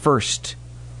very first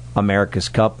America's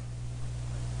Cup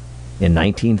in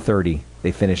 1930.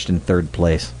 They finished in third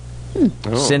place.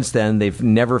 Oh. Since then, they've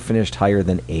never finished higher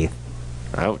than eighth.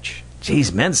 Ouch.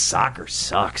 Geez, men's soccer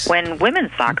sucks. When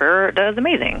women's soccer does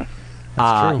amazing.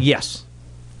 That's true. Yes.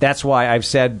 That's why I've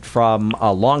said from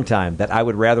a long time that I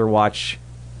would rather watch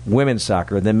women's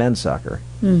soccer than men's soccer.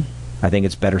 I think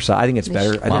it's better. I think it's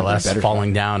better. I Well, think less it's better.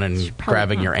 falling down and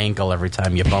grabbing your ankle every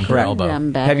time you bump your Correct.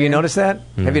 elbow. Have you noticed that?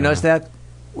 Have you noticed that?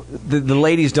 The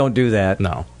ladies don't do that.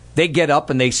 No. They get up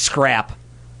and they scrap.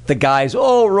 The guys,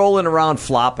 rolling around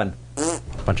flopping.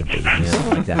 Bunch of babies.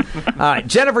 Like that. All right,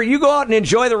 Jennifer, you go out and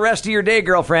enjoy the rest of your day,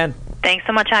 girlfriend. Thanks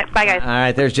so much, Axe. Bye, guys. All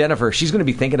right, there's Jennifer. She's going to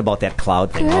be thinking about that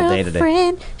cloud thing all day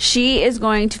today. She is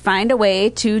going to find a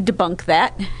way to debunk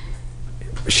that.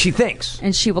 She thinks.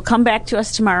 And she will come back to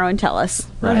us tomorrow and tell us.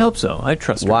 I hope so. I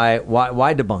trust her.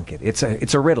 Why debunk it?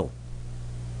 It's a riddle.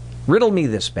 Riddle me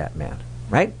this, Batman.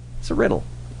 Right? It's a riddle.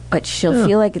 But she'll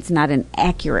feel like it's not an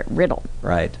accurate riddle.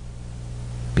 Right.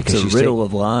 Because it's a riddle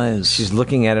of lies. She's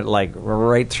looking at it like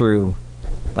right through,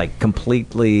 like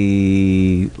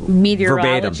completely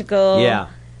meteorological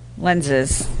verbatim.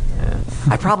 lenses. Yeah.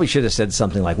 I probably should have said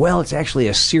something like, well, it's actually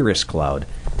a cirrus cloud.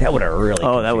 That would have really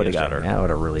that would have got her. That would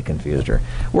have really confused her.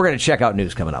 We're going to check out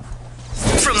news coming up.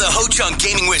 From the Ho Chunk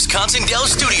Gaming Wisconsin Dell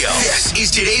studio, this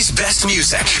is today's best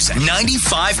music,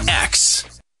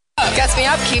 95X. Gets me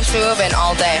up, keeps me moving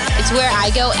all day. It's where I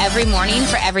go every morning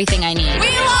for everything I need. We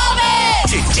love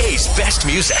it! Today's best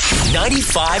music,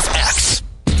 95X.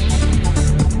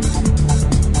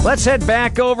 Let's head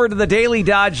back over to the Daily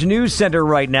Dodge News Center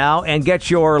right now and get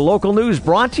your local news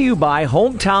brought to you by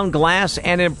Hometown Glass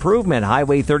and Improvement,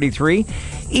 Highway 33,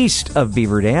 east of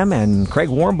Beaver Dam. And Craig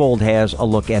Warmbold has a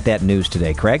look at that news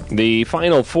today. Craig? The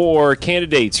final 4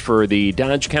 candidates for the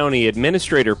Dodge County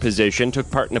Administrator position took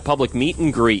part in a public meet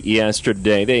and greet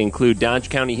yesterday. They include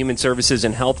Dodge County Human Services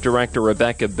and Health Director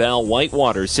Rebecca Bell,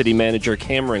 Whitewater City Manager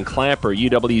Cameron Clapper,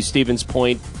 UW Stevens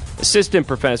Point Assistant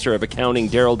Professor of Accounting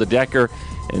Daryl DeDecker,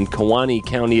 and Kewanee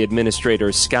County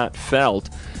Administrator Scott Felt.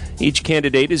 Each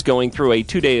candidate is going through a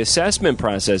 2-day assessment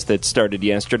process that started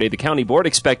yesterday. The county board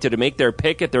expected to make their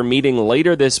pick at their meeting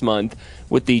later this month,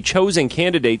 with the chosen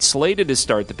candidate slated to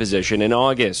start the position in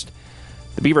August.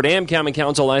 The Beaver Dam Common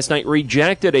Council last night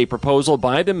rejected a proposal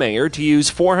by the mayor to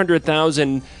use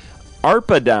 $400,000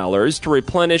 ARPA dollars to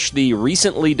replenish the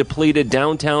recently depleted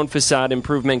downtown facade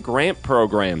improvement grant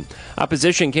program.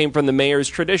 Opposition came from the mayor's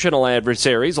traditional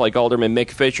adversaries, like Alderman Mick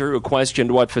Fisher, who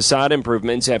questioned what facade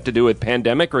improvements have to do with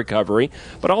pandemic recovery,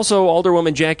 but also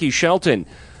Alderwoman Jackie Shelton,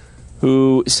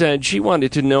 who said she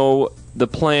wanted to know the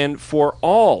plan for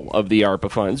all of the ARPA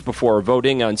funds before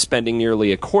voting on spending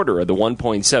nearly a quarter of the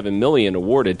 $1.7 million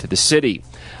awarded to the city.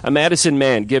 A Madison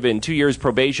man given 2 years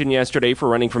probation yesterday for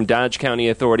running from Dodge County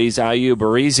authorities, Ayub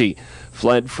Barizi,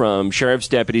 fled from sheriff's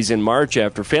deputies in March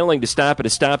after failing to stop at a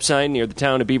stop sign near the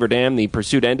town of Beaver Dam. The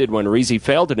pursuit ended when Barizi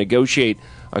failed to negotiate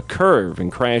a curve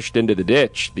and crashed into the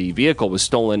ditch. The vehicle was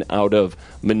stolen out of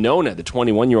Monona. The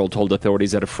 21-year-old told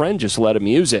authorities that a friend just let him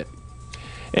use it.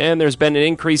 And there's been an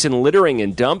increase in littering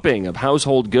and dumping of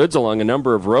household goods along a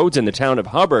number of roads in the town of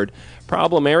Hubbard.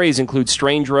 Problem areas include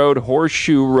Strange Road,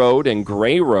 Horseshoe Road, and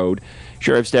Gray Road.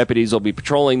 Sheriff's deputies will be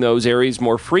patrolling those areas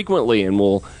more frequently and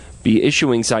will be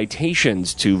issuing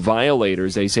citations to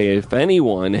violators. They say if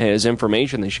anyone has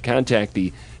information, they should contact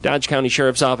the Dodge County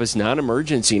Sheriff's Office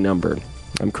non-emergency number.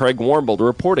 I'm Craig Warmbold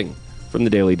reporting from the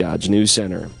Daily Dodge News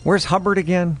Center. Where's Hubbard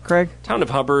again, Craig? Town of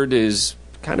Hubbard is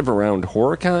kind of around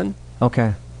Horicon.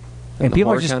 Okay. And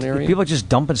people are just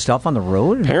dumping stuff on the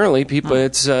road? Apparently, people,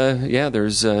 it's,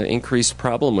 there's an increased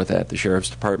problem with that. The Sheriff's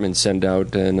Department sent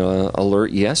out an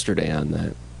alert yesterday on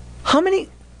that. How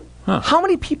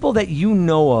many people that you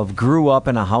know of grew up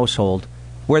in a household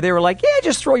where they were like, yeah,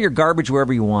 just throw your garbage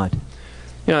wherever you want?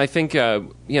 You know, I think,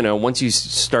 once you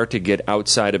start to get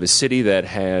outside of a city that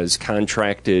has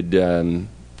contracted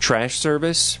trash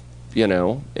service,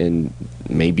 and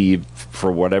maybe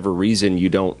for whatever reason you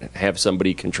don't have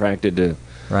somebody contracted to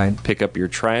pick up your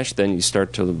trash, then you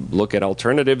start to look at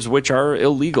alternatives which are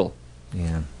illegal.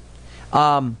 Yeah.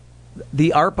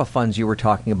 The ARPA funds you were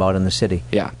talking about in the city.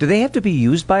 Yeah. Do they have to be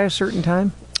used by a certain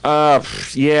time?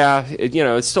 Yeah.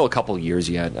 It's still a couple of years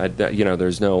yet.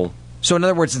 There's no... So in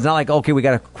other words, it's not like, okay, we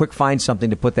got to quick find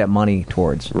something to put that money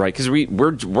towards. Right, because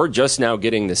we're just now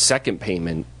getting the second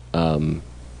payment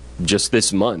just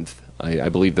this month. I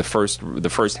believe the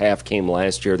first half came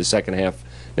last year, the second half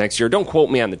next year. Don't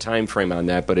quote me on the time frame on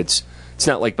that, but it's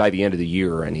not like by the end of the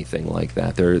year or anything like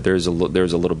that. There's a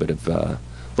little bit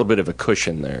of a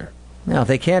cushion there. Now, if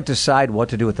they can't decide what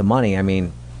to do with the money, I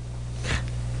mean,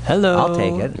 hello, I'll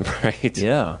take it. Right?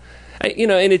 Yeah.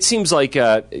 And it seems like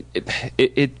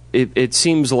it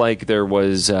seems like there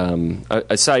was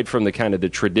aside from the kind of the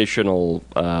traditional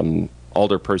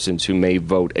alderpersons who may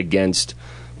vote against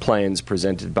plans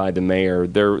presented by the mayor,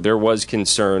 there was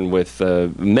concern with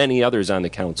many others on the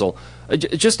council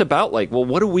just about like, well,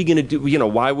 what are we going to do?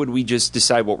 Why would we just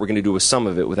decide what we're going to do with some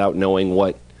of it without knowing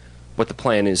what the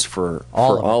plan is for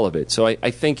all of it? So I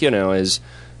think as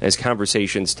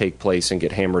conversations take place and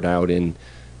get hammered out in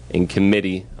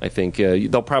committee, I think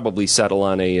they'll probably settle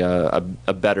on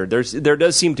a better. There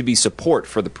does seem to be support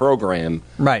for the program.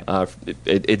 Right.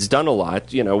 It's done a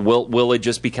lot. Will it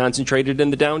just be concentrated in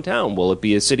the downtown? Will it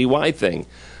be a citywide thing?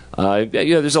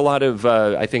 There's a lot of,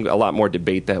 I think, a lot more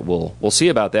debate that we'll see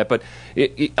about that. But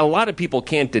a lot of people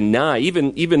can't deny,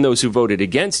 even those who voted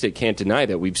against it, can't deny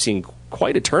that we've seen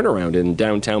quite a turnaround in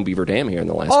downtown Beaver Dam here in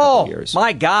the last couple of years.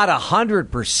 My God,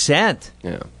 100%.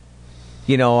 Yeah.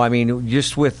 I mean,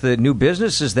 just with the new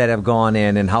businesses that have gone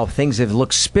in and how things have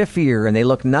looked spiffier and they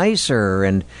look nicer.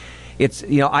 And it's,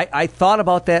 I thought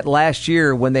about that last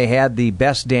year when they had the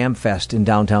Best Dam Fest in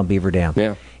downtown Beaver Dam.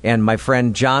 Yeah. And my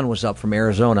friend John was up from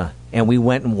Arizona, and we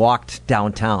went and walked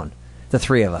downtown, the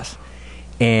three of us.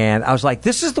 And I was like,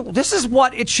 this is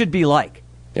what it should be like.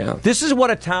 Yeah. This is what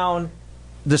a town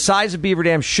the size of Beaver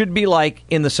Dam should be like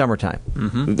in the summertime.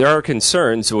 Mm-hmm. There are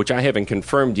concerns, which I haven't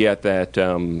confirmed yet, that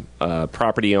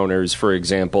property owners, for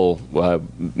example,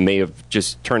 may have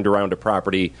just turned around a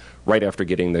property right after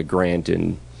getting the grant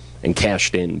and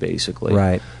cashed in, basically.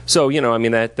 Right. So,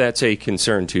 that's a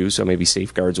concern, too. So maybe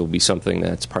safeguards will be something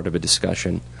that's part of a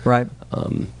discussion. Right.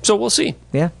 So we'll see.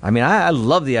 Yeah. I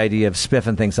love the idea of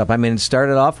spiffing things up. It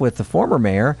started off with the former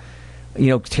mayor,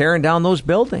 tearing down those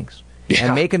buildings. Yeah.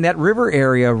 And making that river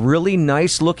area a really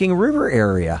nice-looking river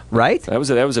area, right? That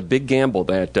was a big gamble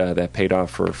that paid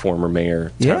off for former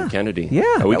Mayor Tom Kennedy.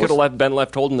 Yeah. We could have been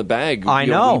left holding the bag. I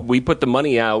know. We put the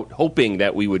money out hoping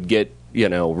that we would get,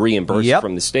 reimbursed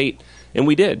from the state, and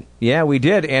we did. Yeah, we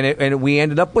did. And we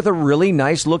ended up with a really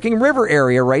nice-looking river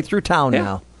area right through town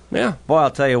now. Yeah. Boy,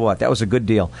 I'll tell you what, that was a good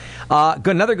deal.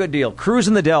 Another good deal, Cruise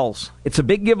in the Dells. It's a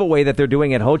big giveaway that they're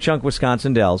doing at Ho-Chunk,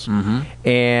 Wisconsin Dells. Mm-hmm.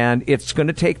 And it's going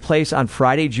to take place on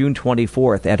Friday, June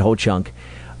 24th at Ho-Chunk.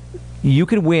 You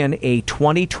could win a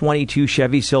 2022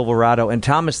 Chevy Silverado. And,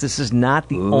 Thomas, this is not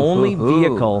the only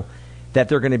vehicle that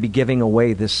they're going to be giving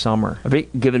away this summer. Are they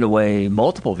giving away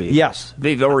multiple vehicles? Yes.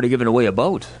 They've already given away a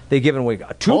boat. They've given away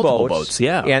multiple boats,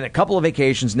 yeah. And a couple of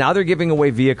vacations. Now they're giving away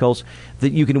vehicles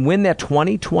that you can win that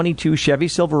 2022 Chevy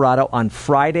Silverado on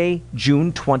Friday,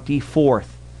 June 24th.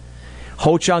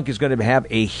 Ho-Chunk is going to have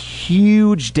a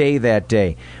huge day that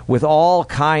day with all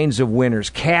kinds of winners,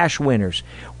 cash winners.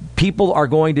 People are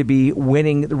going to be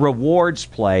winning the rewards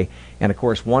play. And, of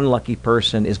course, one lucky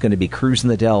person is going to be cruising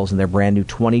the Dells in their brand new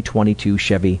 2022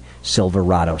 Chevy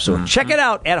Silverado. So check it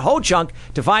out at Ho-Chunk.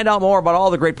 To find out more about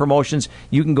all the great promotions,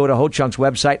 you can go to Ho-Chunk's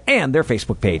website and their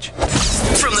Facebook page.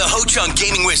 From the Ho-Chunk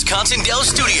Gaming Wisconsin Dells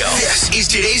studio, this is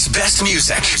today's best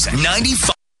music.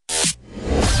 95.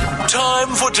 Time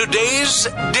for today's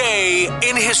day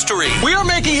in history. We are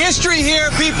making history here,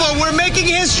 people. We're making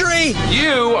history.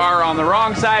 You are on the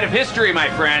wrong side of history, my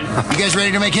friend. You guys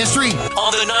ready to make history?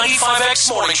 On the 95X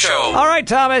Morning Show. All right,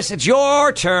 Thomas, it's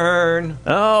your turn.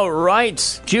 All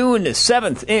right. June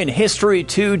 7th in history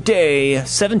today,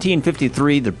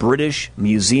 1753, the British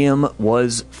Museum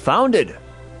was founded,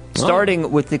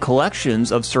 starting with the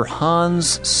collections of Sir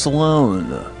Hans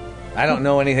Sloane. I don't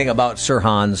know anything about Sir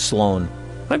Hans Sloane.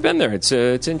 I've been there. It's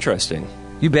interesting.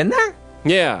 You been there?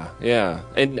 Yeah.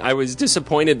 And I was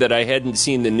disappointed that I hadn't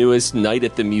seen the newest Night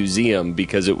at the Museum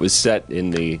because it was set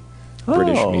in the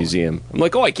British Museum. I'm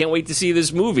like, I can't wait to see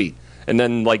this movie. And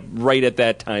then, right at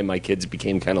that time, my kids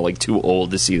became kind of too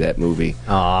old to see that movie.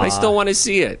 I still want to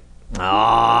see it.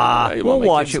 We'll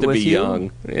watch it with you.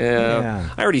 Young. Yeah.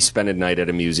 I already spent a night at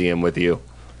a museum with you.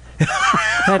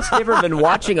 That's different than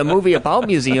watching a movie about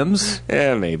museums.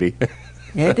 Yeah, maybe.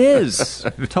 It is.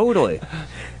 Totally.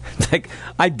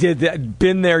 I did that.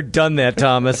 Been there, done that,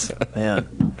 Thomas.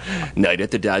 Man. Night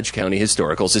at the Dodge County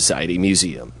Historical Society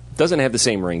Museum. Doesn't have the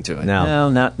same ring to it. No,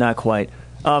 not quite.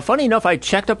 Funny enough, I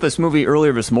checked up this movie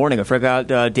earlier this morning. I forgot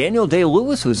Daniel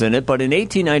Day-Lewis was in it, but in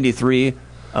 1893,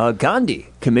 Gandhi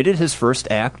committed his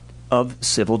first act of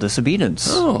civil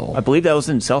disobedience. I believe that was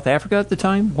in South Africa at the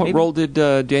time. What role did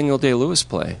Daniel Day-Lewis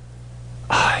play?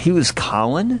 He was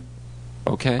Colin.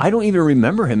 Okay. I don't even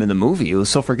remember him in the movie. It was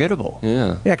so forgettable.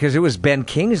 Yeah. Yeah, because it was Ben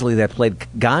Kingsley that played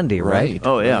Gandhi, right?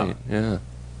 Oh, yeah. Right. Yeah.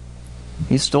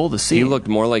 He stole the scene. He looked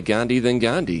more like Gandhi than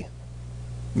Gandhi.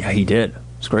 Yeah, he did.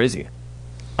 It's crazy.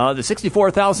 The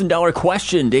 $64,000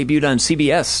 question debuted on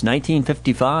CBS,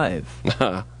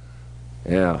 1955.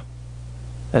 Yeah.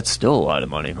 That's still a lot of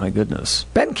money. My goodness.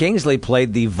 Ben Kingsley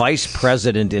played the vice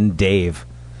president in Dave.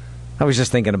 I was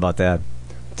just thinking about that.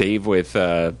 Dave with...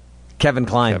 Kevin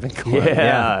Kline.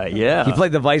 Yeah. He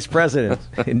played the vice president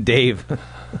in Dave.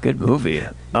 Good movie.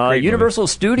 Universal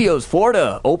Studios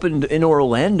Florida opened in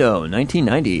Orlando in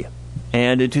 1990.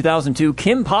 And in 2002,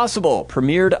 Kim Possible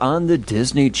premiered on the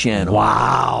Disney Channel.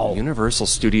 Wow. Universal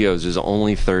Studios is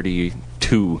only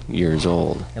 32 years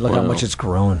old. And look how much it's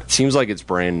grown. Seems like it's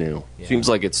brand new. Yeah. Seems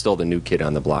like it's still the new kid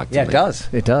on the block. Yeah, it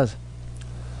does. It does.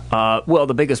 Well,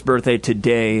 the biggest birthday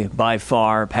today, by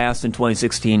far, passed in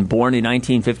 2016, born in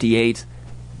 1958,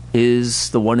 is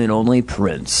the one and only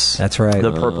Prince. That's right.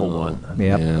 The purple one.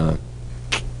 Yep. Yeah.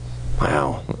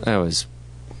 Wow.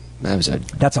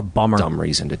 That's a bummer. Dumb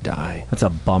reason to die. That's a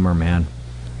bummer, man.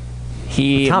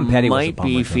 He Tom Petty was a might bummer,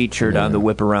 be too. featured on the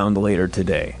Whip Around later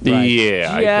today. Right. Yeah,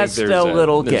 Just I think there's a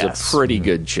little there's guess. a pretty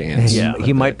good chance.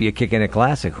 He might be a kick in a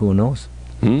classic. Who knows?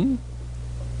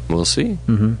 We'll see.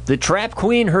 The Trap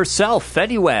Queen herself,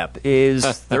 Fetty Wap, is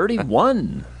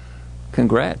 31.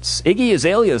 Congrats. Iggy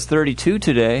Azalea is 32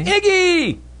 today.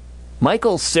 Iggy!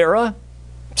 Michael Cera,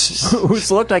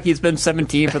 who's looked like he's been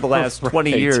 17 for the last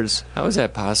 20 years, How is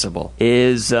that possible?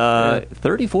 is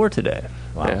 34 today.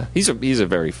 Wow. Yeah, he's a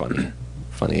very funny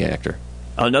actor.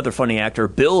 Another funny actor,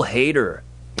 Bill Hader,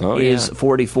 Oh, is yeah.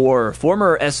 44.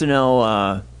 Former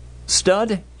SNL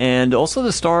stud and also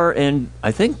the star and,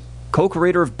 I think,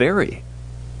 co-creator of Barry.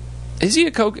 Is he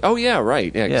a co? Oh yeah,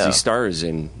 right. Yeah, because Yeah. he stars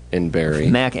in Barry.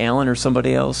 Mac Allen or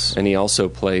somebody else. And he also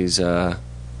plays. He's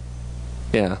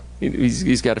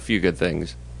got a few good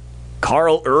things.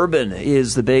 Carl Urban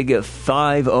is the big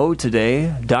 5-0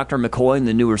 today. Dr. McCoy in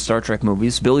the newer Star Trek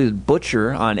movies. Billy the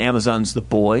Butcher on Amazon's The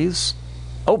Boys.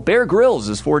 Oh, Bear Grylls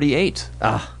is 48.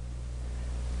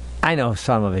 I know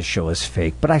some of his show is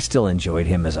fake, but I still enjoyed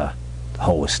him as a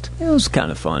host. It was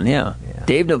kind of fun, yeah.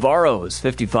 Dave Navarro is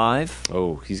 55.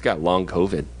 Oh, he's got long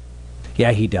COVID.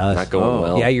 Yeah, he does. Not going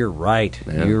well. Yeah, you're right.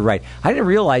 Yeah. You're right. I didn't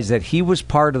realize that he was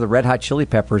part of the Red Hot Chili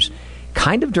Peppers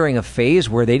kind of during a phase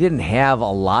where they didn't have a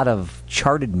lot of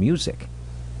charted music.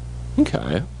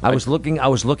 Okay. I was looking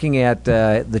at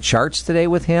the charts today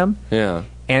with him. Yeah.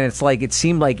 And it's like it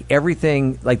seemed like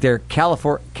everything, like their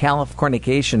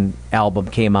Californication album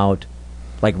came out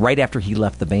like right after he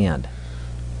left the band.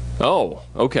 Oh,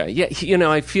 okay. Yeah,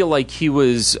 I feel like he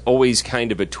was always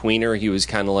kind of a tweener. He was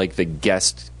kind of like the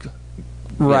guest,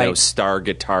 star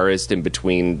guitarist in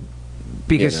between.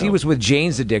 Because he was with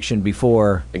Jane's Addiction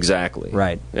before. Exactly.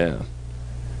 Right. Yeah.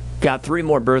 Got 3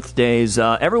 more birthdays.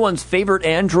 Everyone's favorite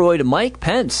android, Mike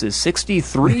Pence, is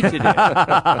 63 today.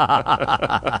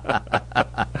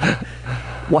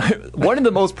 One of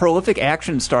the most prolific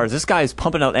action stars. This guy is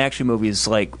pumping out action movies,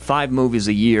 like 5 movies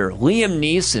a year. Liam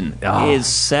Neeson is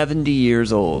 70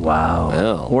 years old.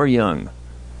 Wow. Or young.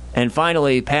 And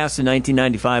finally, passed in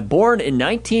 1995, born in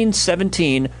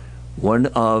 1917, one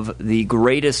of the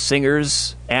greatest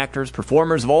singers, actors,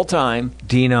 performers of all time,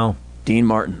 Dean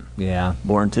Martin. Yeah.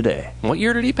 Born today. What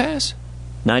year did he pass?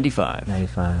 95.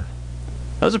 95.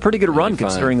 That was a pretty good run 95.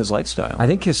 considering his lifestyle. I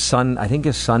think his son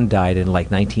died in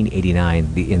like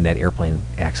 1989 in that airplane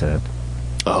accident.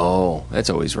 Oh, that's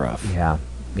always rough. Yeah.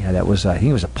 Yeah, that was I think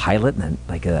he was a pilot in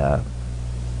the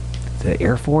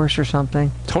Air Force or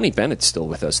something. Tony Bennett's still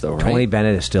with us though, right? Tony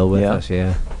Bennett is still with us,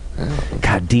 yeah.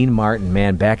 God, Dean Martin,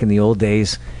 man, back in the old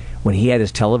days when he had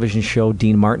his television show,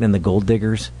 Dean Martin and the Gold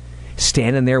Diggers,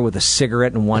 standing there with a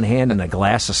cigarette in one hand and a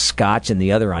glass of scotch in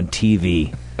the other on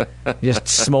TV. Just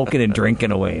smoking and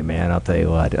drinking away, man, I'll tell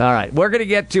you what. All right, we're going to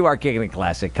get to our Kicking It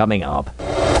Classic coming up.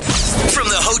 From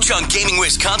the Ho Chunk Gaming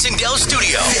Wisconsin Dell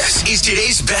Studio, this is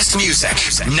today's best music,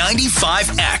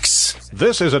 95X.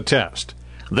 This is a test.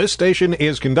 This station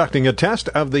is conducting a test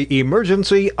of the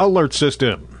emergency alert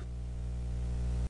system.